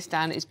saying this,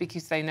 Dan, is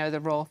because they know the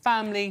royal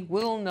family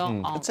will not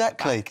answer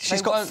Exactly. back.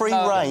 She's They got won't free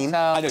vote reign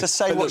themselves. to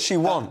say what she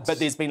wants. But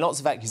there's been lots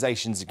of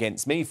accusations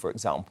against me, for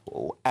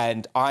example,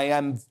 and I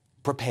am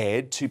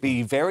prepared to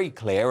be very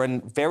clear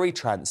and very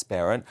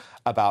transparent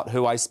about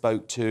who I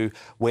spoke to,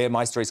 where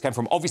my stories came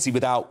from, obviously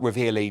without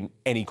revealing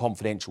any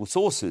confidential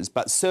sources,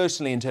 but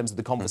certainly in terms of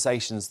the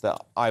conversations that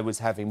I was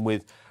having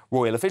with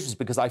royal officials,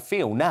 because I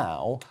feel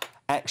now,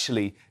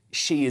 actually,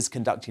 she is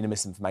conducting a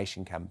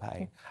misinformation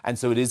campaign. And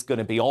so it is going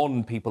to be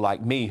on people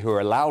like me who are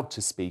allowed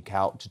to speak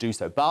out to do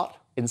so. But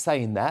in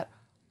saying that,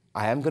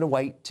 I am going to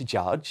wait to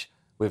judge.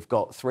 We've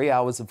got 3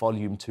 hours of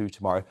Volume 2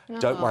 tomorrow.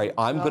 Don't worry,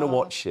 I'm going to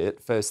watch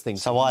it first thing.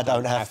 So I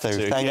don't have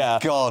to.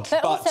 Thank God.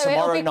 But also,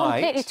 tomorrow it'll be night...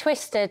 completely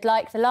twisted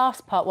like the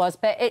last part was,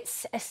 but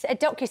it's a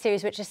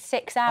docuseries which is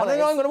 6 hours. Oh,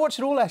 no, I'm going to watch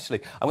it all,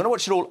 actually. I'm going to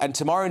watch it all, and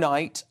tomorrow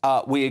night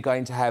we are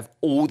going to have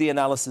all the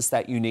analysis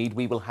that you need.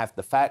 We will have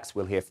the facts.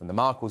 We'll hear from the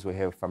Markles. We'll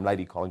hear from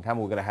Lady Colin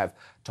Campbell. We're going to have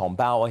Tom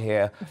Bower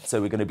here.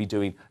 So we're going to be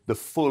doing the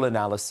full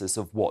analysis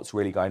of what's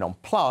really going on,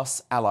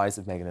 plus allies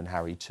of Meghan and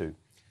Harry too.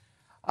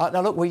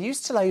 Now, look, we're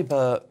used to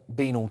Labour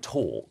being all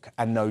talk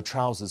and no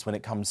trousers when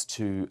it comes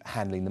to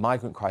handling the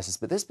migrant crisis,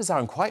 but this bizarre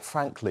and, quite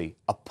frankly,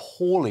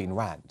 appalling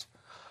rant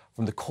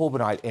from the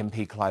Corbynite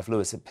MP Clive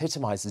Lewis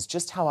epitomises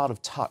just how out of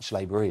touch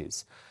Labour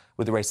is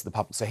with the rest of the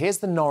public. So here's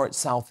the Norwich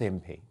South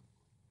MP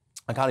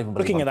I can't even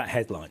believe Looking at that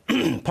headline,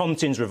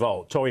 Pontins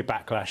revolt, Tory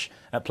backlash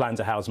at plan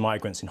to house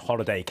migrants in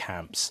holiday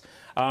camps.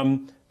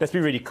 Let's be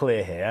really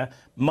clear here.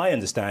 My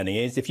understanding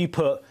is if you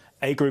put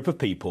a group of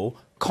people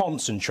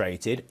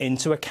concentrated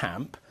into a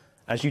camp,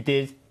 as you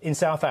did in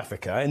South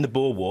Africa in the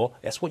Boer War,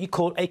 that's what you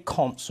call a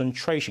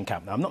concentration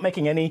camp. Now, I'm not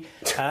making any,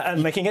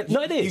 making it.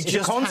 No, it is. It's a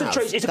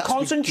concentration. It's a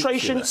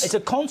concentration. It's a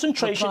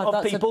concentration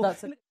of people.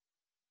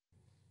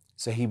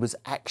 So he was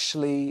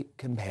actually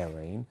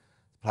comparing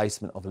the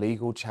placement of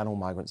illegal Channel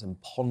migrants in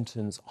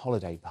Pontins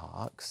holiday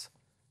parks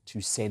to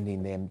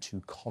sending them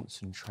to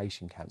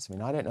concentration camps. I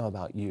mean, I don't know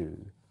about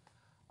you,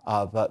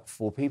 but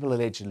for people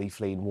allegedly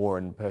fleeing war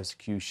and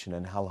persecution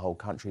in hellhole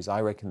countries,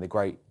 I reckon the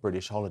Great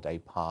British Holiday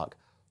Park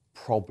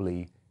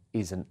probably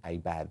isn't a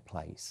bad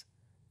place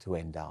to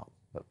end up.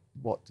 But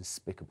what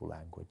despicable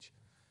language.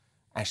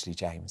 Ashley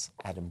James,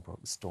 Adam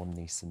Brooks, Dawn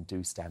Neeson,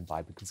 do stand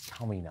by, because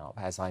coming up,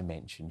 as I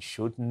mentioned,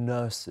 should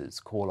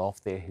nurses call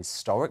off their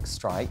historic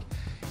strike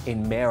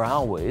in mere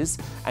hours,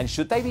 and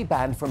should they be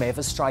banned from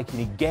ever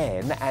striking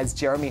again, as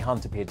Jeremy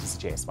Hunt appeared to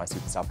suggest? My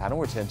superstar panel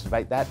return to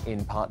debate that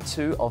in part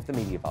 2 of the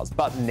Media Buzz.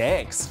 But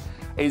next,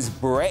 is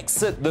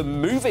Brexit the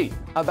movie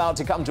about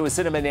to come to a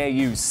cinema near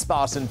you?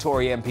 Spartan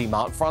Tory MP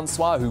Mark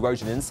Francois, who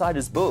wrote an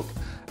insider's book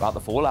about the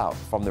fallout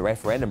from the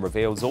referendum,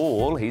 reveals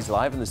all. He's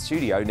live in the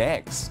studio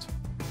next.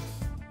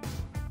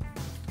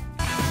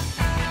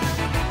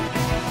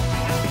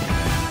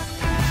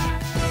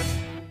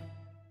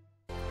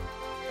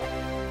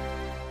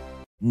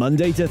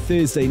 Monday to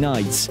Thursday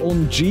nights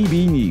on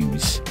GB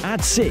News.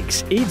 At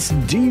 6, it's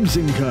Dubes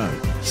 & Co.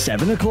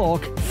 7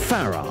 o'clock,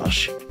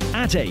 Farage.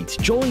 At 8,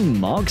 join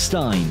Mark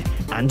Stein.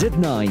 And at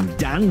 9,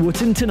 Dan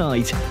Wootton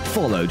Tonight,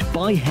 followed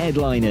by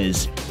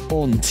Headliners.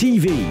 On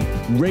TV,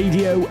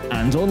 radio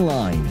and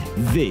online.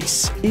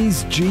 This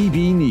is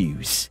GB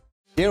News.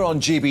 Here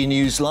on GB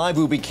News Live,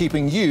 we'll be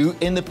keeping you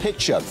in the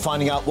picture,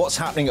 finding out what's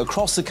happening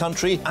across the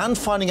country and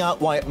finding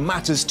out why it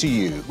matters to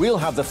you. We'll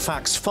have the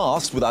facts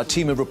fast with our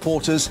team of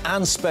reporters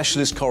and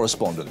specialist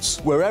correspondents.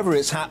 Wherever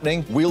it's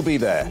happening, we'll be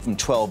there from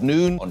 12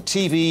 noon on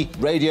TV,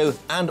 radio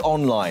and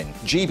online.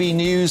 GB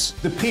News,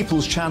 the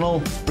People's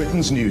Channel,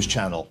 Britain's news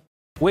channel.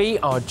 We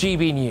are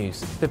GB News,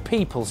 the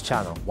People's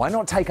Channel. Why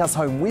not take us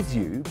home with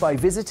you by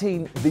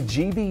visiting the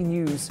GB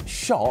News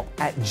shop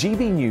at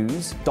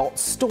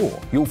gbnews.store.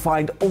 You'll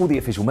find all the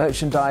official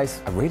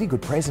merchandise, a really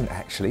good present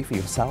actually for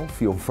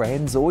yourself, your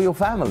friends or your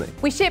family.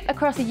 We ship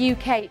across the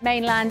UK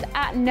mainland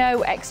at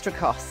no extra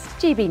cost.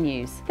 GB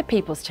News, the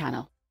People's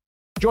Channel.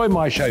 Join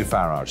my show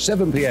Farage,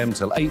 7 p.m.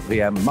 till 8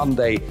 p.m.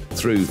 Monday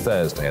through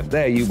Thursday, and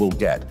there you will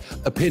get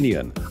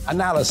opinion,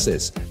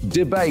 analysis,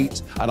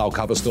 debate, and I'll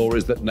cover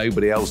stories that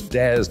nobody else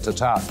dares to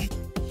touch.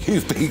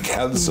 You've been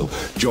cancelled.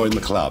 Join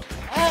the club.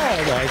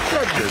 Oh my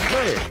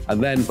goodness,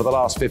 and then for the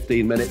last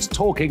 15 minutes,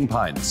 talking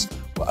pints.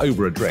 We're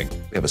over a drink.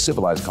 We have a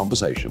civilised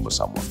conversation with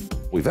someone.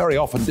 We very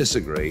often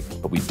disagree,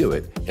 but we do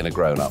it in a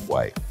grown-up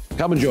way.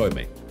 Come and join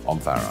me on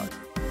Farage.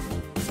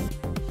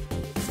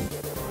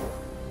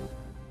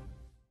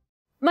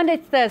 Monday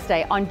to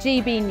Thursday on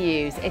GB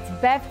News, it's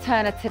Bev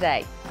Turner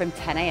Today from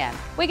 10 a.m.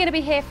 We're going to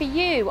be here for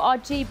you, our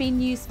GB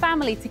News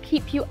family, to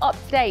keep you up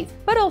to date,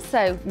 but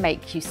also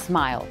make you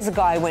smile. There's a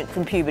guy who went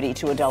from puberty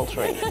to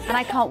adultery. And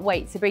I can't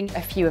wait to bring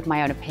a few of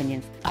my own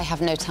opinions. I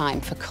have no time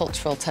for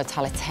cultural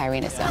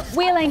totalitarianism.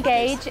 We'll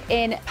engage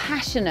in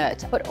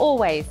passionate, but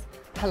always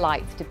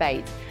polite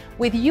debate,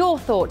 with your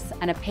thoughts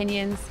and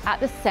opinions at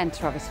the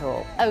centre of it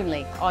all.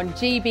 Only on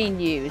GB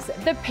News,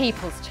 the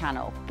People's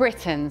Channel,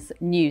 Britain's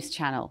news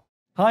channel.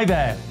 Hi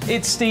there,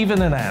 it's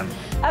Stephen and Anne.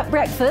 At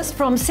breakfast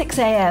from 6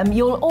 a.m,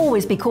 you'll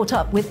always be caught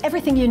up with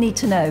everything you need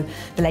to know,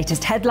 the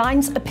latest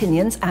headlines,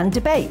 opinions and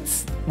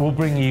debates. We'll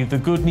bring you the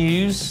good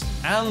news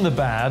and the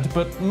bad,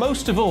 but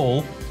most of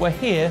all, we're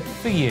here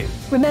for you.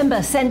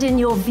 Remember, send in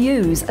your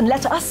views and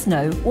let us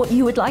know what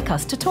you would like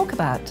us to talk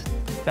about.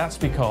 That's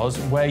because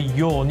we're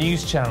your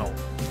news channel.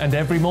 And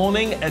every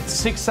morning at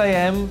 6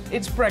 a.m,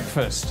 it's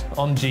breakfast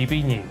on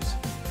GB News.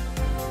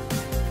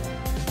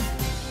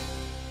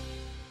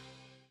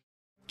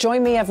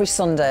 Join me every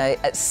Sunday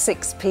at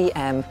 6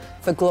 p.m.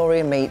 for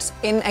Gloria Meets.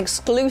 In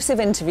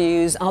exclusive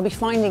interviews, I'll be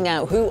finding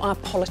out who our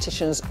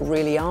politicians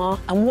really are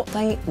and what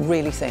they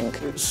really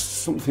think. It's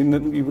something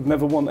that you would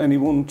never want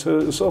anyone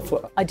to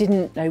suffer. I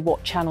didn't know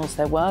what channels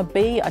there were.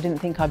 I didn't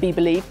think I'd be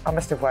believed. I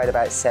must have weighed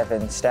about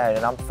 7 stone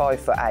and I'm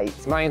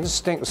 5'8". My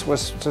instincts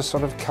was to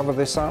sort of cover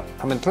this up.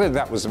 I mean, clearly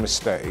that was a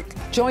mistake.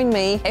 Join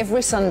me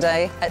every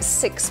Sunday at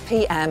 6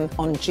 p.m.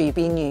 on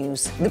GB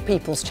News, the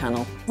People's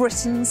Channel,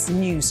 Britain's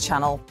news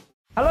channel.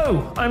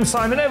 Hello, I'm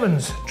Simon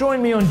Evans.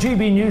 Join me on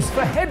GB News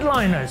for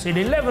Headliners at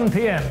 11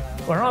 p.m,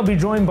 where I'll be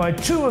joined by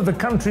 2 of the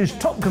country's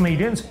top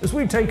comedians as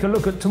we take a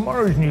look at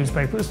tomorrow's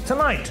newspapers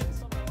tonight.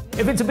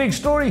 If it's a big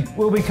story,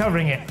 we'll be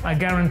covering it, I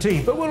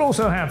guarantee, but we'll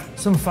also have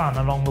some fun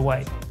along the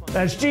way.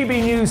 That's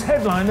GB News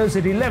Headliners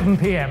at 11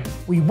 p.m.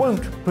 We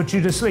won't put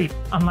you to sleep,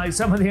 unlike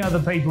some of the other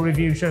paper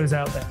review shows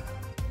out there.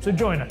 So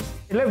join us,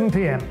 11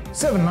 p.m,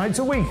 7 nights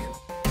a week.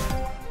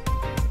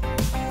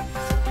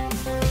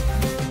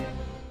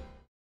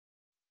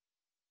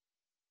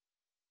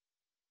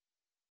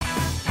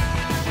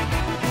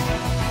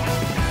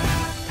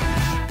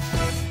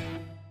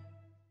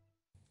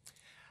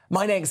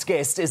 My next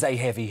guest is a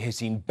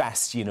heavy-hitting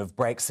bastion of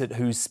Brexit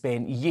who's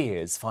spent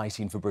years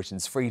fighting for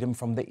Britain's freedom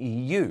from the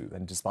EU.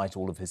 And despite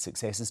all of his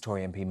successes,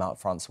 Tory MP Mark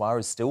Francois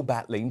is still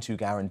battling to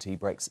guarantee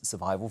Brexit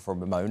survival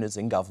from Remoaners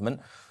in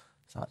government,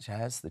 such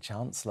as the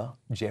Chancellor,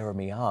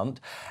 Jeremy Hunt.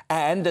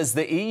 And as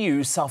the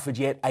EU suffered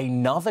yet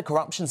another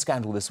corruption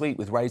scandal this week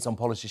with raids on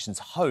politicians'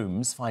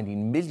 homes,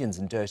 finding millions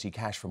in dirty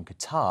cash from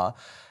Qatar,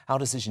 our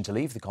decision to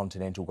leave the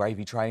continental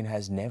gravy train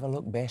has never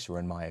looked better,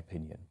 in my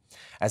opinion.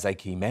 As a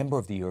key member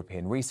of the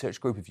European Research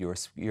Group of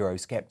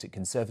Eurosceptic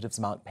Conservatives,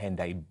 Mark penned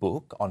a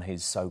book on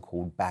his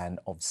so-called ban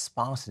of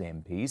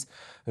Spartan MPs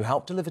who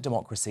helped deliver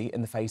democracy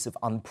in the face of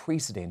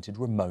unprecedented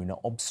Remoaner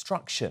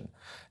obstruction.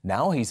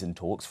 Now he's in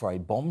talks for a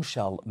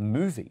bombshell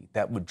movie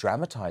that would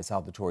dramatise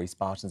how the Tory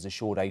Spartans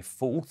assured a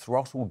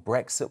full-throttle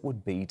Brexit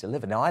would be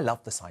delivered. Now, I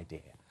love this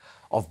idea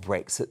of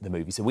Brexit, the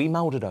movie, so we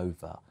mulled it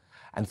over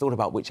and thought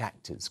about which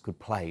actors could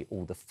play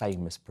all the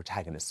famous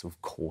protagonists. Of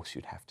course,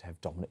 you'd have to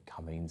have Dominic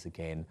Cummings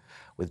again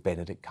with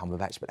Benedict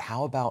Cumberbatch, but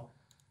how about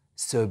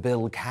Sir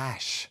Bill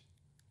Cash,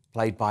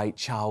 played by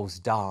Charles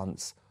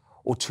Dance,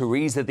 or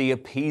Theresa the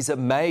Appeaser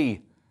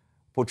May,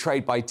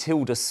 portrayed by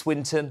Tilda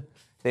Swinton,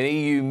 then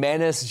EU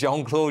menace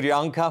Jean-Claude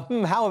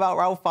Juncker? How about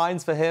Ralph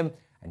Fiennes for him?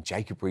 And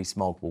Jacob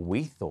Rees-Mogg? Well,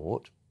 we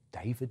thought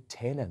David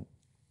Tennant.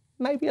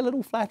 Maybe a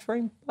little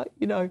flattering, but,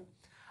 you know,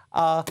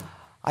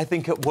 I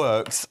think it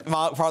works.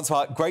 Mark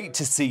Francois, great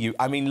to see you.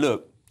 I mean,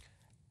 look,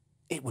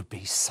 it would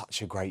be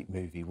such a great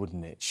movie,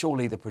 wouldn't it?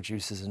 Surely the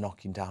producers are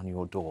knocking down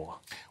your door.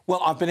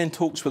 Well, I've been in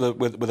talks with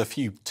a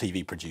few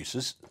TV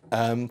producers,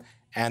 and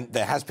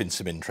there has been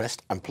some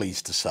interest, I'm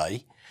pleased to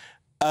say.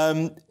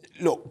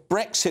 Look,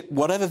 Brexit,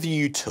 whatever view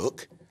you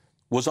took,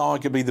 was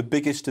arguably the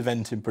biggest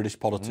event in British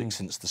politics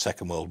since the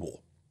Second World War.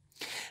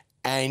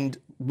 And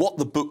what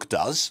the book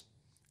does,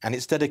 and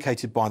it's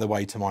dedicated, by the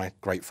way, to my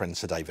great friend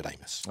Sir David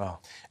Amos. Oh.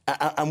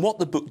 And what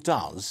the book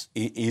does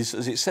is,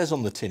 as it says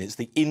on the tin, it's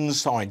the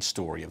inside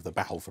story of the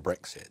battle for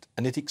Brexit.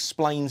 And it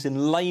explains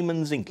in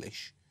layman's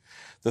English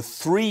the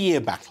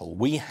 3-year battle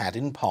we had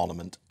in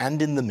Parliament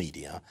and in the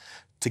media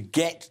to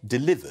get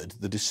delivered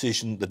the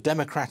decision, the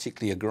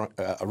democratically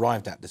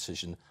arrived at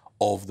decision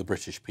of the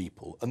British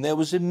people. And there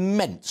was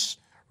immense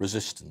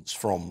resistance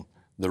from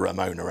the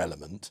Remoaner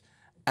element.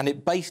 And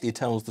it basically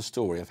tells the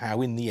story of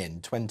how, in the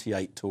end,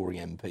 28 Tory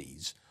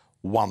MPs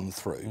won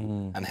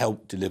through and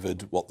helped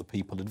delivered what the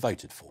people had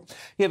voted for.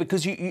 Yeah,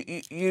 because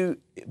you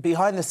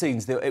behind the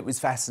scenes, it was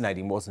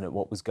fascinating, wasn't it,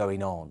 what was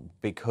going on?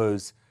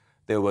 Because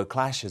there were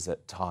clashes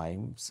at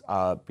times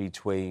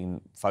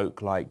between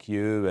folk like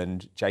you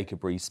and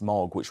Jacob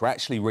Rees-Mogg, which were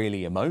actually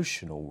really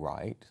emotional,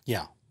 right?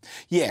 Yeah.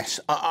 Yes,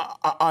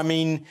 I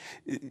mean,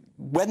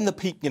 when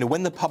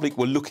the public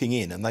were looking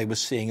in and they were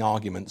seeing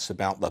arguments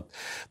about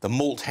the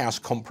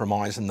Malthouse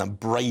Compromise and the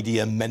Brady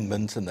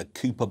Amendment and the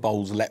Cooper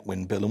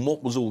Bowles-Letwin Bill and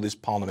what was all this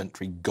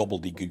parliamentary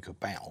gobbledygook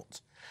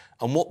about,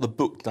 and what the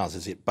book does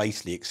is it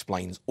basically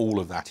explains all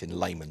of that in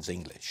layman's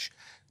English.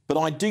 But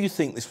I do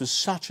think this was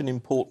such an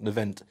important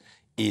event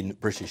in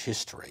British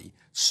history,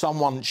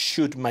 someone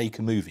should make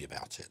a movie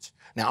about it.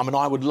 Now, I mean,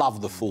 I would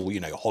love the full,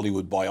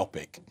 Hollywood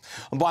biopic.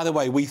 And by the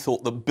way, we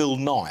thought that Bill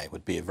Nye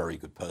would be a very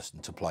good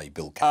person to play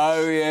Bill Cash.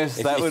 Oh, yes,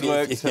 that would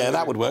work too. Yeah,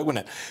 that would work,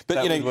 wouldn't it? But,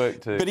 that would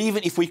work too. But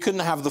even if we couldn't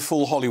have the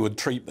full Hollywood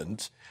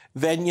treatment,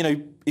 then,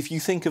 if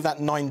you think of that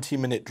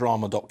 90-minute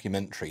drama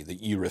documentary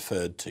that you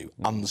referred to,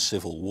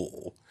 Uncivil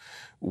War,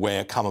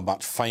 where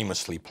Cumberbatch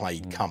famously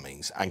played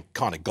Cummings and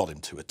kind of got him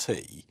to a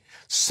T,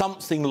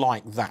 something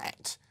like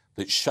that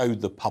showed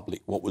the public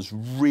what was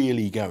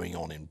really going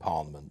on in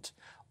Parliament,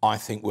 I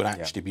think would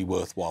actually be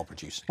worthwhile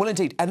producing. Well,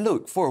 indeed. And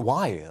look, for a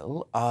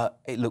while,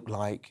 it looked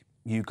like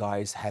you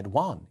guys had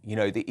won.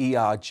 The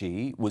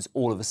ERG was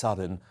all of a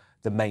sudden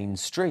the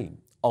mainstream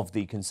of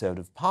the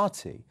Conservative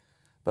Party.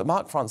 But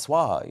Mark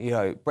Francois,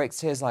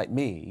 Brexiteers like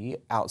me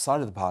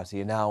outside of the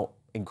party are now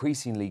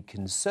increasingly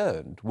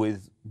concerned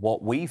with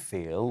what we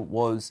feel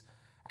was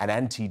an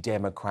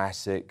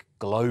anti-democratic,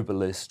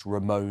 globalist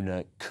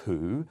Remoaner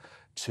coup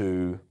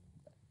to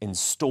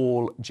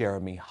install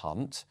Jeremy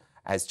Hunt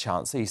as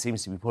Chancellor. He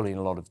seems to be pulling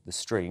a lot of the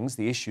strings.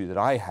 The issue that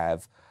I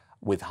have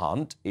with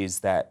Hunt is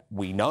that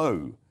we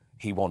know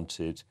he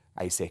wanted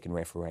a second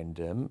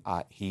referendum.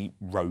 He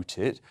wrote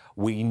it.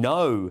 We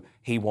know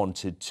he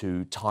wanted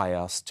to tie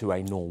us to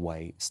a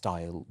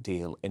Norway-style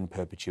deal in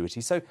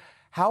perpetuity. So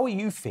how are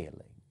you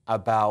feeling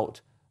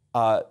about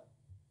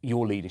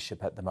your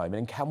leadership at the moment,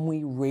 and can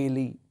we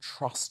really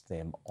trust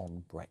them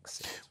on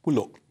Brexit? Well,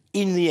 look,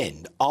 in the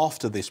end,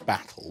 after this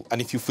battle, and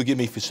if you forgive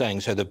me for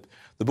saying so, the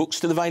book's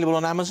still available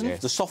on Amazon, the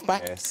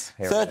softback, yes,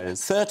 here it is.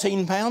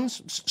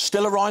 £13,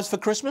 still arrives for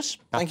Christmas.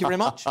 Thank you very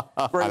much.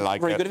 Very, I like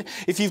very it. Good.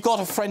 If you've got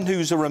a friend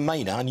who's a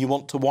Remainer and you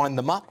want to wind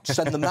them up,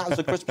 send them that as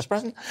a Christmas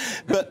present.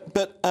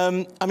 But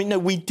I mean, no,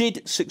 we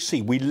did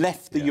succeed. We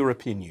left the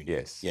European Union.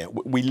 Yes. Yeah,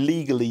 we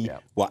legally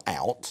were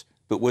out.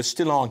 But we're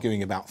still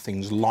arguing about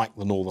things like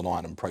the Northern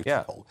Ireland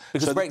Protocol. Yeah,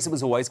 because Brexit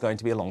was always going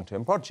to be a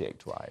long-term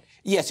project, right?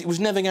 Yes, it was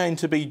never going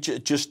to be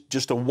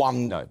just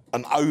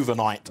an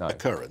overnight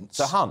occurrence.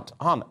 So, Hunt,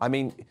 I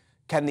mean,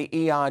 can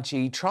the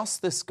ERG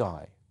trust this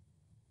guy?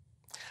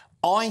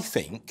 I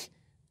think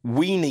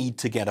we need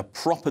to get a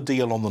proper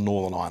deal on the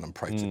Northern Ireland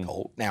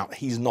Protocol. Now,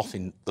 he's not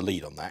in the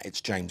lead on that.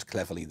 It's James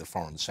Cleverly, the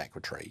Foreign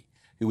Secretary,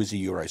 who is a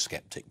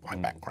Eurosceptic by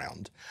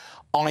background.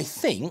 I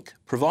think,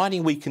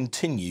 providing we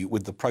continue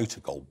with the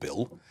protocol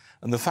bill,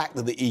 and the fact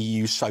that the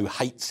EU so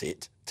hates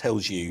it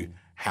tells you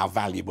how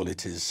valuable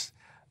it is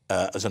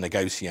as a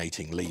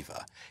negotiating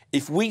lever.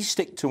 If we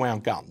stick to our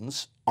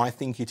guns, I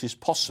think it is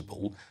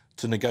possible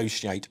to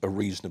negotiate a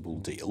reasonable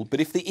deal. But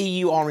if the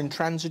EU are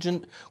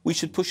intransigent, we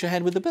should push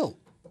ahead with the bill.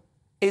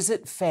 Is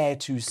it fair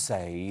to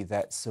say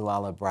that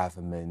Suella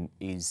Braverman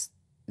is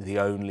the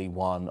only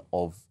one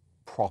of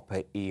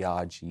proper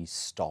ERG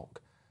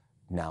stock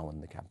now in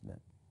the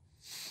cabinet?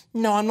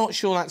 No, I'm not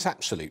sure that's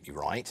absolutely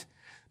right.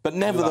 But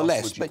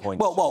nevertheless,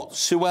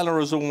 Suella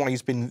has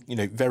always been,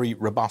 very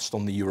robust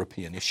on the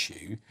European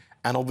issue.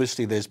 And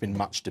obviously there's been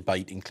much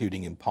debate,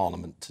 including in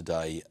Parliament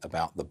today,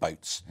 about the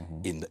boats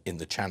in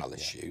the Channel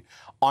issue.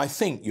 I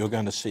think you're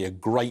going to see a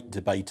great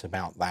debate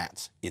about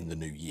that in the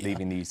new year.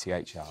 Leaving the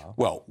ECHR?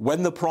 Well,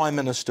 when the Prime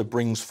Minister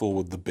brings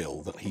forward the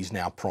bill that he's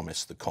now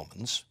promised the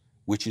Commons,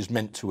 which is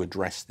meant to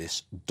address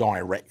this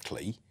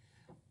directly,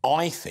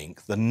 I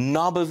think the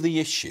nub of the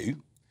issue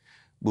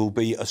will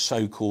be a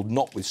so-called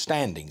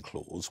notwithstanding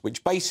clause,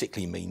 which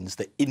basically means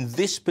that in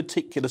this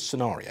particular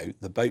scenario,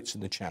 the boats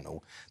in the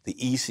Channel, the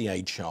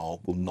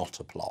ECHR will not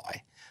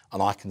apply. And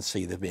I can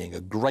see there being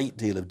a great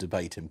deal of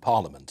debate in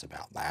Parliament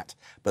about that,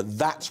 but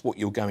that's what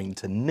you're going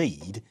to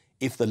need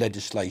if the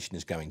legislation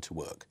is going to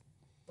work.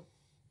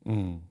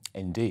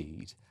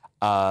 Indeed.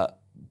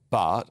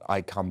 But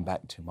I come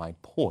back to my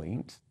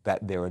point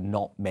that there are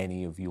not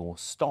many of your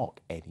stock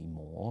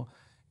anymore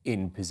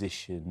in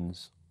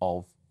positions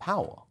of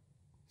power.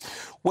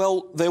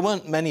 Well, there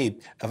weren't many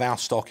of our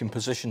stock in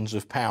positions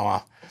of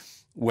power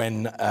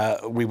when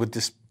we were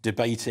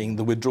debating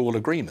the withdrawal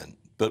agreement,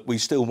 but we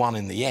still won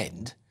in the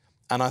end.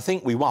 And I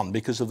think we won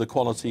because of the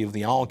quality of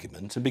the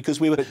argument and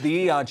because we were... But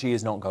the ERG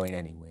is not going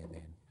anywhere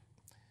then?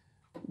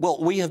 Well,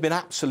 we have been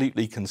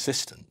absolutely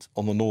consistent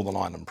on the Northern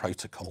Ireland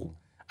Protocol,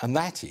 and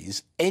that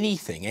is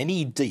anything,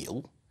 any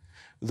deal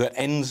that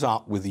ends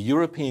up with the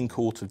European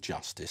Court of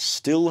Justice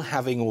still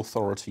having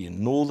authority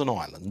in Northern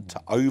Ireland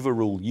to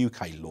overrule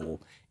UK law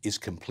is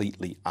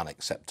completely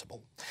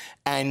unacceptable.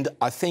 And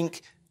I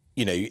think,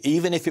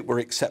 even if it were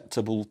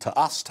acceptable to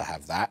us to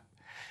have that,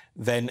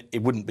 then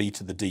it wouldn't be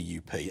to the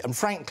DUP. And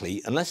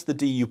frankly, unless the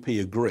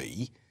DUP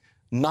agree,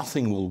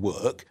 nothing will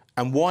work.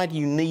 And why do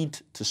you need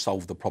to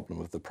solve the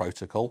problem of the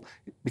protocol?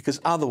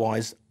 Because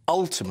otherwise,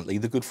 ultimately,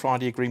 the Good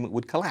Friday Agreement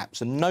would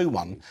collapse, and no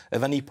one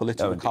of any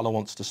political colour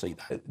wants to see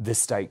that. The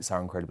stakes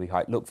are incredibly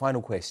high. Look,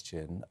 final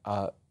question.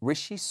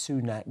 Rishi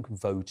Sunak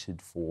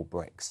voted for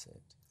Brexit.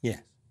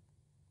 Yes.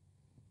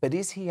 But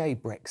is he a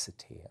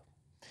Brexiteer?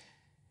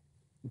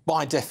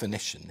 By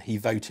definition, he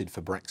voted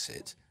for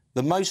Brexit.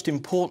 The most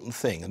important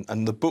thing,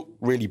 and the book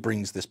really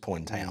brings this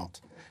point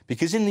out,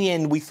 because in the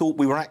end we thought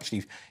we were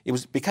actually...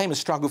 became a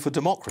struggle for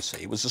democracy.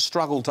 It was a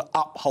struggle to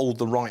uphold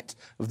the right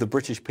of the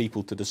British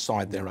people to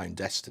decide their own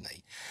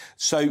destiny.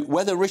 So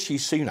whether Rishi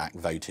Sunak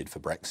voted for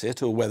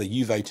Brexit or whether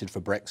you voted for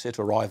Brexit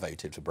or I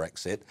voted for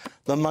Brexit,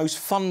 the most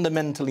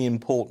fundamentally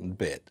important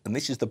bit, and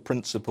this is the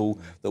principle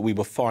that we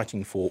were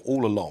fighting for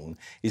all along,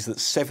 is that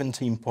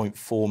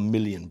 17.4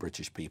 million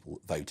British people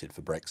voted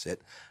for Brexit.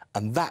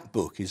 And that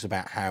book is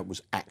about how it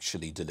was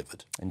actually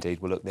delivered.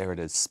 Indeed. Well, look, there it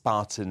is.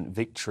 Spartan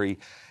Victory,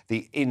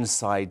 the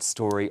inside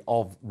story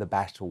of the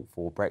battle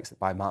for Brexit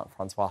by Mark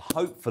Francois.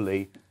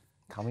 Hopefully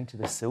coming to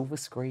the silver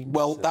screen.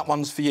 Well, soon. that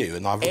one's for you,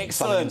 and I've written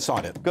something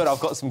inside it. Good. I've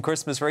got some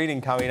Christmas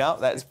reading coming up.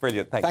 That's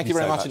brilliant. Thank you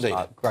very so much indeed.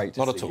 Mark. Great to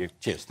Not see at all. you.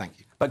 Cheers. Thank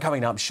you. But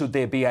coming up, should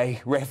there be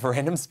a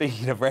referendum,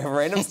 speaking of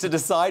referendums, to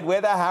decide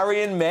whether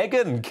Harry and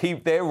Meghan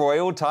keep their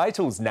royal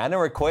titles? Nana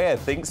Acquair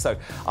thinks so.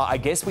 I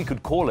guess we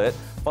could call it,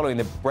 following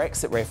the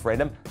Brexit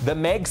referendum, the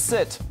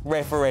Megxit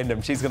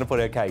referendum. She's going to put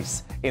her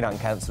case in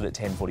Uncancelled at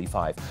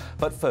 10:45.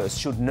 But first,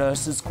 should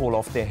nurses call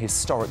off their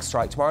historic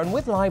strike tomorrow? And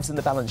with lives in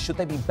the balance, should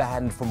they be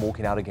banned from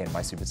walking out again?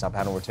 My superstar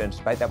panel returns to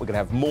debate that. We're going to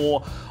have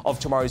more of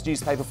tomorrow's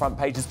newspaper front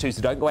pages too,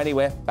 so don't go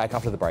anywhere. Back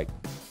after the break.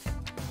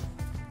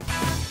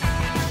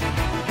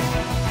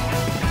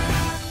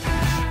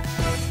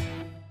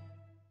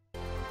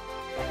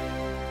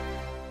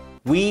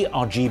 We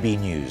are GB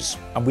News,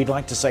 and we'd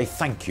like to say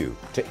thank you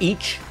to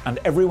each and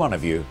every one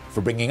of you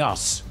for bringing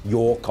us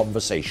your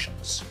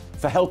conversations,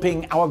 for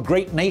helping our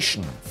great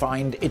nation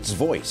find its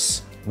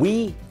voice.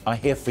 We are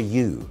here for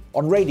you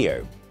on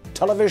radio,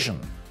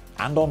 television,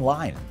 and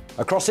online,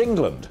 across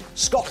England,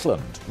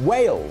 Scotland,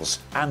 Wales,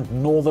 and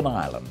Northern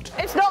Ireland.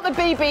 It's not the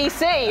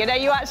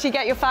BBC, you actually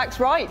get your facts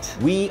right.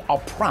 We are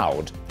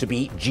proud to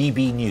be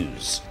GB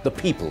News, the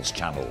People's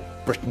Channel,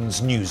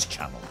 Britain's news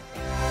channel.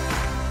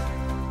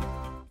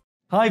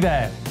 Hi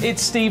there,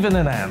 it's Stephen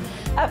and Anne.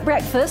 At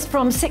breakfast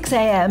from 6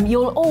 a.m,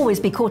 you'll always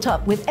be caught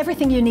up with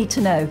everything you need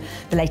to know,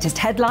 the latest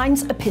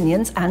headlines,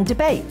 opinions and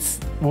debates.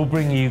 We'll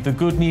bring you the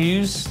good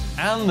news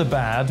and the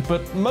bad,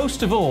 but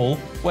most of all,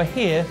 we're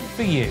here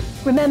for you.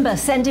 Remember,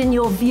 send in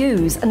your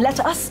views and let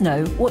us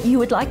know what you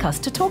would like us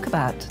to talk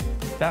about.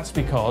 That's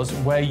because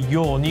we're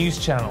your news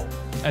channel.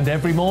 And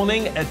every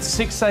morning at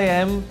 6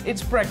 a.m,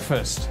 it's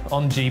breakfast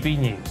on GB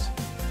News.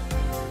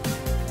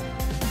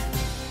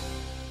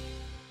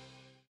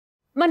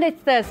 Monday to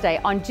Thursday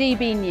on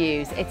GB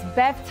News, it's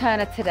Bev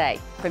Turner Today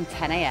from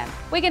 10 a.m.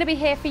 We're going to be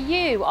here for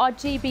you, our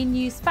GB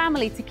News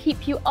family, to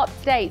keep you up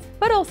to date,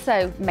 but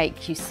also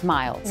make you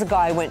smile. The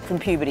guy went from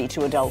puberty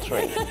to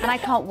adultery. And I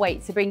can't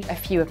wait to bring a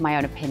few of my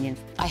own opinions.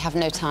 I have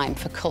no time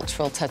for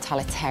cultural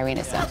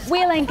totalitarianism.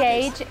 We'll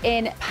engage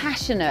in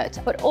passionate,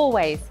 but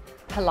always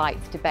polite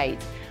debate,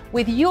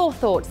 with your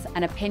thoughts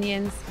and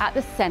opinions at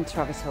the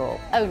centre of it all.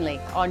 Only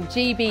on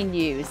GB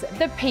News,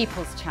 the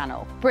People's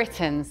Channel,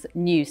 Britain's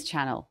news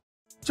channel.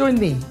 Join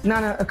me,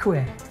 Nana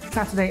Akue,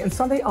 Saturday and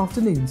Sunday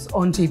afternoons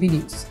on GB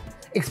News.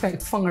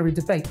 Expect fiery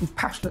debate and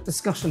passionate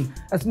discussion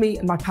as me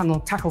and my panel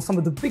tackle some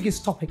of the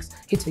biggest topics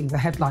hitting the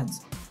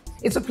headlines.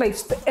 It's a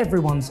place for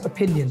everyone's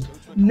opinion.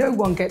 No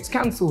one gets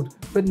cancelled,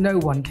 but no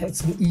one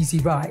gets an easy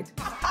ride.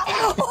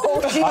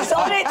 Oh, she's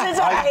on it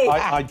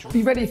today!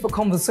 Be ready for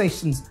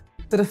conversations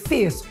that are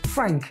fierce,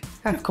 frank,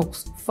 and of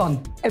course,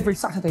 fun. Every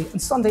Saturday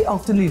and Sunday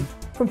afternoon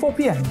from 4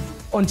 p.m.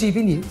 on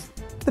GB News,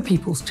 the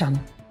People's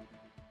Channel.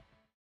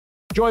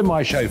 Join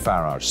my show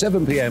Farage,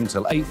 7 p.m.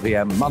 till 8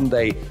 p.m.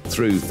 Monday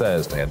through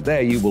Thursday, and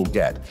there you will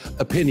get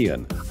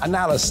opinion,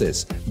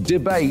 analysis,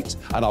 debate,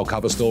 and I'll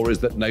cover stories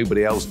that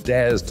nobody else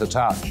dares to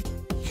touch.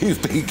 You've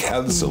been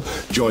cancelled.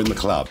 Join the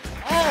club.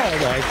 Oh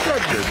my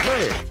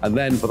goodness me. And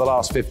then for the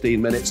last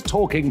 15 minutes,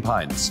 talking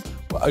pints.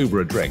 We're over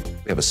a drink.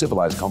 We have a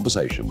civilised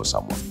conversation with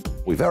someone.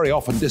 We very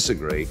often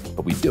disagree,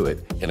 but we do it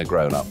in a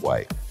grown-up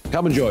way.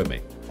 Come and join me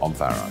on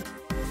Farage.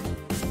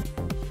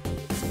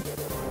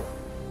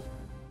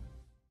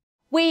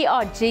 We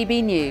are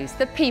GB News,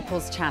 the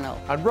People's Channel.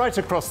 And right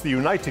across the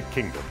United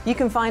Kingdom. You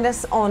can find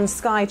us on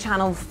Sky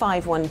Channel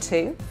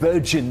 512.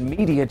 Virgin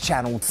Media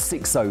Channel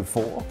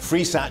 604.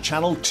 Freesat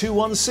Channel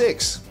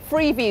 216.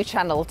 Freeview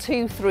Channel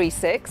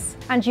 236.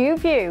 And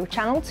YouView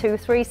Channel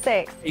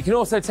 236. You can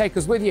also take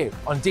us with you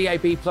on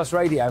DAB+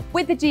 radio.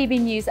 With the GB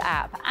News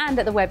app and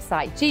at the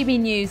website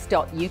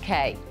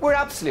gbnews.uk. We're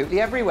absolutely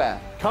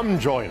everywhere. Come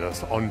join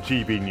us on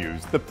GB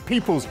News, the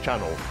People's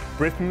Channel,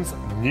 Britain's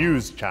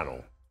news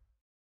channel.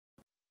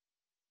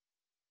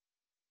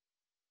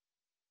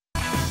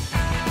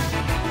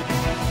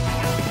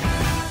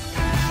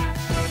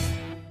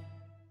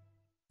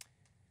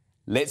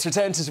 Let's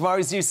return to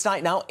tomorrow's news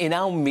tonight now in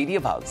our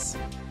Media Buzz.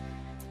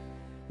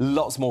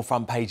 Lots more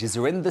front pages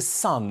are in. The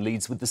Sun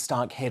leads with the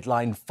stark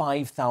headline,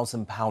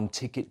 £5,000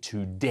 ticket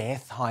to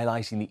death,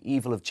 highlighting the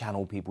evil of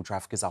Channel people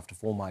traffickers after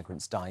 4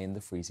 migrants die in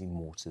the freezing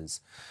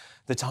waters.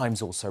 The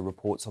Times also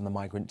reports on the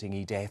migrant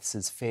dinghy deaths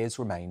as fears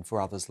remain for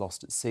others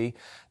lost at sea.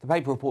 The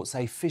paper reports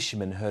a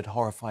fisherman heard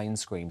horrifying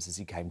screams as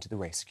he came to the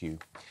rescue.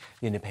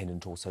 The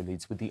Independent also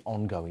leads with the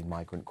ongoing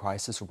migrant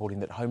crisis,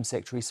 reporting that Home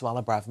Secretary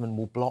Suella Braverman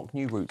will block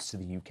new routes to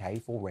the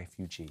UK for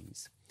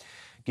refugees.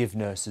 Give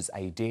nurses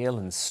a deal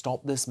and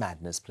stop this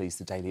madness, please,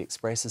 the Daily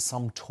Express, as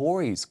some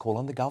Tories call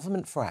on the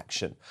government for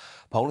action.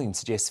 Polling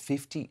suggests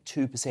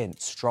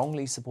 52%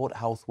 strongly support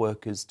health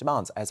workers'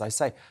 demands. As I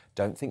say,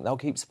 don't think they'll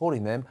keep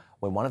supporting them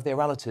when one of their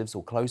relatives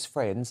or close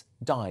friends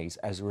dies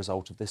as a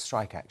result of this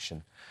strike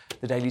action.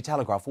 The Daily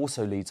Telegraph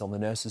also leads on the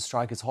nurses'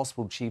 strike as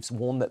hospital chiefs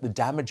warn that the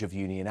damage of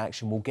union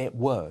action will get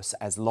worse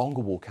as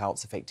longer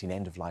walkouts affecting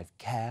end-of-life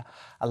care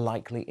are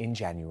likely in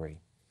January.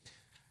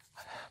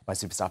 My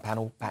superstar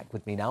panel back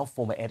with me now,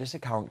 former editor,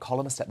 current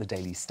columnist at the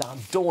Daily Star,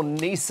 Dawn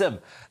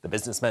Neeson, the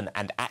businessman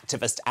and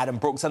activist Adam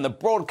Brooks, and the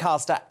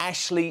broadcaster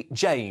Ashley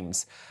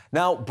James.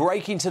 Now,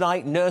 breaking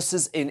tonight,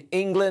 nurses in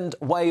England,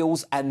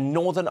 Wales and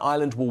Northern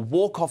Ireland will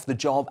walk off the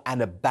job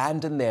and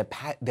abandon their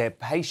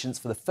patients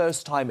for the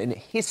first time in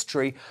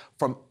history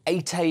from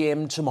 8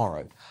 a.m.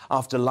 tomorrow,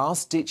 after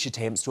last-ditch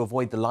attempts to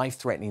avoid the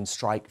life-threatening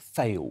strike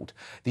failed.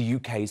 The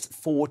UK's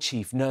 4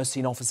 chief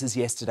nursing officers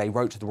yesterday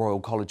wrote to the Royal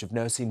College of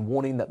Nursing,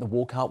 warning that the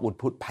walkout would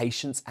put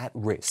patients at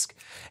risk.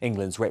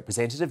 England's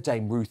representative,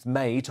 Dame Ruth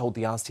May, told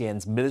the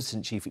RCN's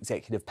militant chief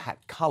executive, Pat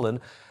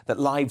Cullen, that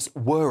lives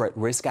were at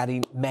risk,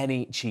 adding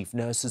many chief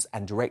nurses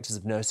and directors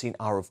of nursing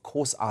are, of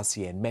course,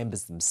 RCN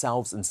members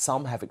themselves, and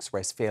some have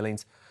expressed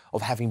feelings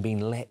of having been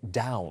let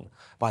down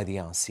by the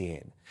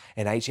RCN.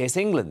 NHS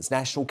England's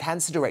National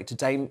Cancer Director,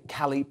 Dame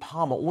Callie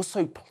Palmer,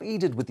 also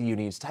pleaded with the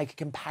union to take a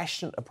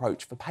compassionate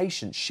approach for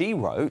patients. She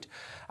wrote,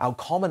 "Our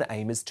common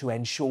aim is to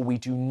ensure we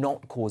do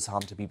not cause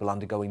harm to people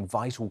undergoing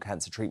vital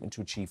cancer treatment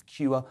to achieve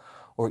cure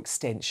or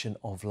extension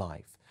of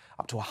life."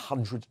 Up to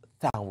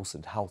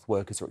 100,000 health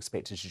workers are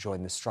expected to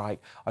join the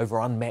strike over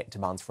unmet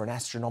demands for an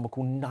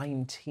astronomical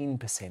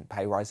 19%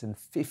 pay rise, and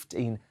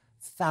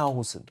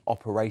 15,000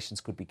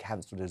 operations could be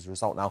cancelled as a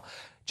result. Now,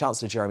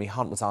 Chancellor Jeremy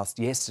Hunt was asked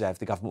yesterday if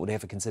the government would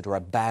ever consider a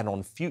ban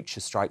on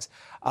future strikes.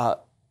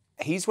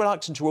 He's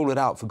reluctant to rule it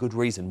out for good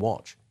reason.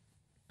 Watch.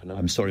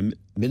 I'm sorry,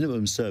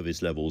 minimum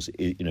service levels,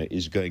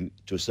 is going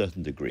to a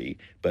certain degree,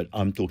 but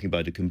I'm talking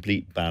about a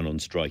complete ban on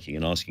striking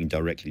and asking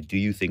directly, do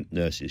you think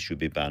nurses should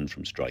be banned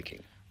from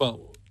striking? Well,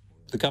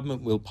 the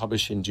government will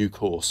publish in due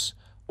course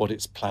what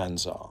its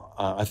plans are.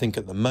 I think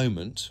at the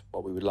moment,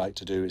 what we would like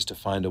to do is to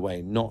find a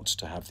way not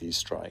to have these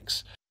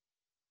strikes.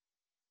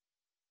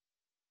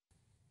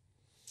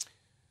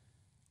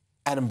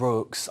 Adam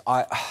Brooks,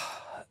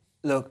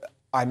 look,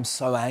 I'm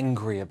so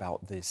angry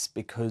about this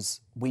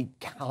because we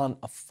can't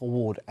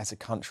afford as a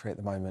country at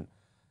the moment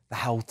the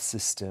health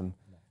system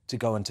to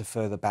go into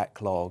further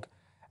backlog.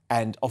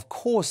 And of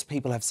course,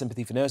 people have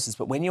sympathy for nurses,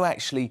 but when you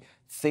actually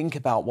think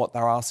about what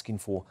they're asking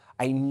for,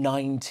 a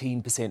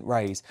 19%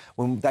 raise,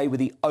 when they were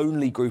the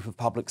only group of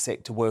public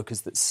sector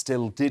workers that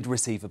still did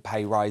receive a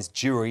pay rise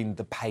during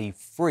the pay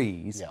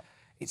freeze,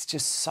 it's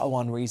just so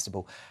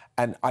unreasonable.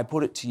 And I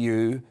put it to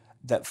you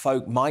that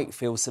folk might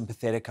feel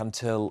sympathetic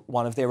until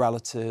one of their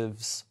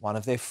relatives, one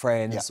of their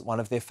friends, one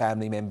of their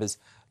family members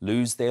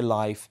lose their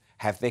life,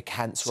 have their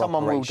cancer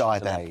Someone will die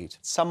delayed. there.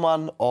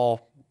 Someone,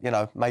 or, you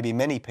know, maybe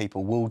many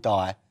people will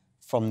die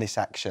from this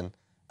action.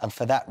 And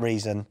for that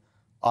reason,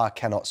 I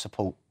cannot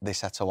support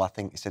this at all. I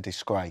think it's a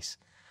disgrace.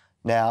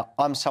 Now,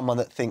 I'm someone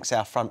that thinks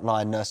our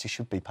frontline nurses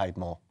should be paid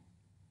more.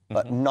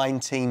 But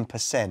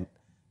 19%,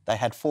 they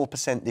had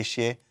 4% this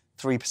year,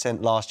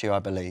 3% last year, I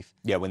believe.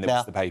 Yeah, when there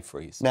was the pay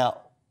freeze.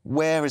 Now,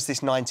 where has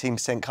this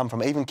 19% come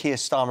from? Even Keir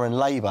Starmer and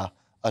Labour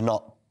are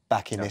not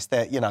backing this.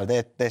 They're, you know,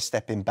 they're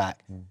stepping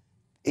back.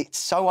 It's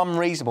so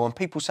unreasonable, and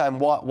people saying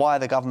why are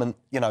the government,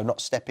 you know, not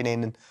stepping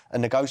in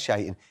and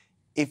negotiating?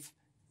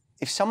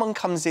 If someone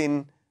comes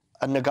in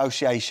a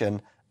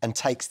negotiation and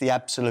takes the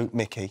absolute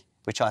mickey,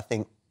 which I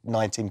think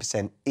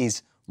 19%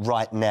 is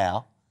right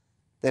now,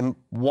 then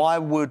why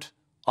would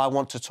I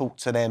want to talk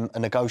to them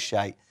and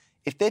negotiate?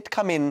 If they'd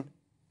come in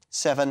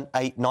 7,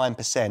 8,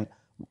 9%,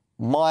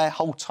 my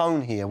whole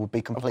tone here would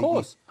be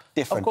completely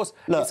different. Of course,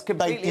 look, it's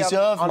completely they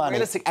deserve money.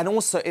 unrealistic, and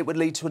also it would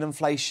lead to an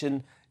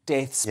inflation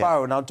death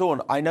spiral. Now,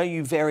 Dawn, I know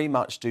you very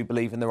much do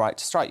believe in the right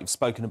to strike. You've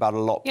spoken about it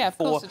a lot before. Of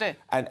course I do.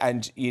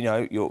 And you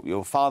know,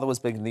 your father was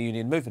big in the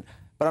union movement.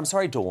 But I'm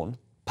sorry, Dawn,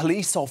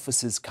 police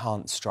officers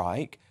can't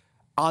strike.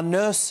 Are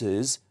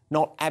nurses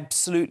not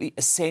absolutely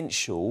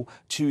essential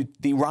to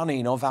the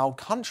running of our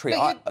country?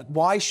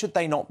 Why should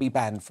they not be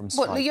banned from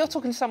striking? Well, you're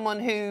talking to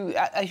someone who,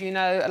 as you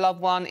know, a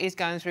loved one is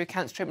going through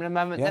cancer treatment at the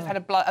moment. They've had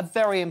a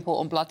very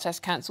important blood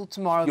test cancelled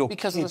tomorrow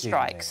because of the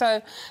strike.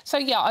 So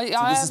yeah,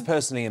 this has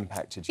personally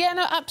impacted you? Yeah,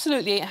 no,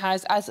 absolutely it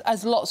has,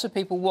 as lots of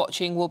people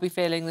watching will be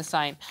feeling the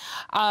same.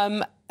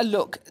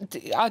 Look,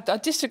 I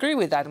disagree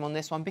with Adam on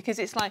this one, because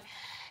it's like,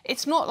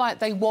 it's not like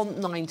they want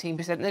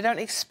 19%. They don't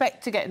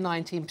expect to get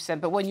 19%.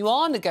 But when you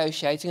are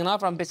negotiating, and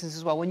I've run business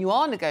as well, when you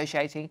are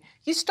negotiating,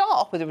 you start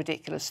off with a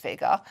ridiculous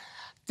figure.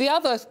 The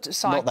other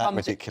side not that comes...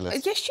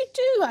 ridiculous. Yes, you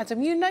do, Adam.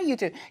 You know you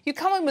do. You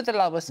come in with the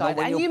lower side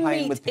and you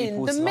meet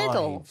in the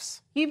middle.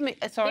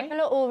 Sorry? People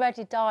are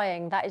already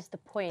dying. That is the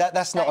point.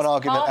 That's not an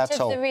argument at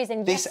all. Part of the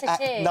reason. Yes,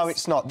 it is. No,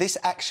 it's not. This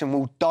action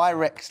will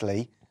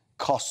directly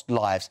cost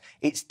lives.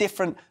 It's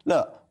different.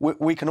 Look,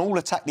 we can all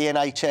attack the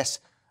NHS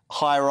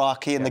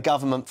hierarchy and the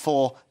government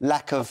for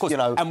lack of, you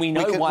know, and we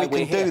know why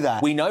we're here. Do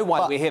that. We know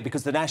why we're here,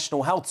 because the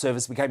National Health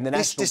Service became the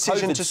National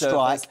decision COVID to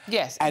strike. Service.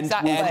 Yes, and,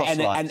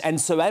 exactly.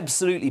 And so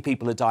absolutely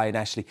people are dying,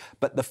 Ashley.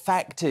 But the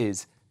fact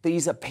is,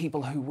 these are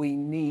people who we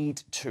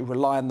need to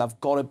rely on. They've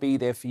got to be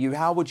there for you.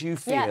 How would you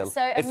feel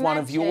if one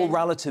of your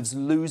relatives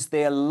lose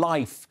their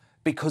life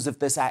because of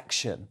this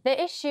action?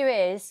 The issue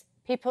is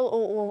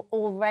people are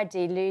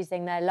already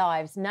losing their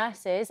lives.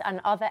 Nurses and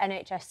other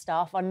NHS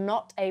staff are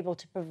not able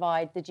to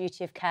provide the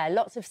duty of care.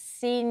 Lots of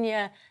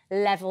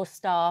senior-level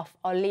staff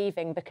are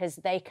leaving because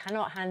they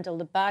cannot handle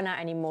the burnout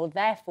anymore.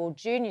 Therefore,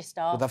 junior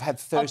staff they've had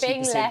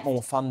 30%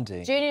 more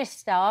funding. Junior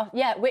staff,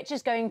 which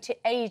is going to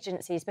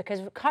agencies,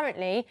 because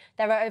currently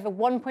there are over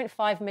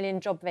 1.5 million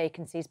job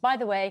vacancies. By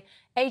the way,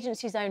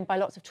 agencies owned by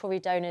lots of Tory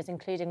donors,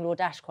 including Lord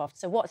Ashcroft.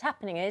 So what's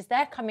happening is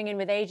they're coming in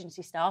with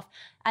agency staff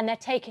and they're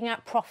taking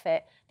out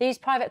profit. These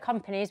private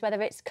companies,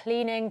 whether it's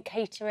cleaning,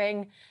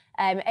 catering,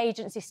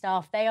 agency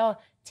staff, they are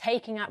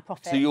taking out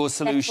profit. So your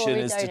solution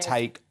is to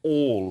take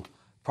all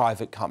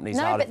private companies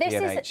out of the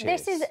NHS?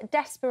 This is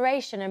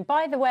desperation. And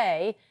by the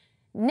way,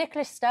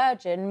 Nicola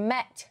Sturgeon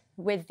met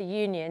with the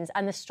unions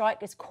and the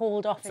strike is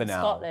called off in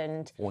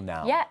Scotland. Or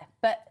now. Yeah,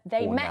 but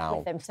they met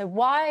with them. So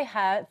why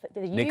have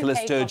the UK Nicola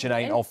Sturgeon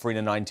ain't offering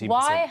a 19% pay rise.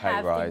 Why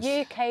have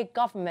the UK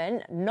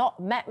government not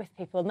met with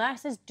people?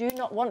 Nurses do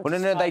not want to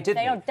strike. They did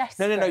They are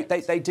desperate. No,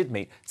 they did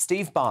meet.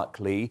 Steve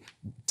Barclay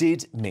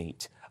did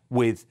meet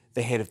with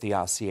the head of the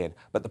RCN.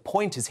 But the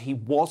point is he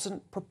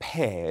wasn't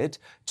prepared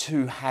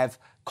to have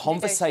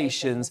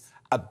conversations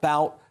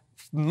about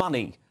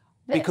money,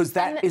 because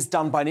that is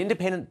done by an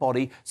independent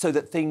body so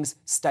that things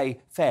stay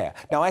fair.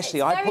 Now,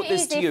 Ashley, I put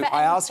this to you.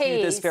 I ask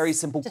you this very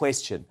simple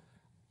question.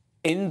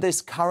 In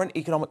this current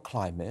economic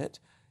climate,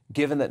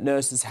 given that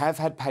nurses have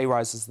had pay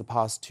rises the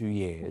past 2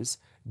 years,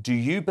 do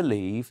you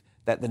believe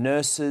that the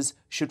nurses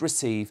should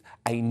receive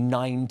a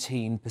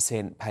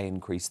 19% pay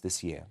increase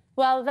this year?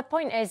 Well, the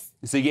point is,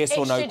 it's a yes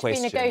or no it should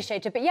question. be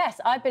negotiated. But yes,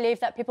 I believe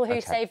that people who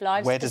save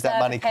lives Where does that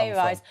money deserve a pay come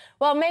from? rise.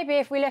 Well, maybe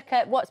if we look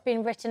at what's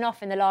been written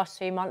off in the last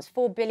 3 months,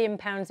 £4 billion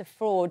of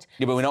fraud.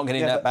 Yeah, but we're not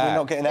getting that back. We're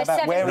not getting that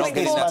back. Where is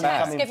this money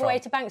tax coming giveaway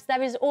from? to banks.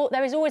 There is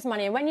always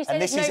money. And when you say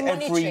And there's this no is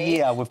money every tree,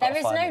 year we've got there to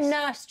is find no this.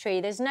 nurse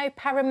tree, there's no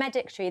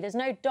paramedic tree, there's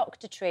no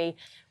doctor tree.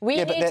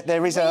 But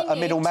there is a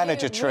middle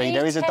manager tree.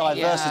 There is a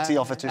diversity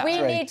officer tree.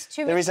 We need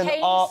to there is an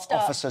retain art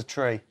staff. officer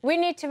tree. We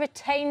need to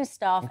retain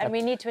staff and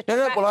we need to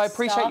attract No, well, I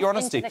appreciate staff your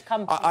honesty. into the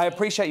company. I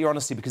appreciate your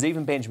honesty because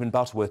even Benjamin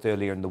Butterworth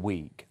earlier in the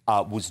week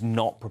was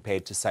not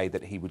prepared to say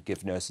that he would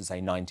give nurses a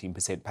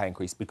 19% pay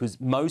increase because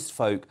most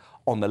folk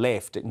on the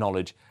left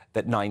acknowledge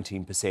that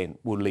 19%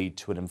 will lead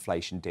to an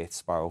inflation death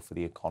spiral for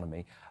the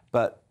economy.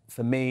 But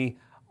for me,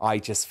 I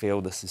just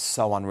feel this is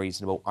so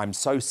unreasonable. I'm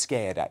so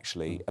scared,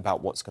 actually,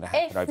 about what's going to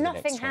happen over the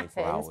next 24 hours. If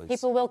nothing happens,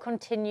 people will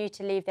continue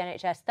to leave the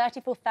NHS.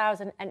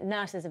 34,000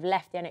 nurses have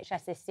left the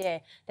NHS this year.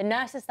 The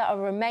nurses that are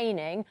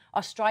remaining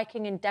are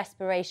striking in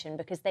desperation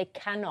because they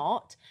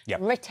cannot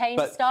retain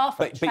staff,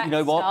 but you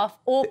know what? staff,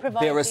 or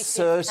provide there are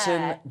decent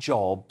certain care.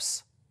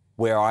 jobs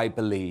where I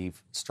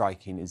believe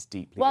striking is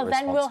deeply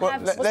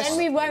irresponsible. Then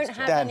we won't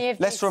have any of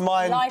let's these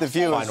remind the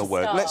viewers. Final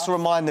word. Let's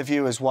remind the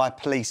viewers why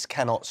police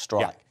cannot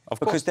strike.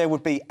 Because there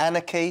would be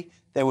anarchy,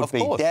 there would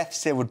be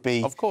deaths, there would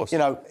be, you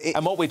know,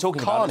 and what we're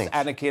talking about is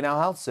anarchy in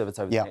our health service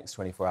over the next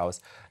 24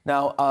 hours.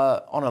 Now,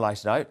 on a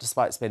lighter note,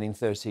 despite spending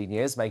 13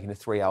 years making a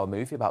 3-hour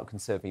movie about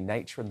conserving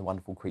nature and the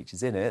wonderful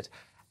creatures in it,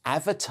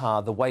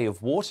 Avatar: The Way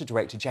of Water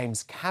director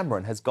James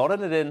Cameron has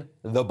gotten it in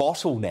the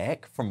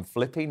bottleneck from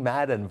flipping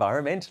mad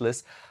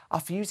environmentalists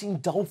after using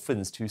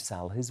dolphins to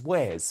sell his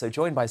wares. So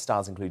joined by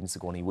stars including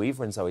Sigourney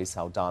Weaver and Zoe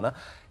Saldana,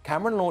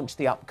 Cameron launched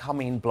the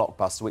upcoming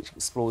blockbuster which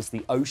explores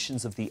the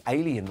oceans of the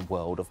alien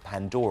world of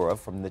Pandora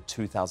from the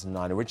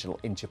 2009 original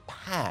in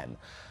Japan,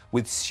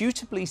 with a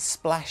suitably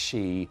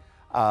splashy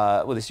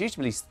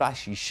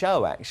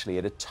show actually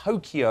at a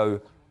Tokyo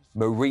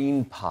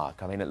marine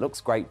park. I mean, it looks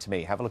great to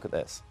me. Have a look at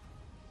this.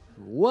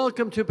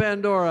 Welcome to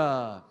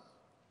Pandora.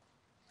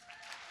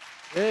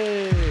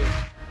 Hey.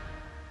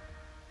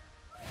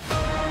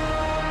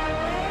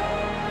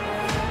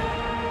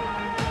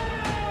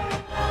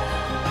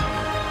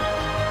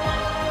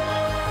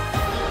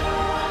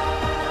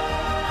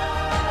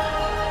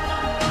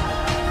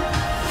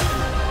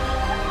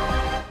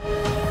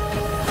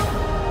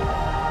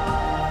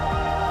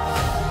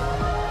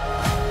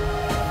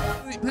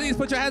 Please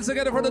put your hands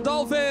together for the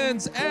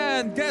Dolphins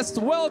and guests,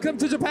 welcome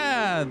to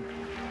Japan.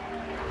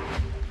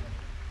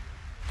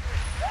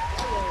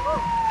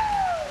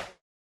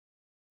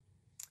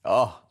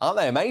 Oh, aren't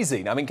they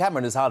amazing? I mean,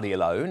 Cameron is hardly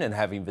alone in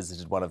having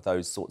visited one of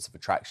those sorts of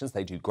attractions.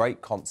 They do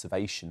great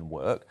conservation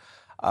work.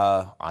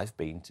 I've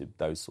been to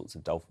those sorts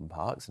of dolphin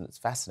parks, and it's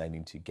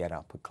fascinating to get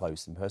up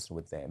close and personal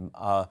with them.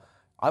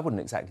 I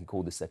wouldn't exactly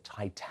call this a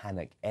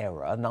Titanic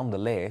era.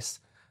 Nonetheless,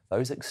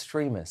 those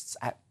extremists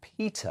at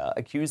PETA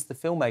accused the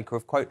filmmaker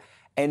of, quote,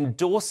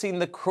 endorsing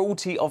the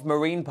cruelty of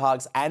marine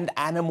parks and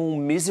animal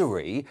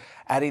misery,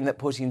 adding that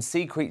putting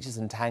sea creatures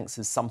in tanks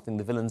is something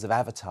the villains of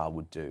Avatar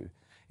would do.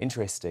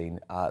 Interesting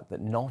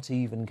that not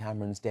even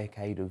Cameron's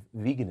decade of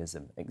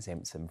veganism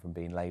exempts him from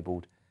being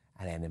labelled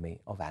an enemy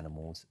of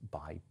animals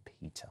by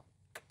PETA.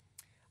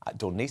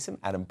 Dawn Neeson,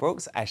 Adam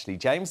Brooks, Ashley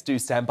James, do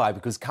stand by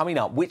because coming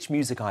up, which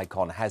music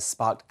icon has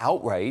sparked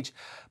outrage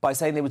by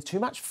saying there was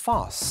too much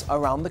fuss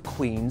around the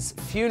Queen's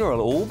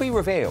funeral? All be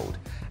revealed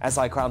as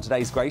I crown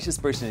today's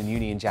greatest Britain and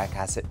Union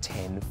jackass at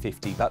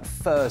 10:50. But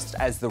first,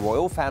 as the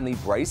royal family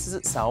braces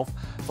itself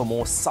for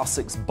more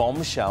Sussex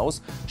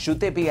bombshells, should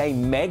there be a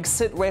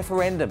Megxit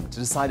referendum to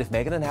decide if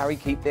Meghan and Harry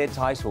keep their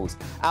titles?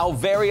 Our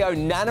very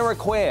own Nana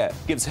Acquare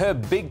gives her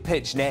big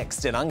pitch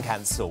next in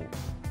Uncancelled.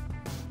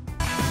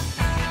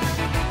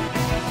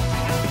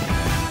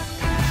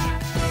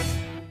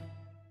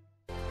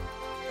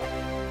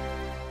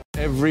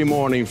 Every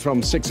morning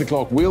from 6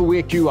 o'clock, we'll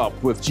wake you up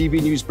with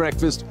GB News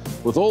Breakfast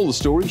with all the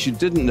stories you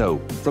didn't know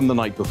from the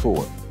night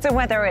before. So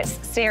whether it's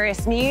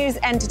serious news,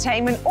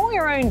 entertainment, or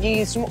your own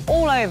views from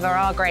all over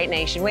our great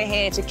nation, we're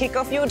here to kick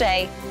off your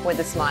day with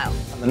a smile.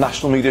 The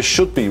national media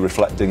should be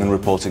reflecting and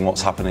reporting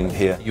what's happening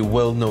here. You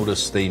will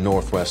notice the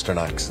northwestern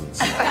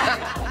accents.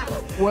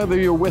 Whether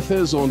you're with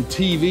us on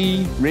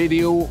TV,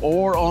 radio,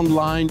 or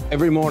online,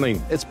 every morning,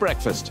 it's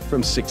breakfast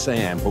from 6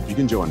 a.m. Hope you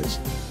can join us.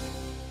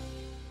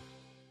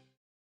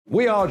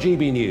 We are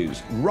GB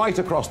News, right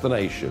across the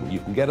nation. You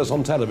can get us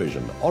on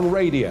television, on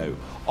radio,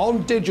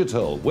 on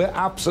digital. We're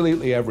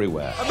absolutely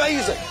everywhere.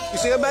 Amazing! You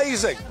see,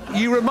 amazing!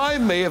 You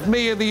remind me of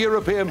me in the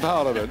European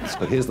Parliament.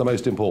 But here's the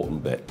most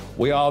important bit.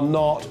 We are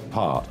not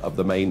part of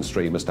the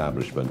mainstream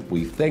establishment.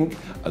 We think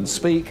and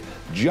speak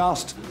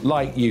just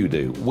like you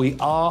do. We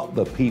are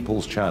the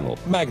People's Channel.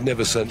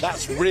 Magnificent.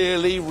 That's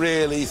really,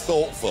 really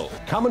thoughtful.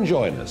 Come and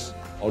join us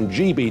on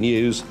GB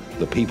News,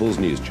 the People's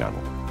News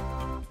Channel.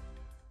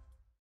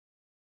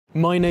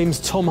 My name's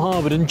Tom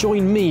Harwood, and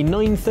join me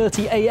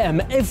 9:30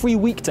 a.m. every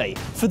weekday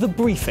for The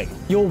Briefing,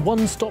 your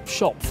one-stop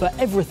shop for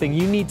everything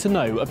you need to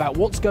know about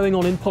what's going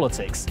on in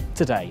politics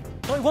today.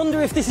 I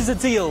wonder if this is a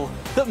deal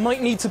that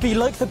might need to be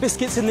like the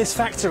biscuits in this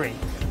factory,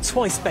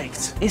 twice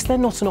baked. Is there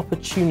not an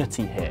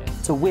opportunity here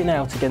to win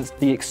out against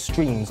the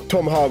extremes?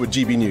 Tom Harwood,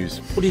 GB News.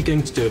 What are you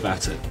going to do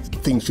about it?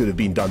 Things should have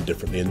been done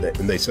differently, and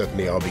they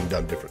certainly are being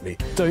done differently.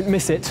 Don't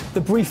miss it.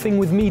 The Briefing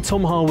with me,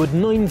 Tom Harwood,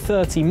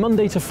 9:30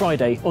 Monday to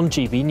Friday on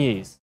GB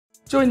News.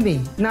 Join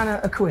me, Nana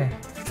Akue,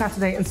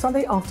 Saturday and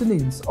Sunday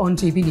afternoons on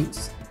GB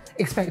News.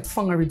 Expect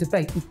fiery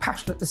debate and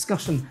passionate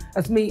discussion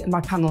as me and my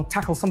panel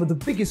tackle some of the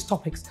biggest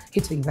topics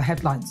hitting the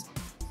headlines.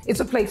 It's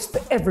a place for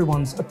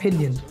everyone's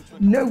opinion.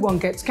 No one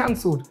gets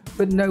cancelled,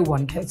 but no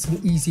one gets an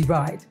easy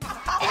ride.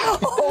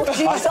 Oh,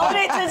 she's on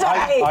it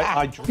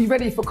today! Be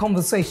ready for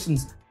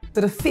conversations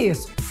that are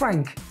fierce,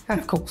 frank, and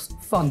of course,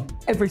 fun.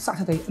 Every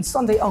Saturday and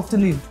Sunday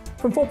afternoon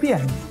from 4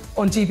 p.m.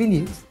 on GB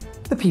News,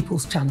 the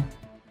People's Channel.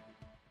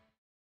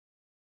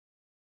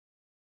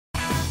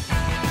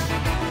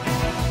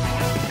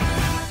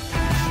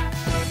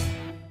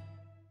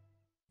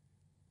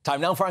 Time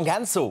now for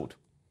Uncancelled.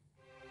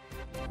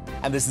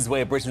 And this is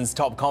where Britain's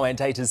top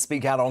commentators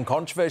speak out on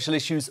controversial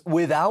issues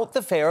without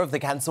the fear of the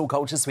cancel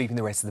culture sweeping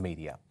the rest of the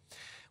media.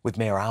 With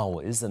mere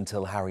hours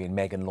until Harry and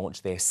Meghan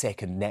launch their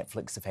second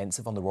Netflix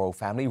offensive on the royal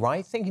family,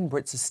 right-thinking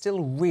Brits are still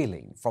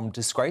reeling from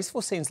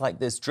disgraceful scenes like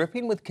this,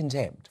 dripping with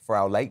contempt for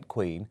our late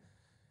Queen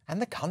and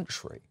the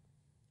country.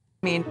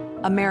 I mean,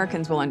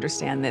 Americans will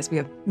understand this. We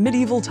have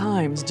medieval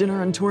times,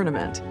 dinner and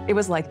tournament. It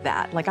was like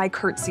that. Like, I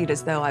curtsied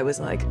as though I was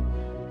like...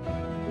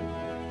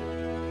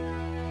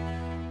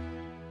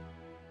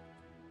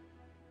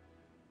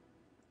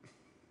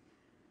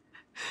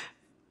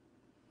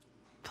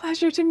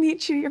 Pleasure to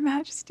meet you, Your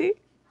Majesty.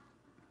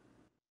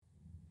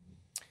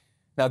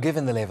 Now,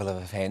 given the level of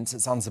offence,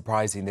 it's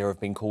unsurprising there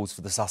have been calls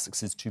for the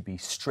Sussexes to be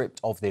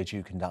stripped of their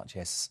Duke and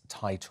Duchess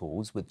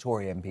titles, with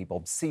Tory MP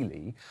Bob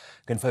Seeley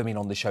confirming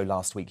on the show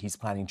last week he's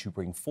planning to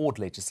bring forward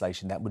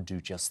legislation that would do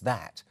just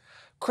that.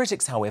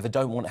 Critics, however,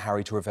 don't want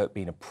Harry to revert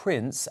being a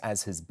prince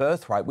as his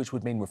birthright, which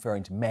would mean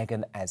referring to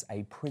Meghan as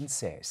a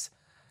princess.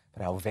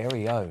 But our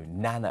very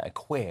own Nana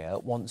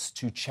Akue wants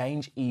to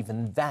change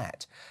even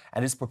that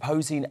and is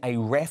proposing a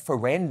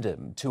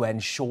referendum to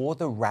ensure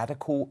the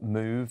radical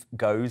move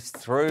goes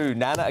through.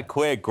 Nana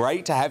Akue,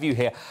 great to have you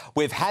here.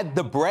 We've had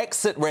the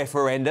Brexit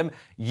referendum.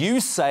 You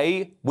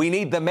say we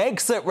need the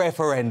Megxit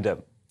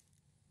referendum.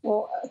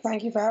 Well,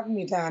 thank you for having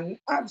me, Dan.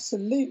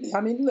 Absolutely.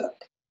 I mean,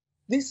 look,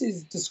 this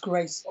is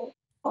disgraceful.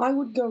 I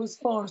would go as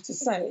far as to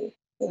say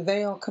that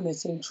they are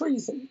committing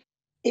treason.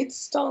 It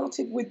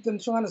started with them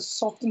trying to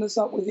soften us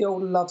up with the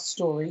old love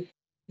story.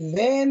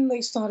 Then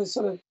they started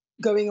sort of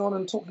going on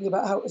and talking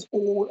about how it was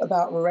all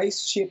about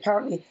race. She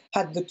apparently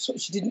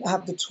she didn't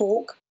have the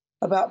talk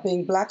about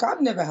being black.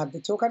 I've never had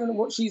the talk. I don't know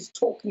what she's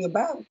talking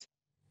about.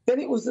 Then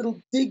it was little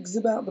digs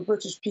about the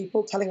British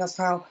people, telling us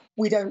how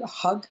we don't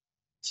hug.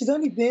 She was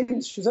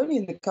only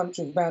in the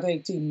country for about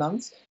 18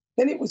 months.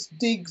 Then it was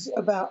digs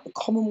about the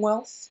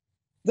Commonwealth.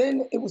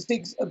 Then it was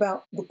digs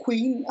about the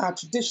Queen, our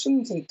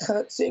traditions, and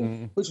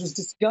curtsying, which was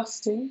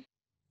disgusting.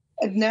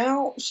 And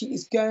now she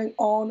is going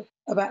on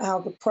about how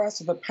the press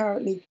have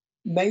apparently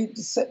made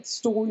set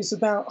stories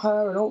about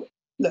her and all.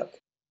 Look,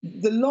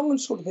 the long and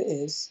short of it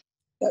is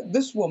that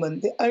this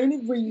woman, the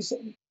only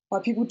reason why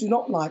people do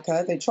not like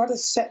her, they try to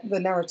set the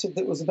narrative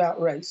that was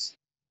about race.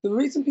 The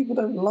reason people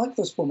don't like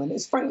this woman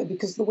is frankly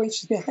because of the way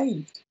she's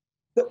behaved.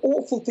 The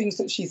awful things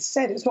that she's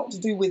said, it's not to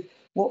do with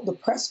what the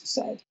press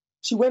said.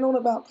 She went on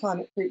about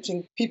climate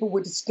preaching. People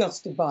were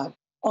disgusted by it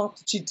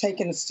after she'd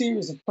taken a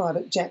series of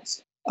private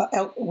jets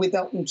with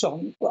Elton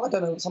John, I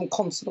don't know, some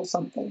concert or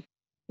something.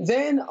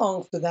 Then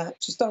after that,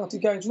 she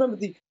started going, do you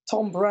remember the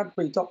Tom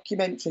Bradbury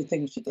documentary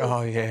thing she did?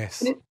 Oh,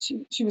 yes. And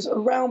she was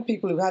around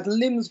people who had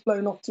limbs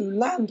blown off through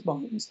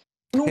landmines.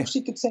 And all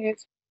she could say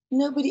is,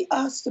 nobody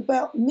asked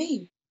about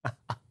me.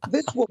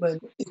 This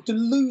woman is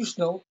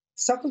delusional,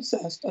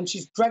 self-obsessed, and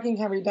she's dragging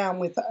Harry down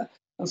with her.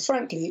 And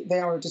frankly, they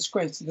are a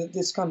disgrace to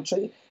this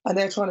country, and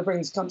they're trying to bring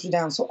this country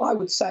down. So I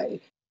would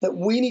say that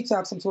we need to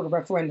have some sort of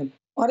referendum.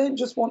 I don't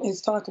just want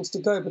his titles to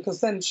go,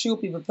 because then she'll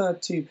be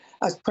referred to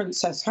as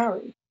Princess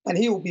Harry, and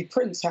he will be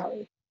Prince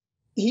Harry.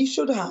 He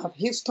should have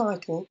his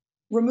title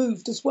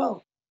removed as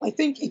well. I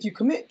think if you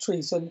commit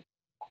treason,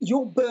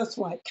 your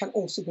birthright can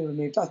also be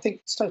removed. I think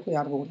it's totally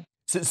out of order.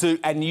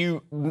 And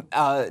you,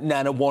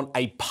 Nana, want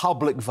a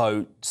public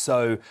vote.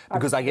 So,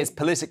 because I guess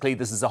politically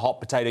this is a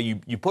hot potato,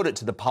 you put it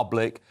to the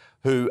public,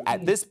 who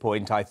at this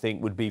point I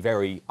think would be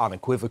very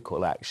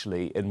unequivocal,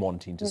 actually, in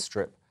wanting to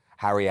strip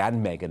Harry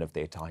and Meghan of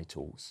their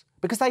titles.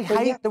 Because they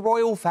hate the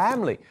royal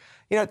family.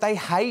 You know, they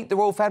hate the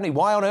royal family.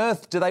 Why on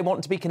earth do they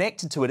want to be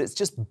connected to it? It's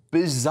just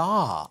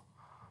bizarre.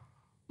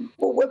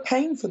 Well, we're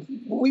paying for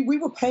them. We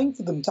were paying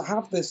for them to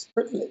have this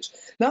privilege.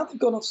 Now they've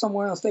gone off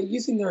somewhere else. They're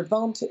using their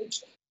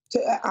advantage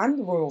and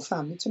the royal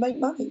family to make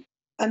money.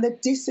 And they're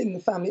dissing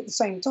the family at the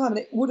same time. And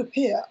it would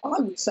appear,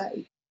 I would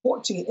say,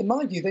 watching it, in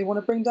my view, they want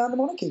to bring down the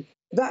monarchy.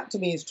 That, to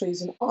me, is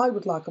treason. I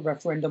would like a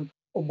referendum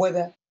or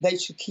whether he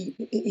should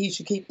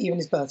keep even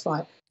his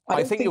birthright.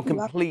 I think you're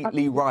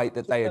completely right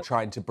that they are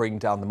trying to bring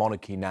down the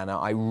monarchy, Nana.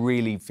 I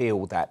really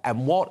feel that.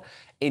 And what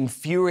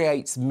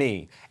infuriates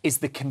me is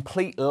the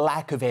complete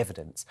lack of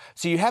evidence.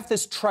 So you have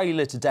this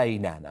trailer today,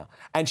 Nana,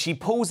 and she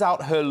pulls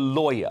out her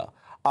lawyer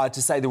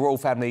to say the royal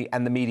family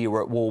and the media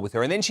were at war with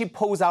her. And then she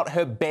pulls out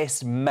her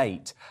best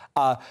mate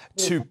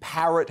to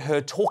parrot her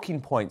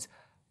talking points.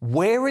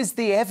 Where is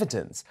the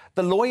evidence?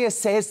 The lawyer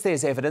says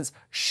there's evidence.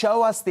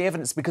 Show us the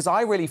evidence, because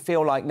I really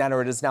feel like, Nana,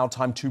 it is now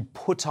time to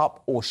put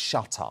up or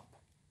shut up.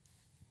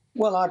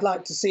 Well, I'd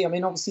like to see. I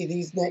mean, obviously,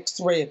 these next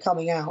 3 are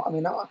coming out. I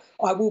mean,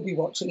 I will be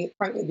watching it,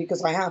 frankly,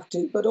 because I have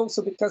to, but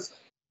also because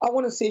I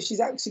want to see if she's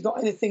actually got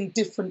anything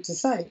different to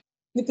say.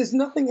 If there's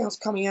nothing else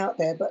coming out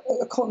there but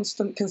a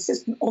constant,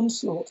 consistent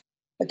onslaught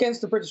against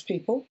the British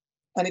people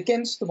and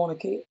against the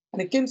monarchy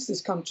and against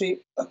this country,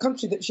 a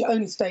country that she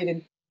only stayed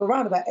in for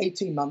around about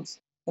 18 months,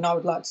 then I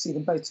would like to see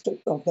them both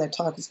stripped of their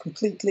titles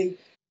completely.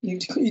 You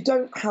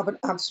don't have an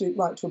absolute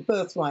right to a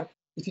birthright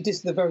if you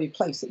diss the very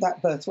place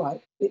that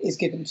birthright is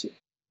given to you.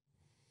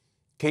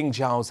 King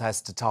Charles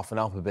has to toughen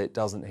up a bit,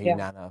 doesn't he,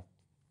 Nana?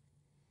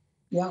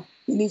 Yeah,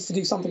 he needs to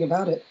do something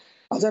about it.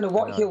 I don't know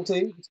what he'll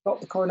do. He's got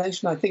the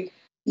coronation. I think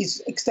he's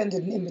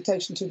extended an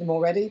invitation to them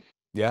already.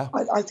 Yeah.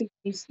 I think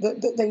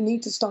that they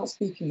need to start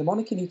speaking. The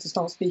monarchy needs to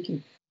start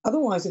speaking.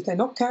 Otherwise, if they're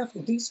not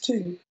careful, these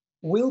two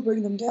will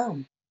bring them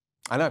down.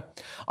 I know.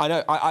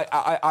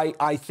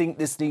 I think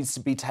this needs to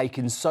be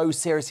taken so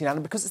seriously,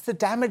 Nana, because it's the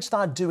damage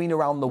they're doing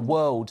around the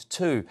world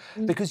too.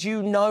 Because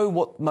you know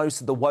what most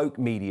of the woke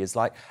media is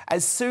like.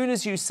 As soon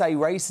as you say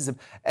racism,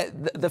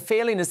 the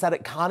feeling is that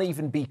it can't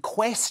even be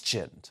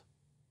questioned.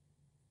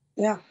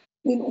 Yeah. I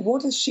mean,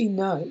 what does she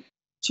know?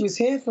 She was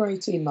here for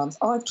 18 months.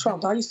 I've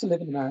travelled. I used to live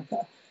in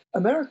America.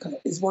 America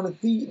is one of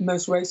the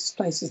most racist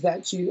places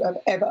that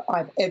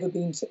I've ever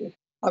been to.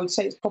 I would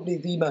say it's probably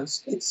the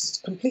most. It's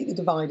completely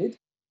divided.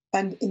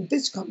 And in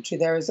this country,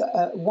 there is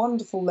a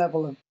wonderful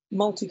level of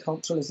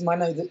multiculturalism. I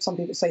know that some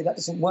people say that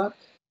doesn't work,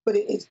 but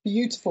it's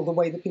beautiful the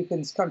way that people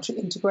in this country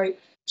integrate.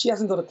 She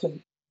hasn't got a clue.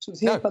 She was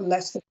here for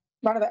less than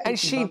around about 18 And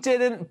she months.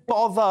 didn't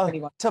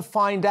bother to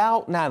find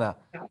out, Nana.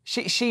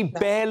 She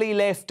barely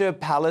left her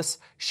palace.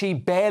 She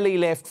barely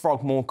left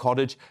Frogmore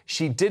Cottage.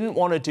 She didn't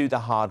want to do the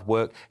hard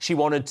work. She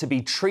wanted to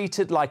be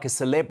treated like a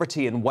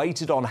celebrity and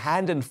waited on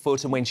hand and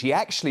foot. And when she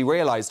actually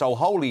realised, oh,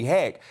 holy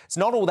heck, it's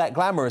not all that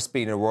glamorous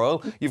being a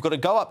royal. You've got to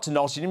go up to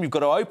Nottingham. You've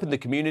got to open the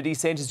community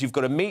centres. You've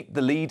got to meet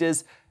the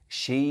leaders.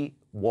 She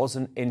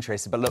wasn't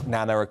interested. But look,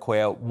 Nana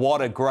Aquia,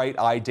 what a great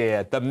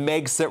idea. The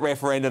Megxit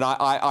referendum,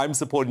 I'm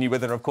supporting you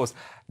with it. And of course,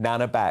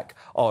 Nana back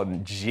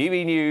on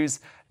GB News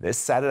this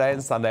Saturday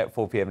and Sunday at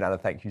 4 p.m. Nana,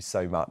 thank you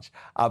so much.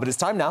 But it's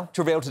time now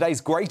to reveal today's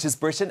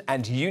Greatest Britain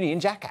and Union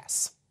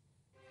Jackass.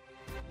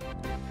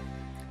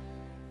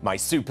 My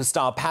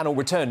superstar panel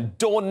return.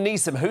 Dawn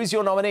Neeson, who's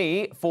your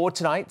nominee for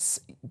tonight's...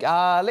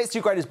 let's do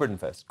Greatest Britain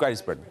first.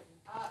 Greatest Britain.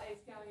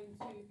 It's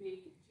going to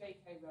be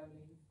J.K. Rowling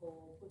for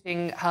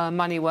putting her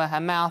money where her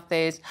mouth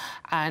is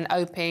and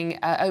opening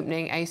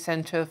a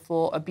centre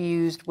for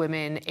abused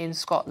women in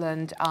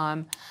Scotland,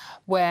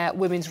 where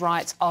women's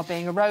rights are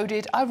being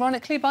eroded,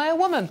 ironically, by a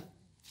woman.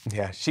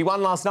 Yeah, she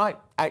won last night,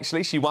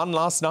 actually. She won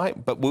last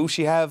night, but will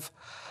she have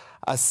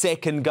a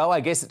second go? I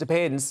guess it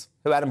depends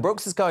who Adam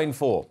Brooks is going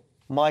for.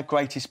 My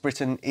Greatest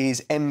Britain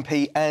is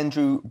MP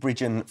Andrew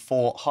Bridgen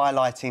for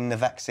highlighting the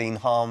vaccine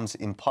harms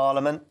in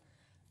Parliament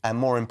and,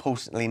 more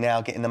importantly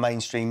now, getting the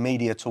mainstream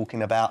media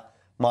talking about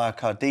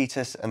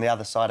myocarditis and the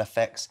other side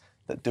effects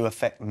that do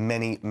affect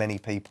many, many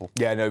people.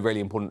 Yeah, no, really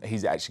important.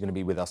 He's actually going to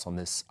be with us on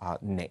this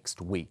next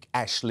week.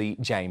 Ashley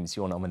James,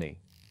 your nominee.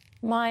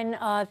 Mine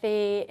are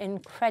the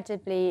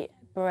incredibly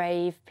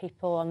brave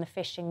people on the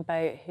fishing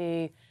boat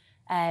who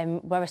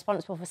were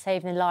responsible for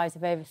saving the lives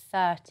of over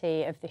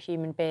 30 of the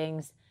human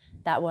beings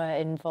that were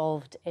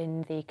involved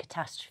in the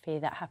catastrophe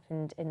that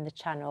happened in the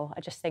Channel.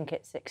 I just think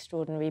it's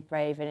extraordinarily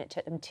brave, and it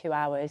took them 2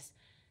 hours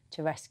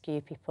to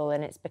rescue people,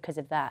 and it's because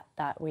of that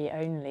that we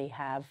only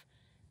have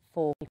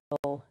 4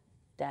 people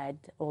dead,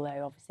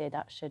 although obviously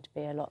that should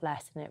be a lot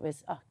less, and it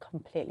was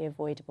completely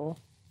avoidable.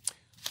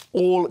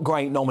 All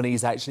great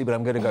nominees, actually, but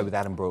I'm going to go with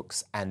Adam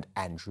Brooks and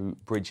Andrew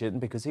Bridgen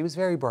because he was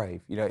very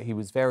brave. You know, he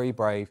was very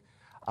brave.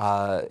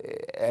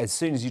 As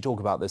soon as you talk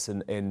about this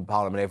in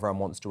Parliament, everyone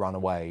wants to run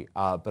away,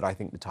 but I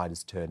think the tide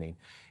is turning.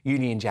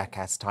 Union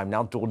Jackass time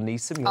now. Dawn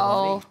Neeson, your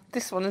nominee.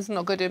 This one is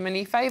not going to do him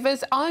any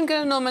favours. I'm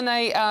going to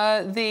nominate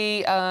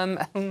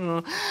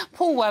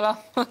Paul Weller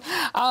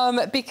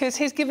because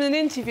he's given an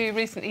interview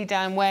recently,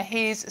 Dan, where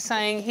he's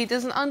saying he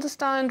doesn't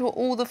understand what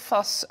all the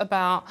fuss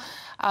about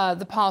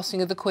the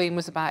passing of the Queen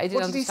was about. He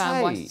didn't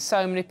understand why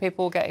so many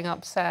people were getting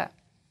upset.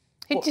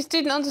 He just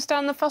didn't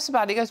understand the fuss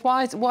about it. He goes,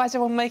 why is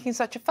everyone making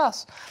such a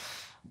fuss?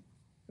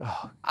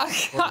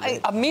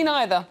 Me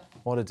neither.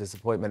 What a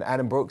disappointment.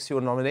 Adam Brooks,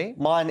 your nominee?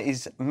 Mine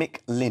is Mick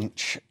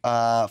Lynch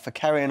for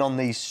carrying on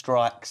these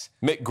strikes.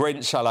 Mick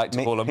Grinch, I like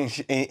to call him.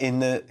 In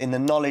the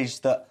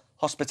knowledge that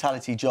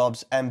hospitality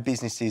jobs and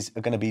businesses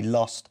are going to be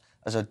lost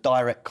as a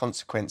direct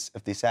consequence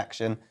of this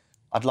action.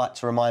 I'd like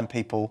to remind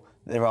people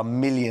there are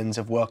millions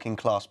of working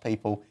class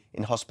people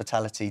in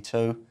hospitality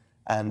too,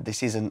 and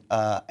this isn't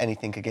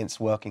anything against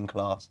working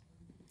class.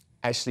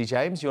 Ashley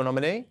James, your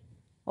nominee?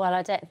 Well,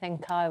 I don't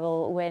think I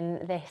will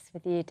win this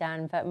with you,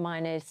 Dan, but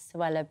mine is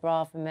Suella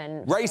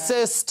Braverman.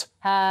 Racist!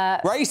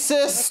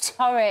 Racist!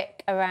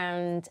 Rhetoric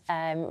around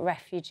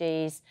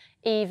refugees.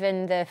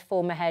 Even the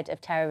former head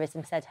of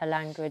terrorism said her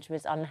language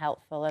was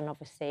unhelpful, and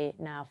obviously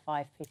now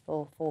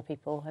four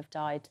people have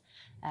died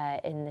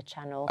in the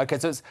Channel. OK,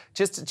 so it's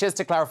just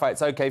to clarify,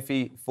 it's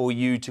OK for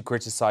you to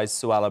criticise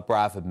Suella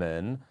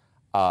Braverman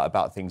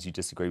about things you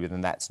disagree with,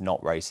 and that's not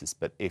racist,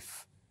 but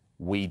if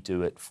we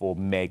do it for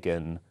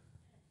Meghan,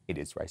 it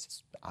is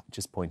racist.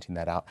 Just pointing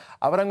that out.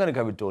 But I'm going to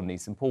go with Dawn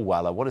Neeson. Paul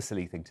Weller, what a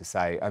silly thing to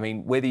say. I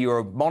mean, whether you're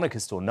a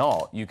monarchist or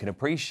not, you can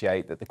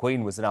appreciate that the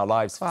Queen was in our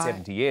lives for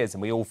 70 years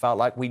and we all felt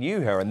like we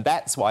knew her, and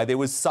that's why there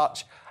was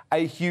such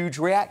a huge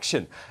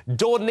reaction.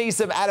 Dawn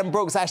Neeson, Adam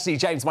Brooks, Ashley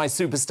James, my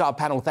superstar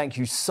panel, thank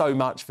you so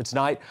much for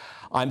tonight.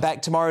 I'm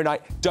back tomorrow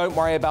night. Don't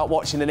worry about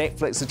watching the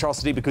Netflix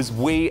atrocity, because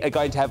we are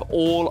going to have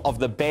all of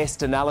the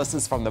best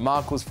analysis from the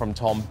Markles, from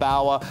Tom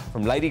Bauer,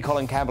 from Lady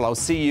Colin Campbell. I'll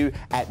see you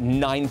at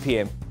 9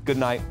 p.m. Good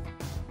night.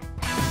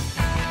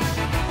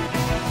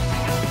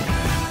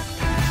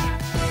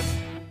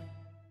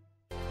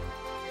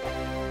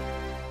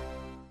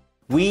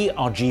 We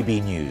are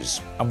GB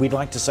News, and we'd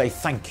like to say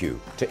thank you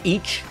to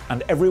each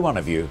and every one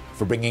of you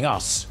for bringing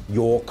us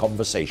your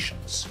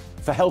conversations,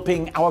 for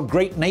helping our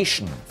great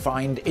nation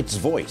find its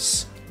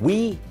voice.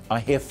 We are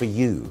here for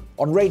you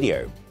on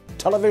radio,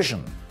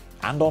 television,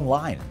 and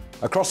online,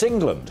 across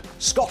England,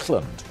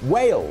 Scotland,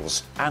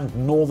 Wales, and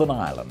Northern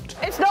Ireland.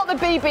 It's not the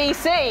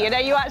BBC, you know,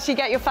 you actually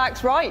get your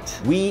facts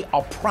right. We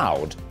are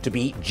proud to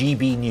be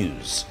GB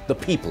News, the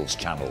People's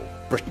Channel,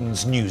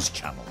 Britain's news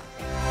channel.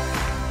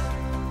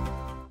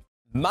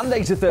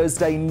 Monday to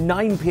Thursday,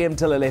 9 p.m.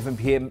 till 11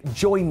 p.m.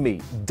 Join me,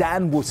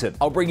 Dan Wootton.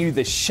 I'll bring you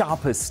the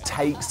sharpest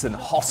takes and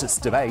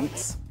hottest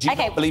debates. Do you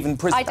not believe in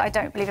prisons? I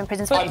don't believe in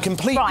prisons. I'm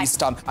completely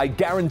stunned. I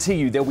guarantee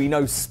you there'll be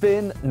no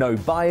spin, no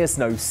bias,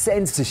 no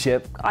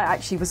censorship. I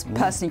actually was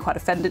personally quite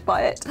offended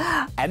by it.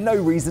 And no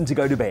reason to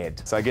go to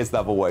bed. So I guess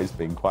they've always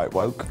been quite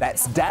woke.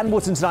 That's Dan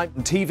Wootton tonight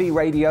on TV,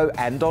 radio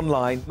and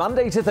online.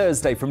 Monday to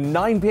Thursday from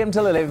 9 p.m.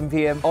 till 11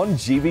 p.m. on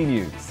GB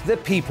News. The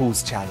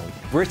People's Channel,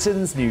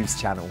 Britain's news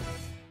channel.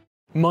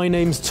 My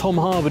name's Tom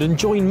Harwood, and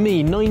join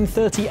me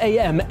 9:30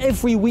 a.m.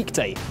 every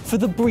weekday for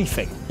The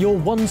Briefing, your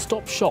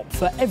one-stop shop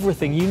for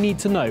everything you need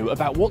to know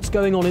about what's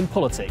going on in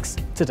politics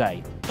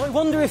today. I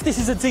wonder if this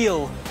is a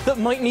deal that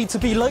might need to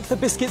be like the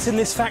biscuits in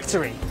this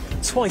factory,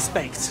 twice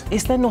baked.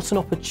 Is there not an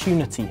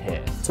opportunity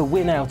here to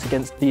win out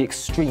against the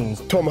extremes?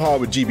 Tom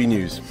Harwood, GB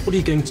News. What are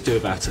you going to do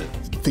about it?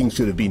 Things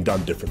should have been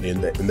done differently,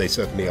 and they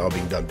certainly are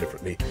being done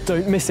differently.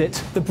 Don't miss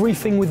it. The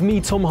Briefing with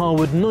me, Tom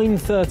Harwood,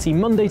 9:30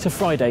 Monday to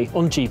Friday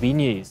on GB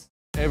News.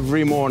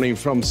 Every morning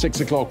from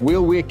 6 o'clock,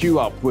 we'll wake you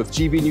up with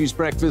GB News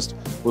Breakfast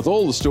with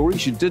all the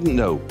stories you didn't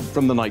know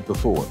from the night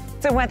before.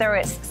 So whether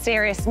it's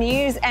serious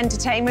news,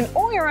 entertainment,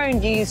 or your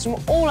own views from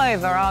all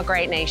over our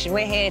great nation,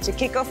 we're here to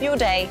kick off your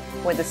day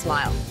with a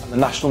smile. The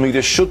national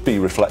media should be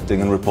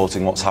reflecting and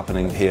reporting what's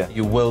happening here.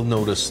 You will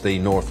notice the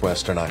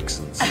northwestern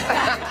accents.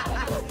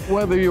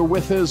 Whether you're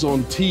with us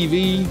on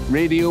TV,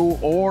 radio,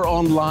 or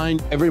online,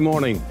 every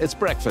morning, it's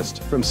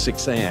breakfast from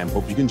 6 a.m.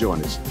 Hope you can join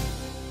us.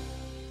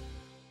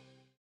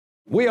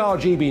 We are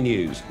GB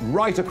News,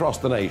 right across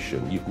the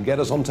nation. You can get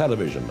us on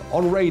television,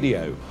 on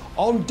radio,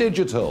 on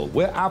digital.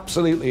 We're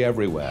absolutely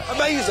everywhere.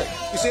 Amazing!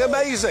 You see,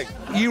 amazing!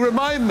 You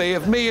remind me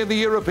of me in the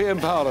European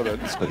Parliament.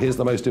 But here's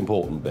the most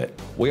important bit.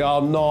 We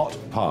are not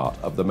part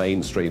of the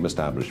mainstream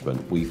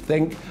establishment. We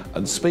think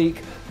and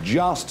speak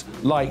just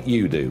like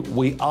you do.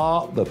 We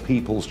are the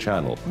People's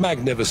Channel.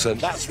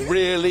 Magnificent. That's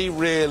really,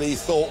 really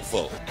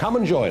thoughtful. Come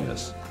and join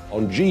us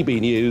on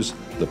GB News,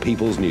 the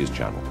People's News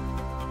Channel.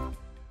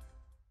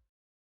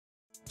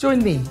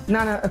 Join me,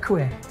 Nana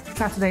Akue,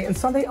 Saturday and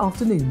Sunday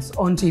afternoons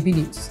on GB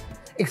News.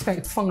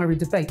 Expect fiery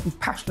debate and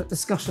passionate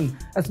discussion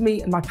as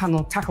me and my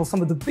panel tackle some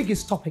of the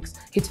biggest topics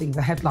hitting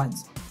the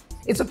headlines.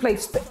 It's a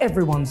place for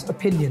everyone's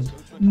opinion.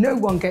 No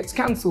one gets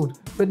cancelled,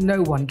 but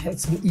no one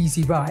gets an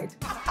easy ride.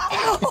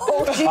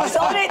 Oh, she's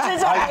on it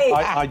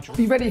today!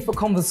 Be ready for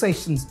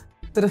conversations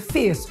that are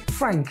fierce,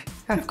 frank,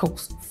 and of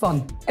course,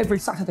 fun. Every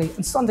Saturday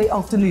and Sunday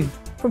afternoon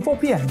from 4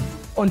 p.m.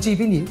 on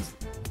GB News,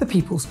 the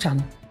People's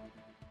Channel.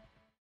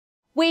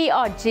 We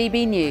are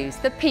GB News,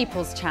 the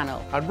People's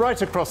Channel. And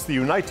right across the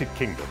United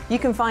Kingdom. You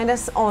can find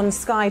us on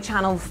Sky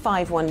Channel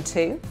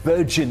 512.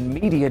 Virgin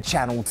Media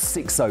Channel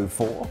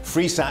 604.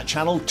 Freesat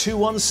Channel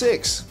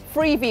 216.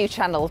 Freeview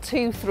Channel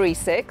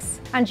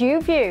 236. And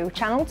YouView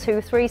Channel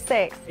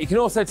 236. You can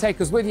also take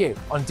us with you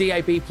on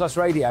DAB Plus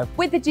Radio.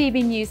 With the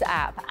GB News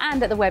app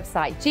and at the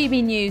website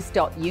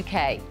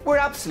gbnews.uk. We're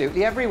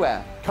absolutely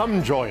everywhere.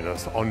 Come join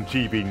us on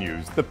GB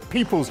News, the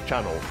People's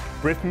Channel,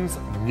 Britain's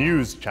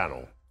news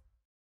channel.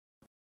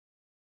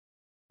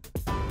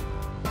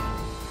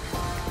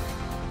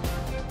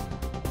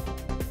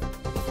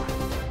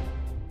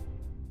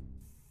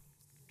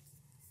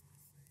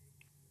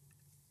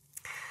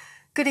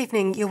 Good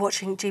evening, you're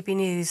watching GB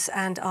News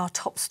and our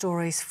top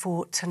stories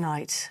for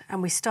tonight.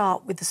 And we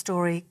start with the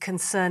story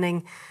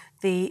concerning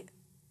the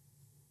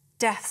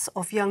deaths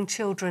of young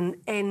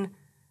children in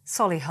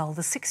Solihull.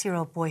 The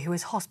 6-year-old boy who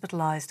was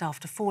hospitalised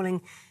after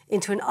falling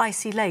into an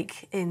icy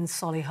lake in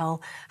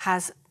Solihull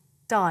has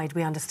died,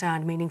 we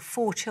understand, meaning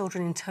 4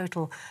 children in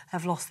total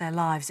have lost their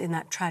lives in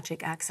that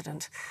tragic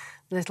accident.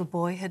 The little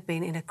boy had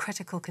been in a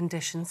critical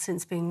condition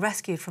since being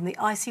rescued from the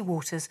icy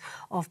waters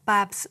of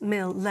Babbs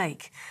Mill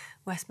Lake.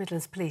 West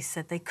Midlands Police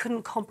said they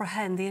couldn't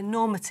comprehend the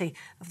enormity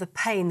of the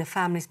pain the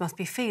families must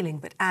be feeling,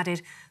 but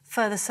added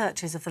further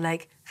searches of the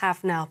lake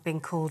have now been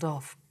called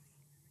off.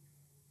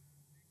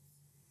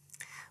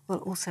 Well,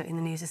 also in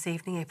the news this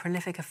evening, a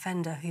prolific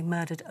offender who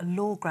murdered a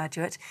law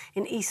graduate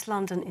in East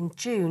London in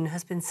June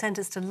has been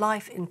sentenced to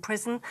life in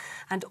prison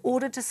and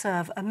ordered to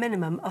serve a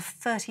minimum of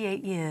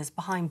 38 years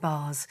behind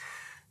bars.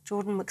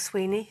 Jordan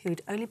McSweeney,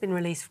 who'd only been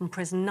released from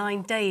prison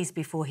 9 days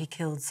before he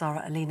killed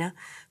Zara Alina,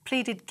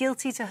 pleaded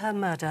guilty to her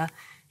murder.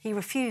 He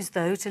refused,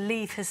 though, to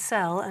leave his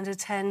cell and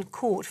attend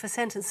court for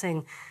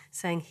sentencing,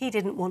 saying he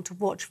didn't want to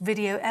watch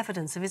video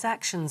evidence of his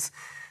actions.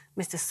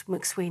 Mr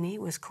McSweeney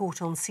was caught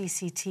on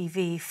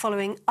CCTV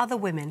following other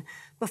women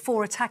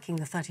before attacking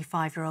the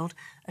 35-year-old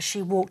as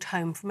she walked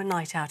home from a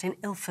night out in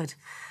Ilford.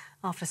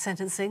 After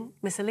sentencing,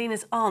 Miss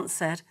Alina's aunt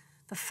said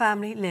the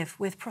family live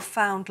with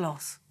profound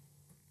loss.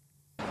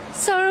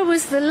 Zara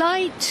was the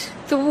light,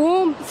 the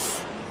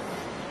warmth,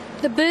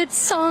 the bird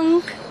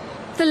song,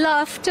 the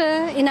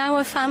laughter in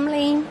our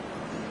family.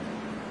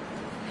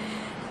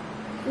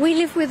 We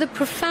live with a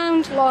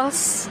profound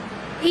loss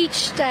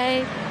each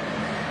day,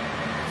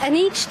 and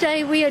each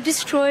day we are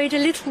destroyed a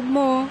little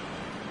more.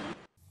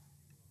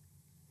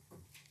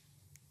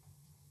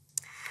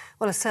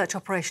 Well, a search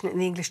operation in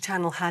the English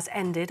Channel has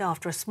ended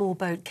after a small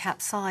boat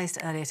capsized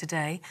earlier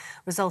today,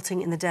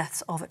 resulting in the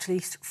deaths of at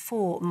least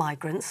 4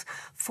 migrants.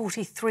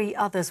 43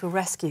 others were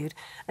rescued,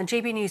 and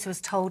GB News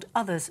was told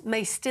others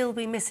may still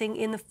be missing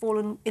in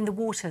the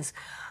waters,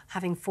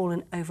 having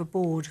fallen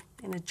overboard.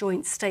 In a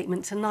joint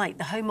statement tonight,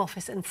 the Home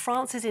Office and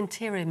France's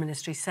Interior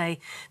Ministry say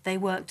they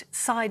worked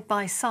side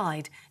by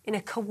side in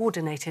a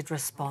coordinated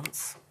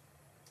response.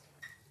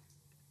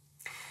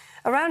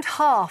 Around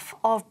half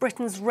of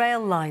Britain's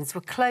rail lines were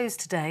closed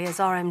today as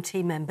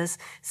RMT members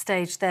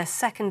staged their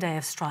second day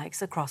of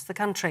strikes across the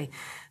country.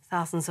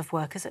 Thousands of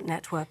workers at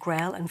Network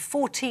Rail and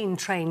 14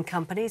 train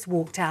companies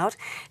walked out,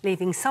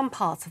 leaving some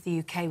parts of the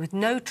UK with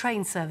no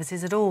train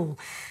services at all.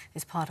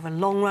 It's part of a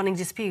long-running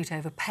dispute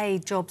over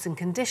paid jobs and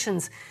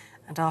conditions,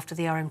 and after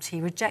the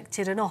RMT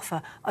rejected an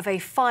offer of a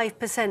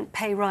 5%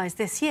 pay rise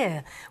this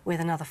year, with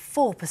another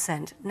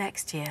 4%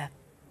 next year.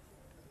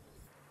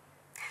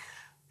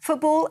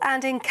 Football,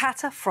 and in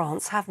Qatar,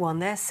 France have won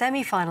their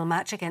semi-final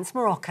match against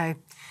Morocco.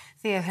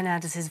 Theo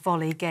Hernandez's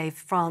volley gave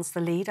France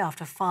the lead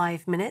after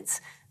 5 minutes.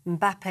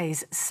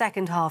 Mbappe's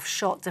second-half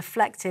shot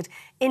deflected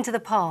into the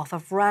path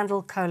of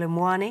Randall Kolo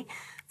Muani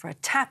for a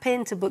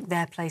tap-in to book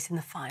their place in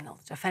the final.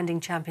 The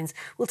defending champions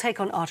will take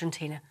on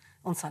Argentina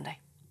on Sunday.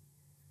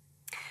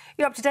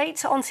 You're up to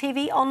date on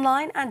TV,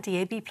 online and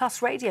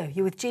DAB+ radio.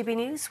 You're with GB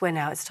News, where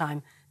now it's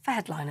time for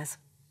Headliners.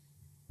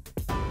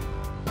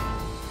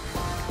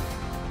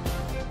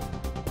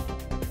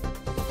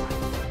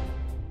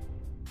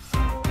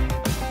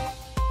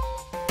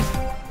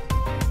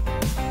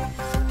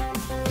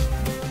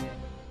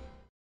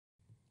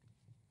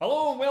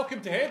 Hello and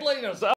welcome to Headliners.